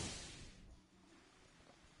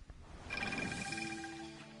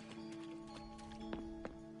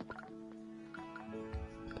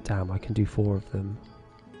 Damn, I can do 4 of them.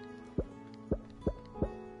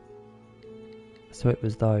 So it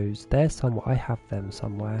was those. They're somewhere. I have them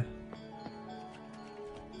somewhere.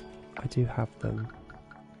 I do have them.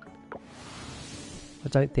 I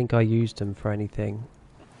don't think I used them for anything.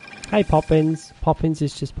 Hey Poppins. Poppins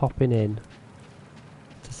is just popping in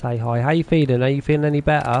to say hi. How you feeling? Are you feeling any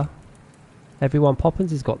better? Everyone,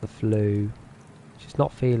 Poppins has got the flu. She's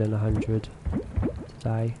not feeling 100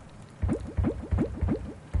 today.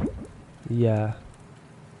 Yeah.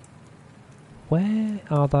 Where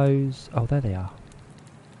are those? Oh, there they are.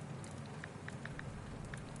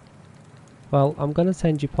 Well, I'm going to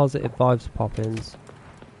send you positive vibes, Poppins.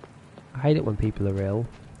 I hate it when people are ill.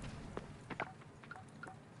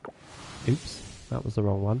 Oops, that was the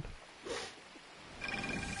wrong one.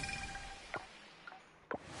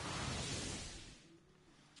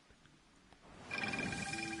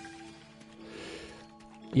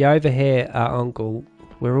 Yeah, over here at Uncle,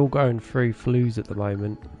 we're all going through flus at the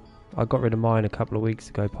moment. I got rid of mine a couple of weeks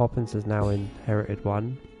ago. Poppins has now inherited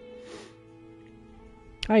one.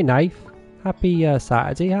 Hey, Nath. Happy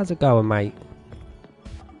Saturday. How's it going, mate?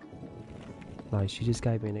 No, she just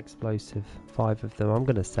gave me an explosive. 5 of them. I'm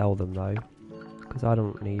going to sell them, though. Because I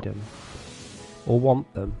don't need them. Or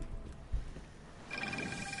want them.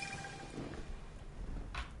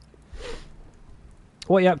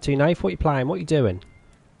 What are you up to, Nath? What are you playing? What are you doing?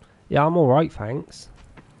 Yeah, I'm alright, thanks.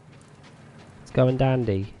 It's going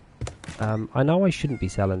dandy. I know I shouldn't be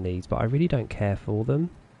selling these, but I really don't care for them.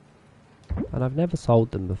 And I've never sold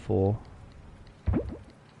them before.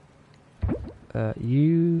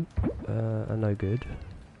 You are no good.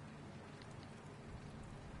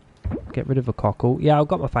 Get rid of a cockle. Yeah, I've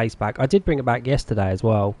got my face back. I did bring it back yesterday as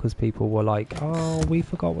well, because people were like, oh, we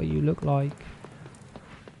forgot what you look like.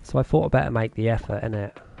 So I thought I'd better make the effort,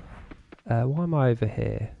 innit? Why am I over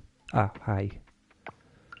here? Ah, hey.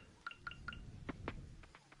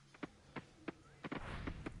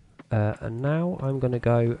 And now I'm going to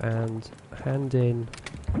go and hand in...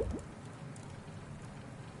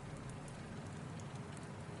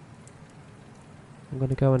 I'm going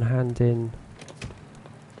to go and hand in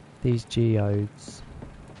these geodes.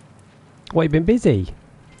 What, you been busy?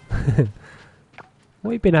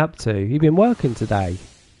 What you been up to? You been working today?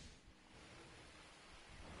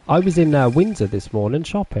 I was in Windsor this morning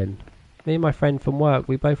shopping. Me and my friend from work,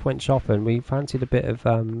 we both went shopping. We fancied a bit of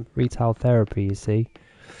retail therapy, you see.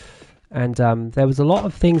 And there was a lot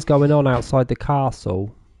of things going on outside the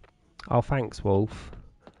castle. Oh, thanks, Wolf.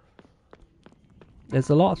 There's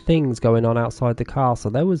a lot of things going on outside the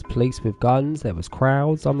castle. There was police with guns. There was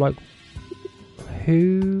crowds. I'm like,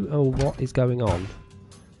 who or what is going on?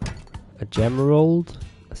 A gemerald,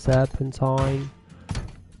 a serpentine,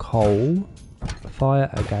 coal, fire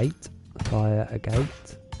agate,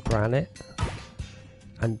 granite,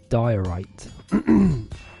 and diorite.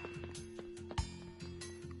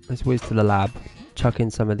 Let's whiz to the lab, chuck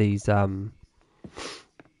in some of these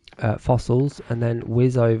fossils, and then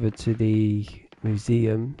whiz over to the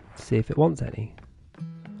museum, see if it wants any.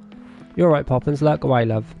 You're right, Poppins, lurk away,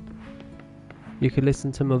 love. You can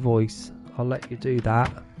listen to my voice. I'll let you do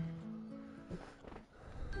that.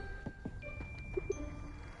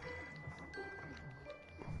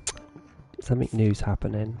 Something new's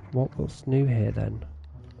happening. What's new here then?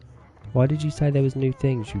 Why did you say there was new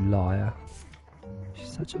things, you liar?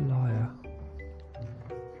 She's such a liar.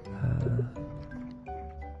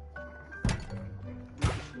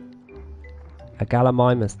 A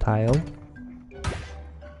gallimimus tail.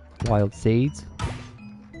 Wild seeds.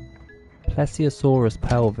 Plesiosaurus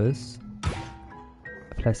pelvis.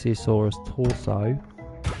 A Plesiosaurus torso.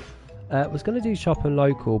 Was going to do shopping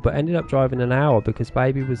local, but ended up driving an hour because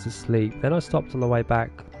baby was asleep. Then I stopped on the way back.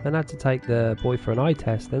 Then had to take the boy for an eye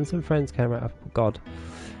test. Then some friends came out. Oh God,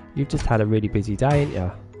 you've just had a really busy day, ain't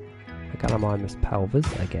you? A gallimimus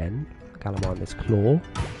pelvis again. A gallimimus claw.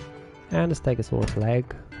 And a stegosaurus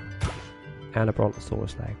leg. And a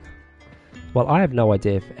brontosaurus leg. Well, I have no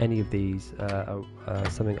idea if any of these are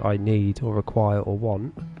something I need or require or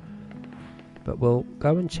want. But we'll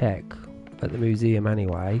go and check at the museum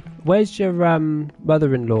anyway. Where's your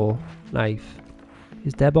mother-in-law, Nath?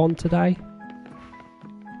 Is Deb on today?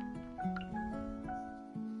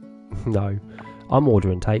 No. I'm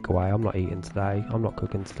ordering takeaway. I'm not eating today. I'm not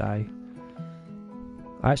cooking today.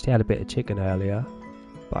 I actually had a bit of chicken earlier.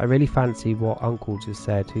 But I really fancy what Uncle just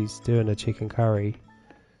said. He's doing a chicken curry.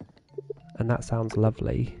 And that sounds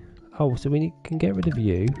lovely. Oh, so we can get rid of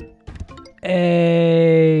you.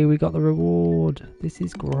 Hey, we got the reward. This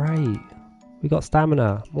is great. We got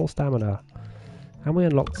stamina. More stamina. And we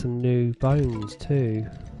unlocked some new bones too.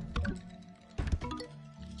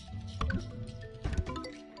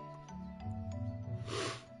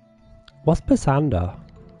 What's Pasanda?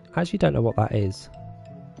 I actually don't know what that is.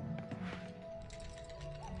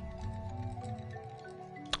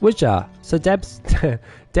 Was ya? So Deb's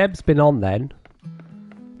Deb's been on then.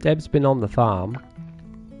 Deb's been on the farm.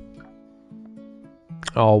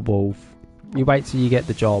 Oh, Wolf. You wait till you get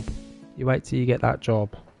the job. You wait till you get that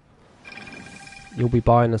job. You'll be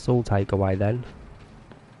buying us all takeaway then.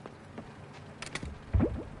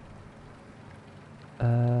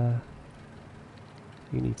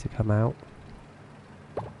 You need to come out.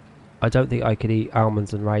 I don't think I could eat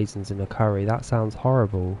almonds and raisins in a curry. That sounds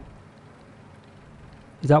horrible.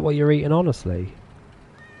 Is that what you're eating, honestly?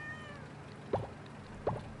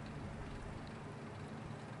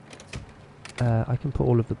 I can put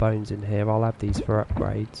all of the bones in here. I'll have these for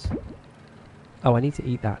upgrades. Oh, I need to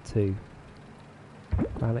eat that too.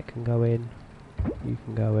 Granite can go in. You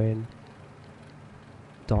can go in.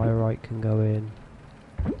 Diorite can go in.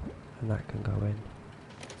 And that can go in.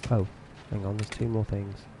 Oh, hang on. There's two more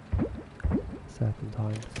things.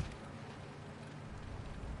 Serpentines.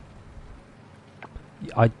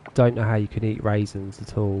 I don't know how you can eat raisins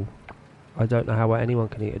at all. I don't know how anyone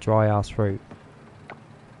can eat a dry ass fruit.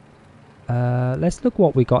 Let's look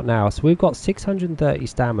what we got now. So we've got 630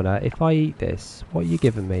 stamina. If I eat this, what are you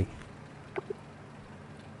giving me?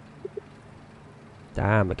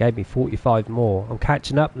 Damn, it gave me 45 more. I'm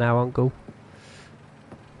catching up now, Uncle.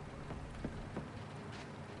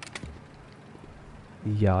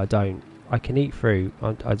 Yeah, I don't. I can eat fruit.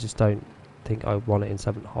 I just don't think I want it in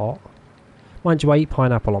something hot. Mind you, I eat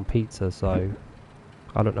pineapple on pizza, so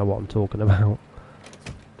I don't know what I'm talking about.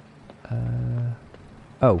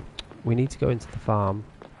 Oh, we need to go into the farm.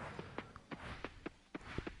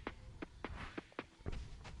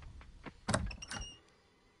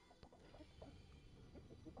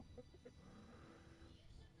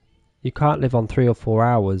 You can't live on 3 or 4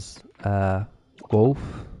 hours, Wolf.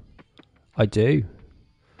 I do.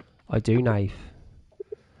 I do, Nath.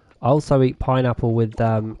 I also eat pineapple with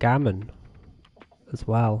gammon as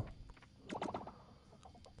well.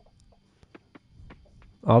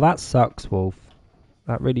 Oh, that sucks, Wolf.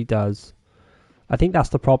 That really does. I think that's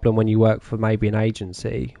the problem when you work for maybe an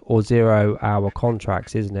agency or 0-hour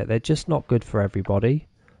contracts, isn't it? They're just not good for everybody.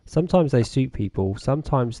 Sometimes they suit people.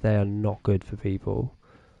 Sometimes they are not good for people.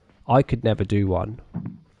 I could never do one,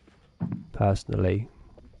 personally.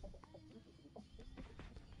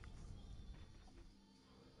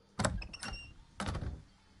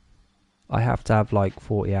 I have to have like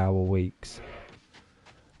 40-hour weeks.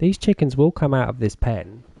 These chickens will come out of this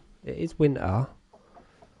pen. It is winter.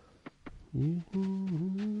 I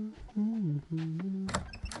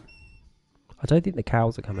don't think the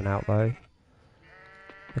cows are coming out though.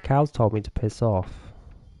 The cows told me to piss off.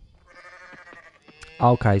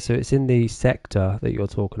 Okay, so it's in the sector that you're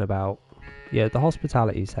talking about. Yeah, the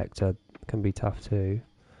hospitality sector can be tough too.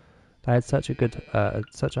 They had such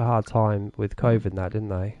a hard time with COVID and that, didn't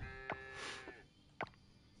they?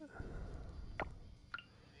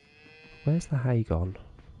 Where's the hay gone?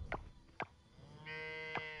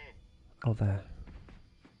 Oh, there.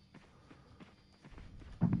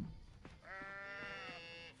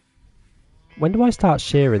 When do I start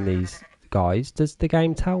shearing these guys? Does the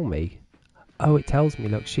game tell me? Oh, it tells me.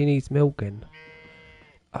 Look, she needs milking.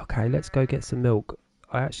 Okay, let's go get some milk.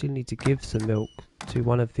 I actually need to give some milk to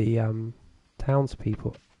one of the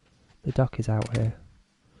townspeople. The duck is out here.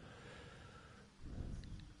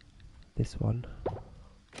 This one.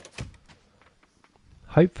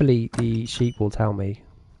 Hopefully the sheep will tell me.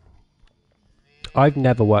 I've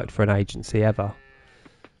never worked for an agency ever.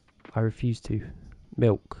 I refuse to.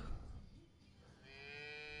 Milk.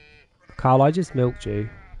 Carl, I just milked you.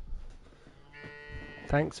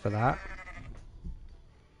 Thanks for that.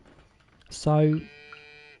 So...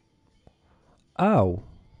 Oh.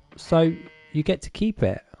 So you get to keep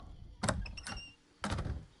it.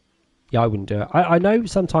 Yeah, I wouldn't do it. I know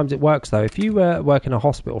sometimes it works though. If you work in a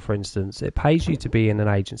hospital, for instance, it pays you to be in an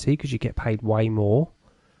agency because you get paid way more.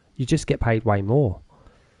 You just get paid way more.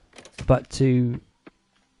 But to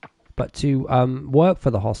work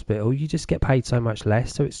for the hospital, you just get paid so much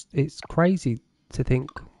less. So it's crazy to think,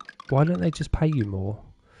 why don't they just pay you more?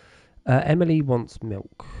 Emily wants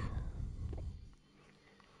milk.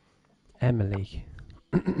 Emily.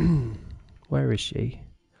 Where is she?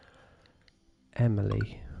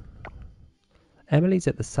 Emily. Emily's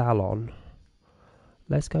at the salon.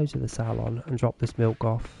 Let's go to the salon and drop this milk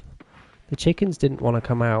off. The chickens didn't want to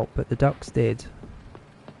come out, but the ducks did.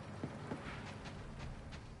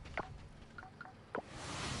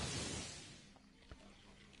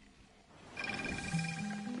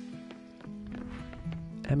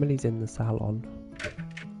 Emily's in the salon.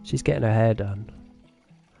 She's getting her hair done.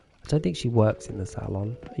 I don't think she works in the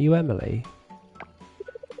salon. Are you Emily?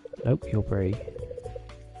 Nope, you're Brie.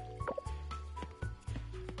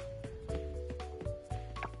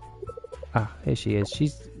 Ah, here she is.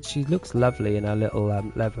 She looks lovely in her little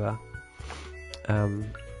leather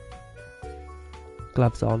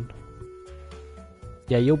gloves on.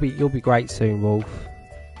 Yeah, you'll be great soon, Wolf.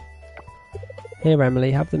 Here,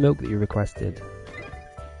 Emily, have the milk that you requested.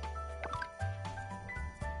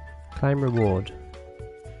 Claim reward.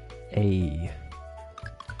 A.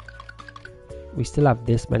 We still have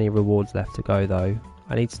this many rewards left to go, though.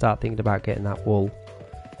 I need to start thinking about getting that wool.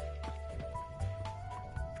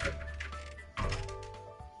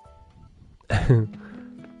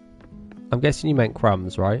 I'm guessing you meant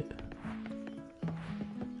crumbs, right?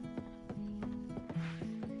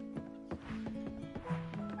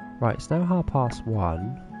 Right, it's now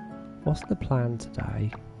 1:30. What's the plan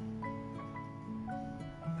today?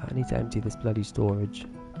 I need to empty this bloody storage.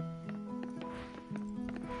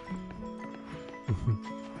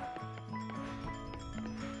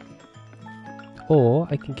 Or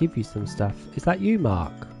I can give you some stuff. Is that you,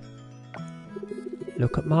 Mark?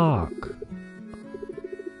 Look at Mark.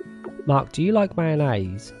 Mark, do you like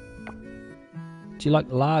mayonnaise? Do you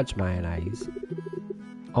like large mayonnaise?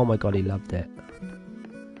 Oh my god, he loved it.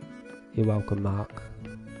 You're welcome, Mark.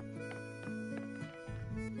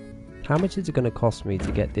 How much is it going to cost me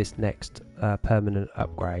to get this next permanent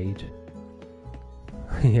upgrade?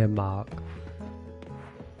 Yeah, Mark.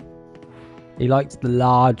 He likes the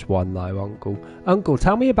large one though, Uncle. Uncle,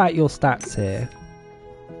 tell me about your stats here.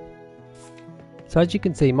 So as you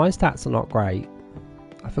can see, my stats are not great.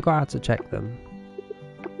 I forgot how to check them.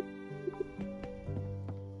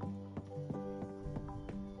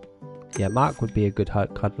 Yeah, Mark would be a good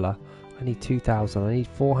cuddler. I need 2,000. I need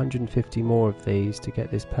 450 more of these to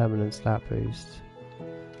get this permanent stat boost.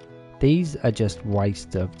 These are just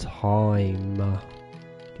waste of time.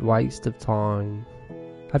 Waste of time.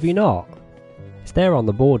 Have you not? It's there on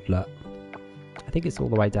the board, look. I think it's all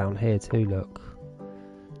the way down here too, look.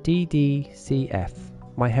 DDCF.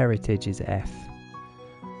 My heritage is F.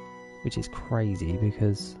 Which is crazy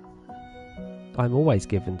because I'm always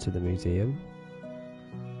given to the museum.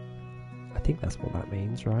 I think that's what that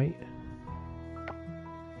means, right?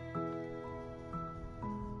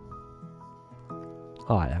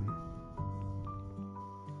 I am.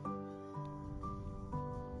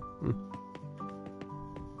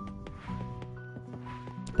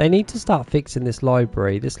 They need to start fixing this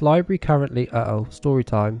library. This library currently... Uh-oh, story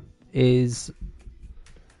time. Is...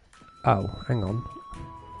 Oh, hang on.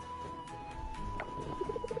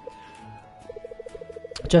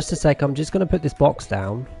 Just a sec, I'm just going to put this box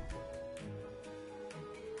down.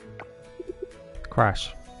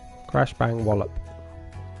 Crash. Crash, bang, wallop.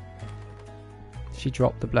 She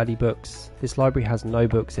dropped the bloody books. This library has no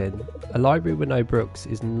books in. A library with no books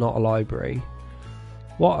is not a library.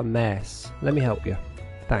 What a mess. Let me help you.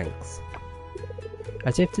 Thanks.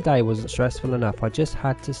 As if today wasn't stressful enough, I just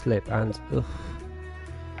had to slip and... Ugh.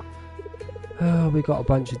 Oh, we got a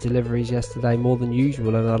bunch of deliveries yesterday, more than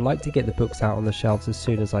usual, and I'd like to get the books out on the shelves as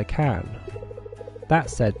soon as I can. That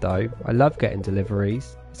said though, I love getting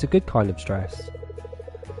deliveries. It's a good kind of stress.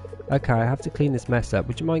 Okay, I have to clean this mess up.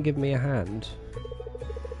 Would you mind giving me a hand?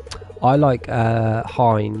 I like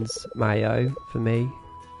Heinz mayo for me.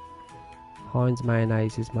 Heinz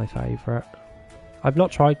mayonnaise is my favourite. I've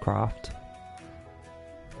not tried Kraft.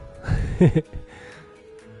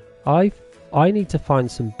 I need to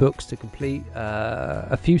find some books to complete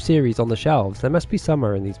a few series on the shelves. There must be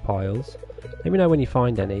somewhere in these piles. Let me know when you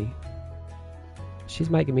find any.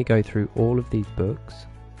 She's making me go through all of these books.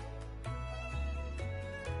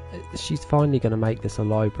 She's finally going to make this a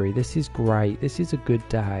library. This is great. This is a good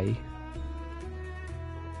day.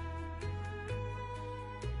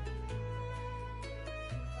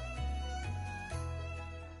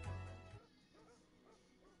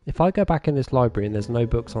 If I go back in this library and there's no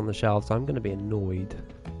books on the shelves, I'm going to be annoyed.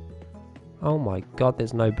 Oh my god,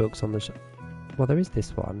 there's no books on the shelf. Well, there is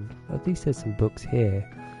this one. At least there's some books here.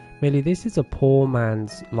 Millie, this is a poor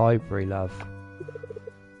man's library, love.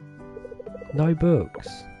 No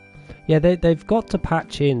books. Yeah, they've got to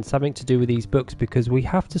patch in something to do with these books because we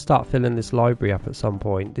have to start filling this library up at some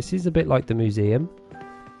point. This is a bit like the museum,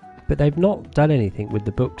 but they've not done anything with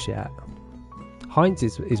the books yet. Heinz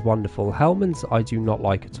is wonderful. Hellman's I do not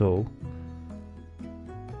like at all.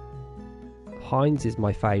 Heinz is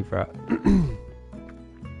my favourite.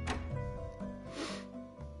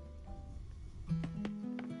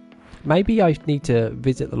 Maybe I need to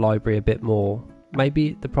visit the library a bit more.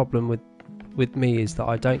 Maybe the problem with me is that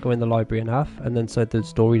I don't go in the library enough, and then so the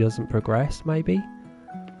story doesn't progress, maybe?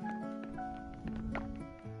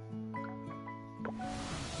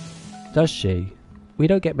 Does she? We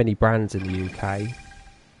don't get many brands in the UK.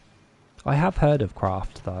 I have heard of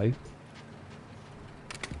Kraft though.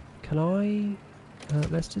 Can I...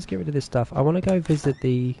 let's just get rid of this stuff. I want to go visit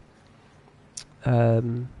the...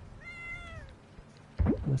 I'm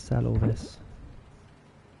going to sell all this.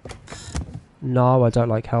 No, I don't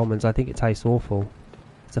like Hellman's. I think it tastes awful.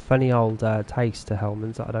 It's a funny old taste to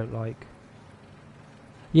Hellman's that I don't like.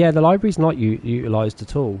 Yeah, the library's not utilised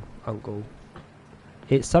at all, Uncle.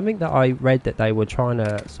 It's something that I read that they were trying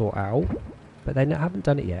to sort out, but they haven't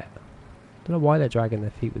done it yet. Don't know why they're dragging their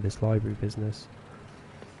feet with this library business.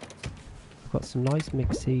 I've got some nice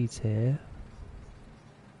mixed seeds here.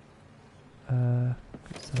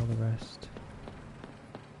 Let's sell the rest.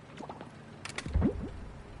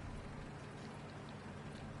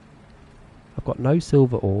 I've got no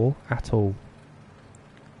silver ore at all.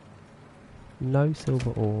 No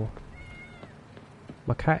silver ore.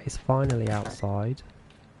 My cat is finally outside.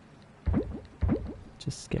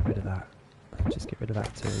 Just get rid of that. Just get rid of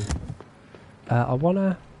that too. I want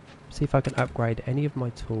to see if I can upgrade any of my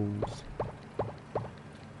tools.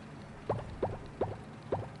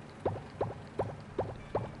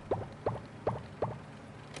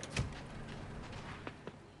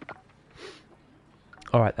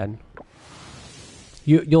 Alright then.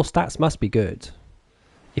 Your stats must be good.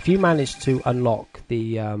 If you manage to unlock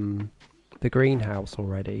the greenhouse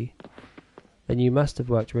already, then you must have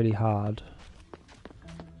worked really hard.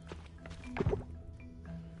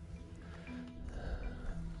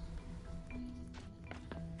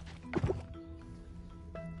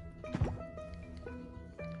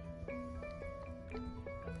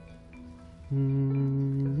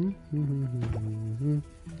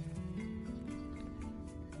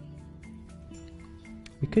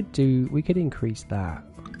 We could increase that.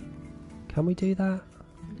 Can we do that?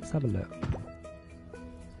 Let's have a look.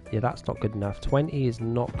 Yeah, that's not good enough. 20 is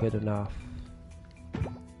not good enough.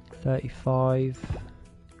 35.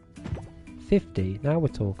 50. Now we're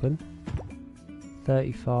talking.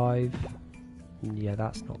 35. Yeah,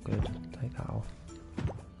 that's not good. Take that off.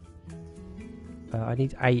 I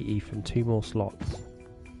need 80 from 2 more slots.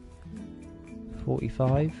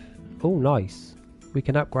 45. Oh, nice. We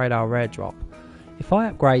can upgrade our rare drop. If I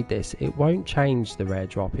upgrade this, it won't change the rare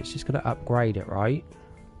drop. It's just going to upgrade it, right?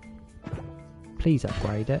 Please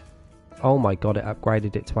upgrade it. Oh my god, it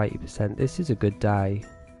upgraded it to 80%. This is a good day.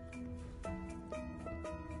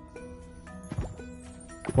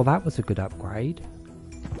 Well, that was a good upgrade.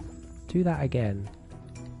 Do that again.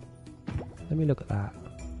 Let me look at that.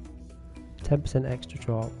 10% extra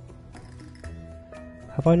drop.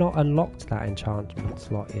 Have I not unlocked that enchantment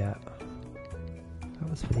slot yet? That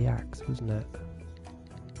was for the axe, wasn't it?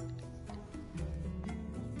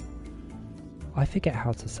 I forget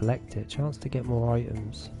how to select it. Chance to get more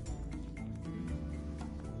items.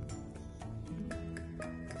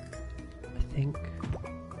 I think...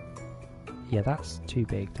 Yeah, that's too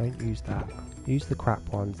big. Don't use that. Use the crap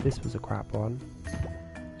ones. This was a crap one.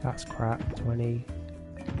 That's crap. 20.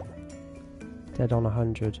 Dead on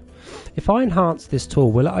 100. If I enhance this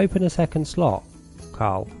tool, will it open a second slot,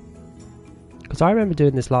 Carl? Because I remember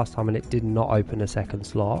doing this last time and it did not open a second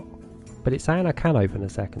slot. But it's saying I can open a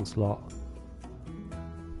second slot.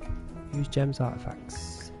 Use gems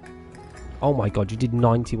artifacts. Oh my god, you did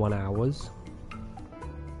 91 hours.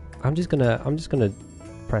 I'm just gonna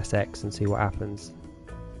press X and see what happens.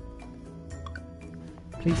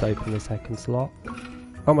 Please open the second slot.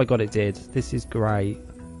 Oh my god, it did. This is great.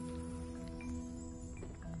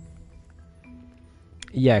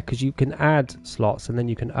 Yeah, because you can add slots and then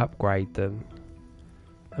you can upgrade them.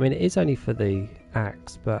 I mean, it is only for the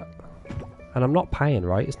axe, but... And I'm not paying,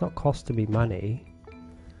 right? It's not costing me money.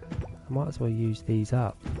 I might as well use these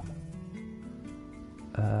up.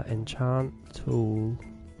 Enchant tool.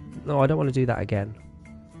 No, I don't want to do that again.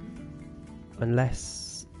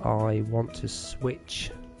 Unless I want to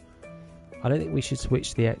switch. I don't think we should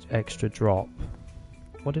switch the extra drop.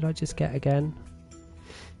 What did I just get again?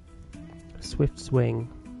 Swift swing.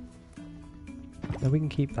 No, we can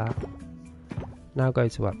keep that. Now go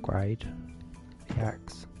to upgrade. The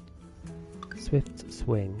axe. Swift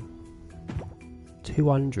swing.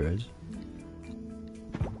 200.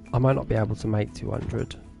 I might not be able to make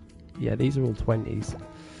 200. Yeah, these are all 20s.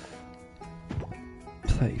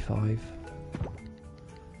 35.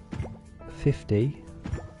 50.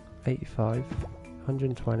 85.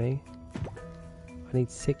 120. I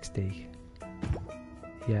need 60.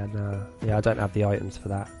 Yeah, no. Yeah, I don't have the items for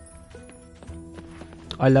that.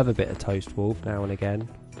 I love a bit of toast, Wolf, now and again.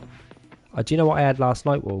 Do you know what I had last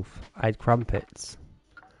night, Wolf? I had crumpets.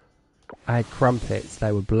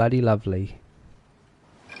 They were bloody lovely.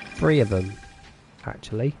 3 of them,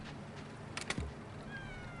 actually.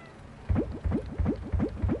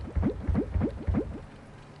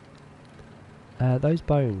 Those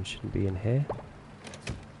bones shouldn't be in here.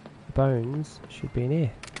 The bones should be in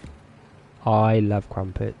here. I love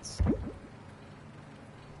crumpets.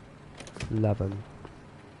 Love them.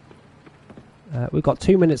 We've got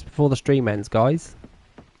 2 minutes before the stream ends, guys.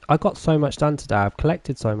 I got so much done today. I've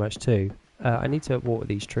collected so much too. I need to water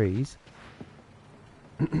these trees.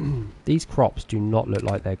 These crops do not look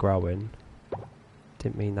like they're growing.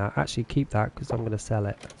 Didn't mean that. Actually, keep that because I'm going to sell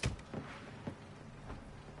it.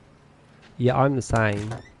 Yeah, I'm the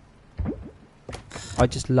same. I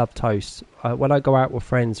just love toast. When I go out with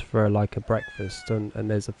friends for like a breakfast and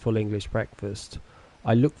there's a full English breakfast,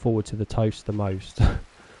 I look forward to the toast the most.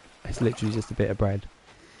 It's literally just a bit of bread.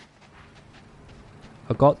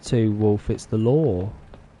 I got to, Wolf, it's the law.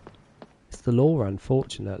 It's the law,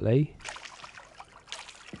 unfortunately.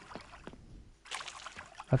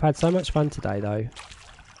 I've had so much fun today, though.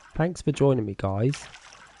 Thanks for joining me, guys.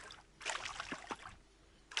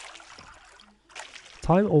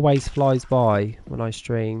 Time always flies by when I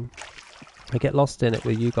stream. I get lost in it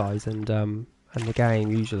with you guys and the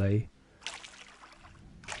game, usually.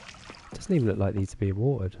 Doesn't even look like it needs to be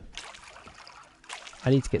watered. I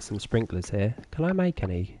need to get some sprinklers here. Can I make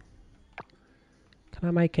any? Can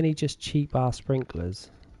I make any just cheap ass sprinklers?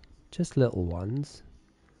 Just little ones.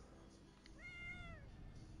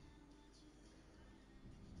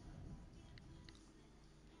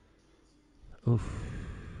 Oof.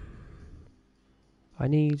 I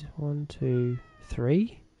need 1, 2,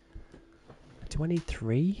 3. Do I need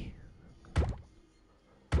 3?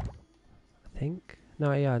 I think.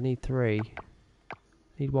 No, yeah, I need 3.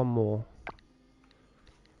 Need 1 more.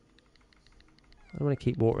 I want to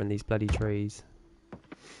keep watering these bloody trees.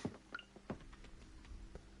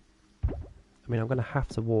 I mean, I'm going to have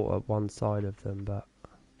to water one side of them, but...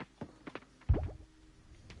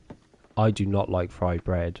 I do not like fried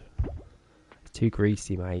bread. It's too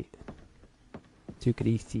greasy, mate. Too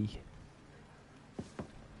greasy.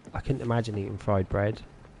 I couldn't imagine eating fried bread.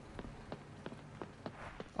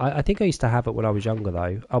 I think I used to have it when I was younger,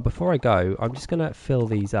 though. Oh, before I go, I'm just going to fill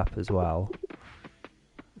these up as well.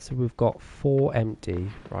 So we've got 4 empty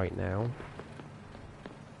right now.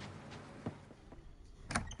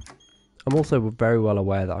 I'm also very well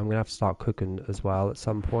aware that I'm going to have to start cooking as well at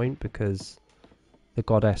some point because the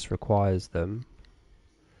goddess requires them.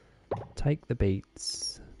 Take the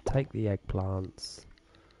beets. Take the eggplants.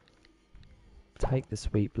 Take the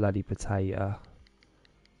sweet bloody potato.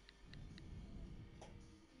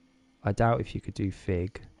 I doubt if you could do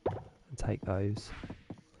fig. And take those.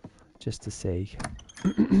 Just to see.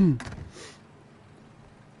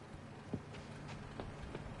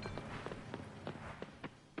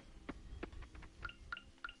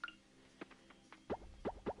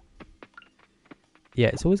 Yeah,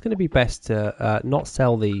 it's always going to be best to not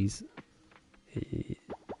sell these.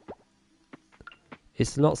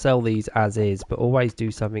 It's to not sell these as is, but always do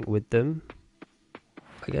something with them.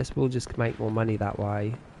 I guess we'll just make more money that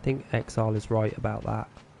way. I think Exile is right about that.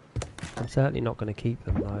 I'm certainly not going to keep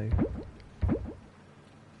them though.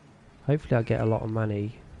 Hopefully I get a lot of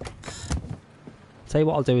money. Tell you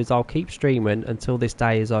what I'll do is I'll keep streaming until this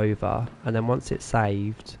day is over, and then once it's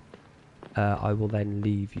saved, I will then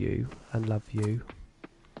leave you and love you.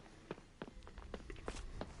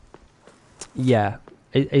 Yeah,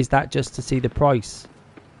 is that just to see the price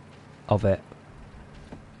of it?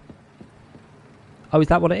 Oh, is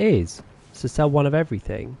that what it is? To sell one of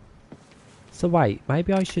everything? So wait,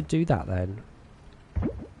 maybe I should do that then.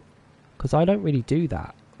 Because I don't really do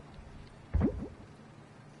that.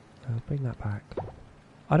 I'll bring that back.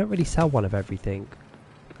 I don't really sell one of everything.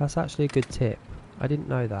 That's actually a good tip. I didn't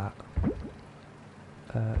know that.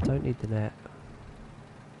 Don't need the net.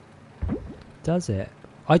 Does it?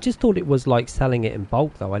 I just thought it was like selling it in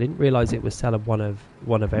bulk though. I didn't realise it was selling one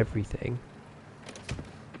of everything.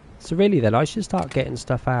 So really then I should start getting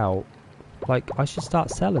stuff out. Like I should start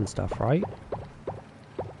selling stuff, right?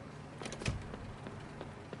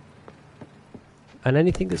 And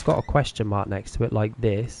anything that's got a question mark next to it like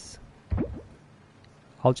this,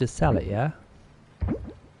 I'll just sell it, yeah?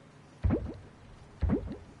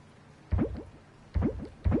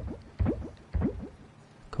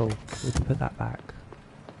 Cool. We can put that back.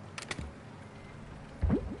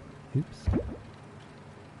 Oops.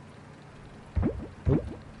 Oh.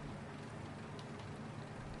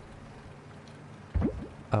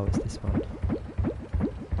 Oh, it's this one.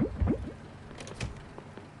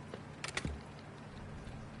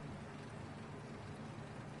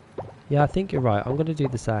 Yeah, I think you're right. I'm going to do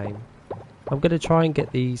the same. I'm going to try and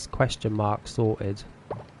get these question marks sorted.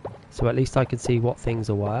 So at least I can see what things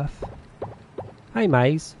are worth. Hey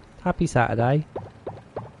Maze, happy Saturday.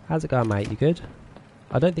 How's it going, mate? You good?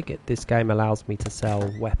 I don't think this game allows me to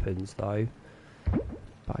sell weapons though.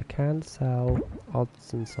 But I can sell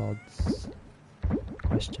odds and sods.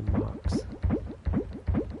 Question marks.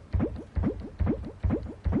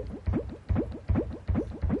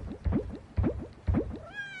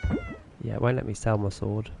 Yeah, it won't let me sell my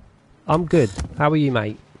sword. I'm good. How are you,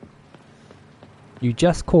 mate? You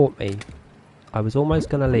just caught me. I was almost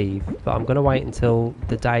going to leave, but I'm going to wait until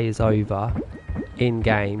the day is over in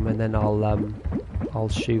game, and then I'll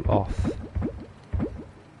shoot off.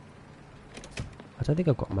 I don't think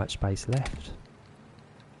I've got much space left.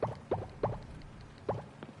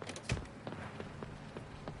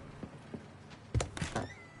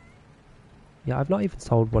 Yeah, I've not even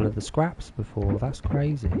sold one of the scraps before. That's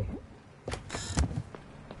crazy.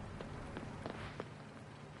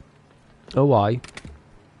 Oh, why?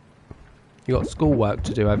 You got schoolwork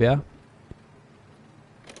to do, have you?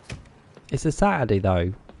 It's a Saturday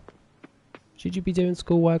though. Should you be doing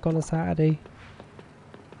schoolwork on a Saturday?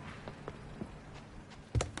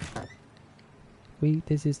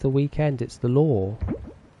 This is the weekend, it's the law.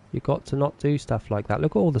 You've got to not do stuff like that.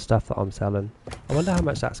 Look at all the stuff that I'm selling. I wonder how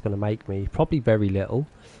much that's going to make me. Probably very little.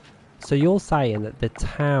 So you're saying that the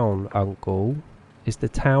town, uncle, is the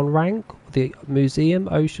town rank? The museum,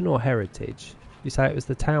 ocean or heritage? You say it was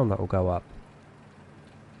the town that will go up.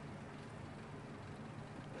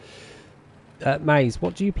 Maze,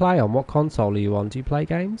 what do you play on? What console are you on? Do you play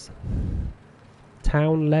games?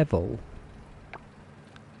 Town level.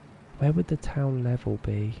 Where would the town level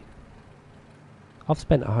be? I've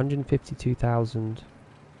spent 152,000.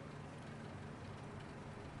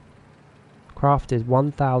 Crafted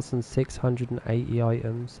 1,680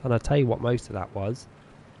 items. And I'll tell you what most of that was.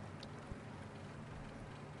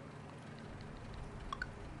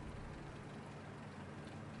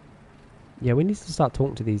 Yeah, we need to start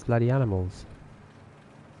talking to these bloody animals.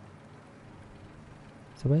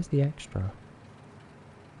 So where's the extra?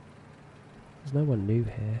 There's no one new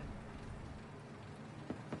here.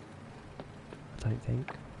 I don't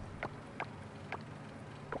think.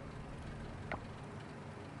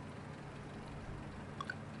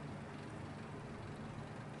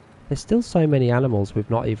 There's still so many animals we've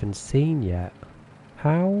not even seen yet.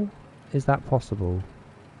 How is that possible?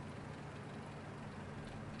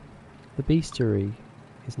 The bestiary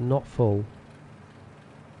is not full.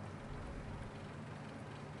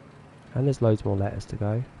 And there's loads more letters to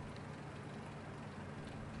go.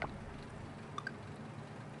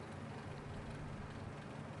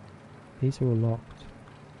 These are all locked.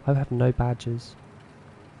 I have no badges.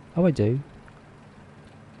 Oh, I do.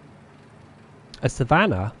 A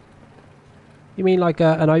savannah? You mean like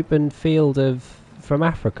an open field from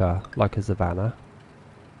Africa, like a savannah?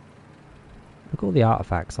 Look at all the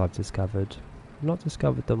artifacts I've discovered. I've not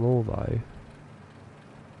discovered them all though.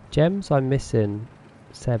 Gems, I'm missing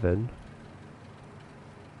 7.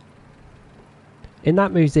 In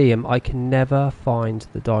that museum, I can never find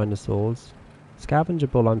the dinosaurs. Scavenger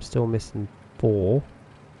Bull, I'm still missing 4.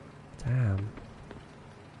 Damn.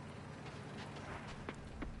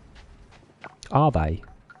 Are they?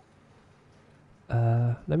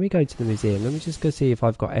 Let me go to the museum. Let me just go see if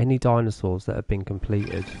I've got any dinosaurs that have been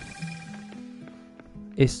completed.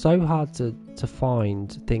 It's so hard to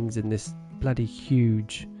find things in this bloody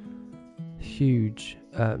huge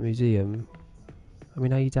museum. I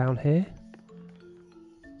mean, are you down here?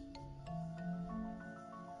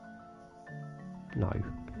 No.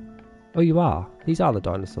 Oh, you are? These are the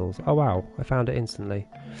dinosaurs. Oh, wow. I found it instantly.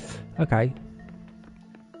 Okay.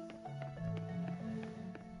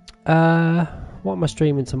 What am I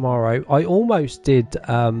streaming tomorrow? I almost did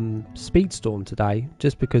Speedstorm today,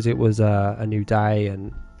 just because it was a new day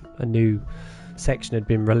and a new section had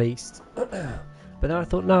been released. But then I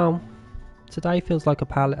thought, no, today feels like a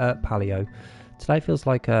paleo. Today feels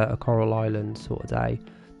like a Coral Island sort of day.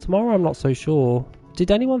 Tomorrow I'm not so sure. Did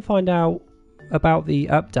anyone find out about the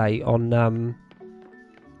update on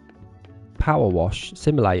Power Wash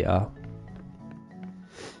Simulator?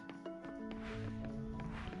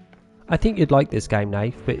 I think you'd like this game,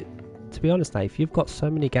 Nath, but to be honest, Nath, you've got so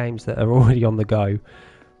many games that are already on the go.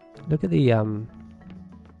 Look at the,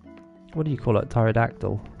 what do you call it,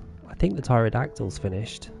 pterodactyl? I think the pterodactyl's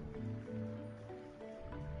finished.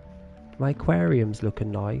 My aquarium's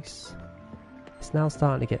looking nice. It's now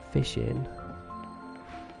starting to get fish in.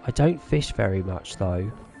 I don't fish very much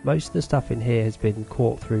though. Most of the stuff in here has been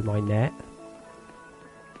caught through my net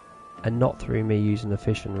and not through me using a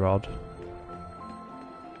fishing rod.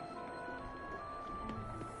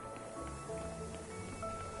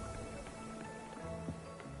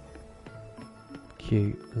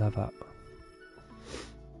 Cute, love that.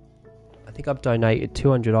 I think I've donated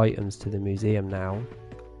 200 items to the museum now.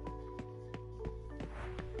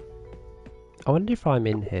 I wonder if I'm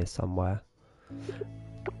in here somewhere.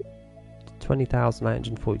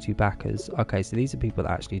 20,842 backers. Okay, so these are people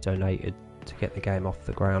that actually donated to get the game off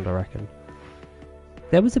the ground, I reckon.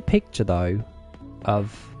 There was a picture though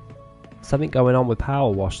of something going on with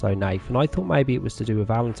Power Wash though, Nathan. I thought maybe it was to do with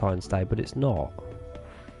Valentine's Day, but it's not.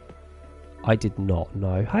 I did not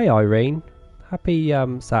know. Hey Irene, happy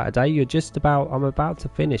Saturday. You're just about, I'm about to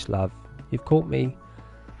finish, love. You've caught me.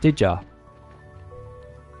 Did ya?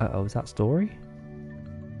 Uh-oh, is that story?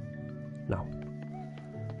 No.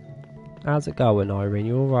 How's it going, Irene?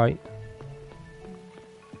 You alright?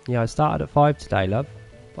 Yeah, I started at 5 today, love.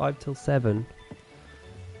 5 till 7.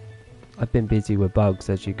 I've been busy with bugs,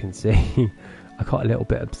 as you can see. I got a little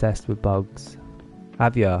bit obsessed with bugs.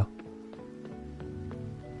 Have ya?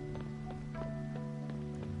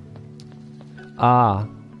 Ah,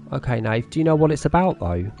 okay, Nave. Do you know what it's about,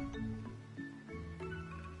 though?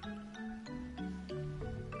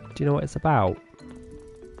 Do you know what it's about?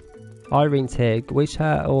 Irene's here. Wish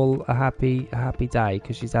her all a happy day,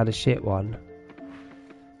 because she's had a shit one.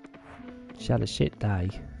 She had a shit day.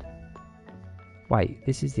 Wait,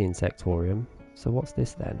 this is the insectorium. So what's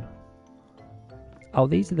this then? Oh,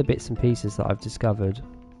 these are the bits and pieces that I've discovered.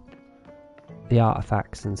 The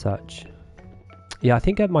artifacts and such. Yeah, I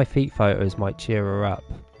think my feet photos might cheer her up.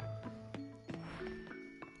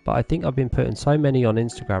 But I think I've been putting so many on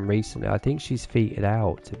Instagram recently. I think she's feeted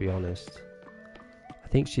out, to be honest. I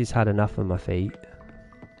think she's had enough of my feet.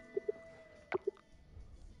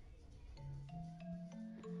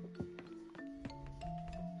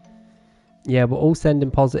 Yeah, we're all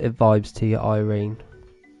sending positive vibes to you, Irene.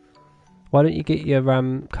 Why don't you get your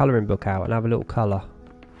colouring book out and have a little colour?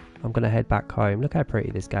 I'm going to head back home. Look how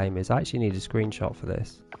pretty this game is. I actually need a screenshot for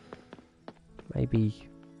this. Maybe...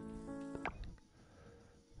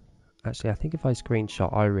 Actually, I think if I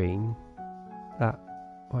screenshot Irene, that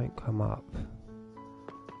won't come up.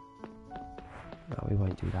 No, we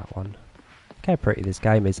won't do that one. Look how pretty this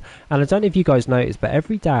game is. And I don't know if you guys noticed, but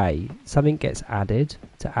every day something gets added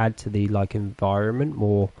to add to the environment,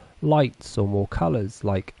 more lights or more colours.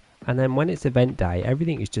 And then when it's event day,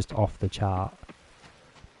 everything is just off the chart.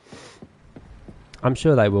 I'm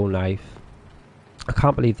sure they will, Nave. I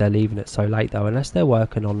can't believe they're leaving it so late though, unless they're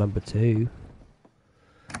working on number 2.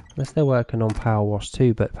 Unless they're working on Power Wash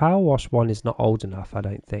 2, but Power Wash 1 is not old enough, I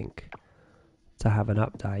don't think, to have an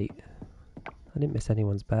update. I didn't miss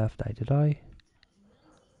anyone's birthday, did I?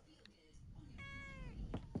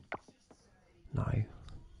 No.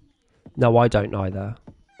 No, I don't either.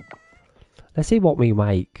 Let's see what we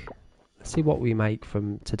make. Let's see what we make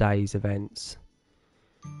from today's events.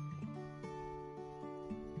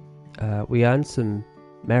 We earned some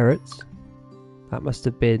merits. That must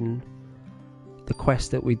have been the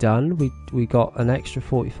quest that we done. We got an extra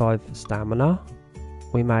 45 stamina.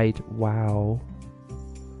 We made, wow.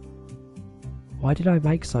 Why did I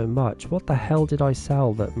make so much? What the hell did I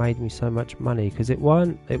sell that made me so much money? Because it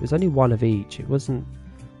was only one of each. It wasn't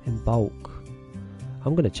in bulk.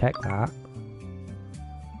 I'm gonna check that.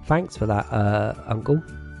 Thanks for that, uncle.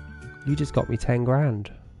 You just got me 10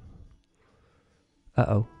 grand.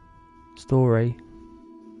 Uh-oh. Story.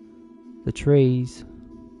 The trees.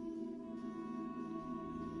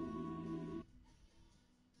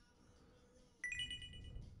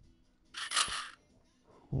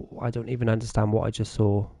 I don't even understand what I just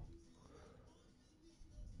saw.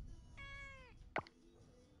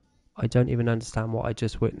 I don't even understand what I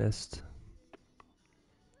just witnessed.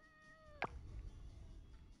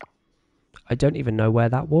 I don't even know where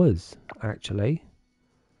that was, actually.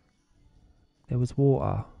 There was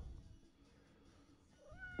water.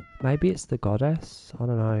 Maybe it's the goddess? I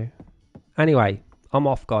don't know. Anyway, I'm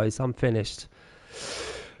off, guys. I'm finished.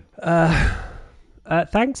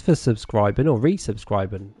 Thanks for subscribing or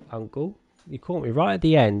resubscribing, Uncle. You caught me right at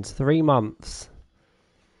the end. 3 months.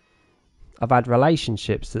 I've had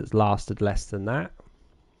relationships that's lasted less than that.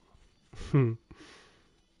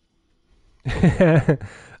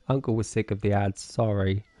 Uncle was sick of the ads.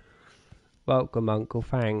 Sorry. Welcome, Uncle.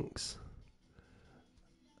 Thanks.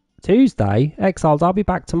 Tuesday? Exiled, I'll be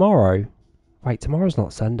back tomorrow. Wait, tomorrow's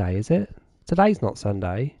not Sunday, is it? Today's not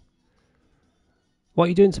Sunday. What are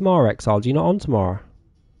you doing tomorrow, Exiled? You're not on tomorrow?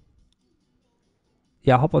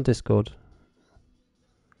 Yeah, hop on Discord.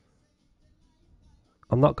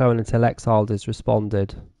 I'm not going until Exiled has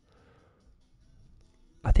responded.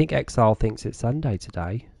 I think Exile thinks it's Sunday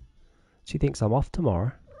today. She thinks I'm off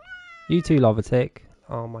tomorrow. You too, Lovatic.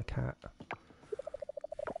 Oh, my cat.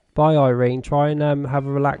 Bye, Irene. Try and have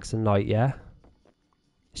a relaxing night, yeah?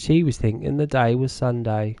 She was thinking the day was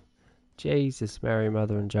Sunday. Jesus, Mary,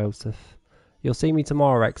 Mother and Joseph. You'll see me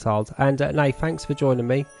tomorrow, Exiled. And, Nay, thanks for joining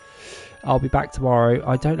me. I'll be back tomorrow.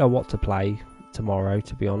 I don't know what to play tomorrow,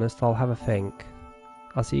 to be honest. I'll have a think.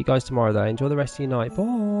 I'll see you guys tomorrow, though. Enjoy the rest of your night.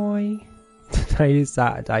 Bye. Today is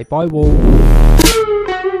Saturday. Bye, Wall.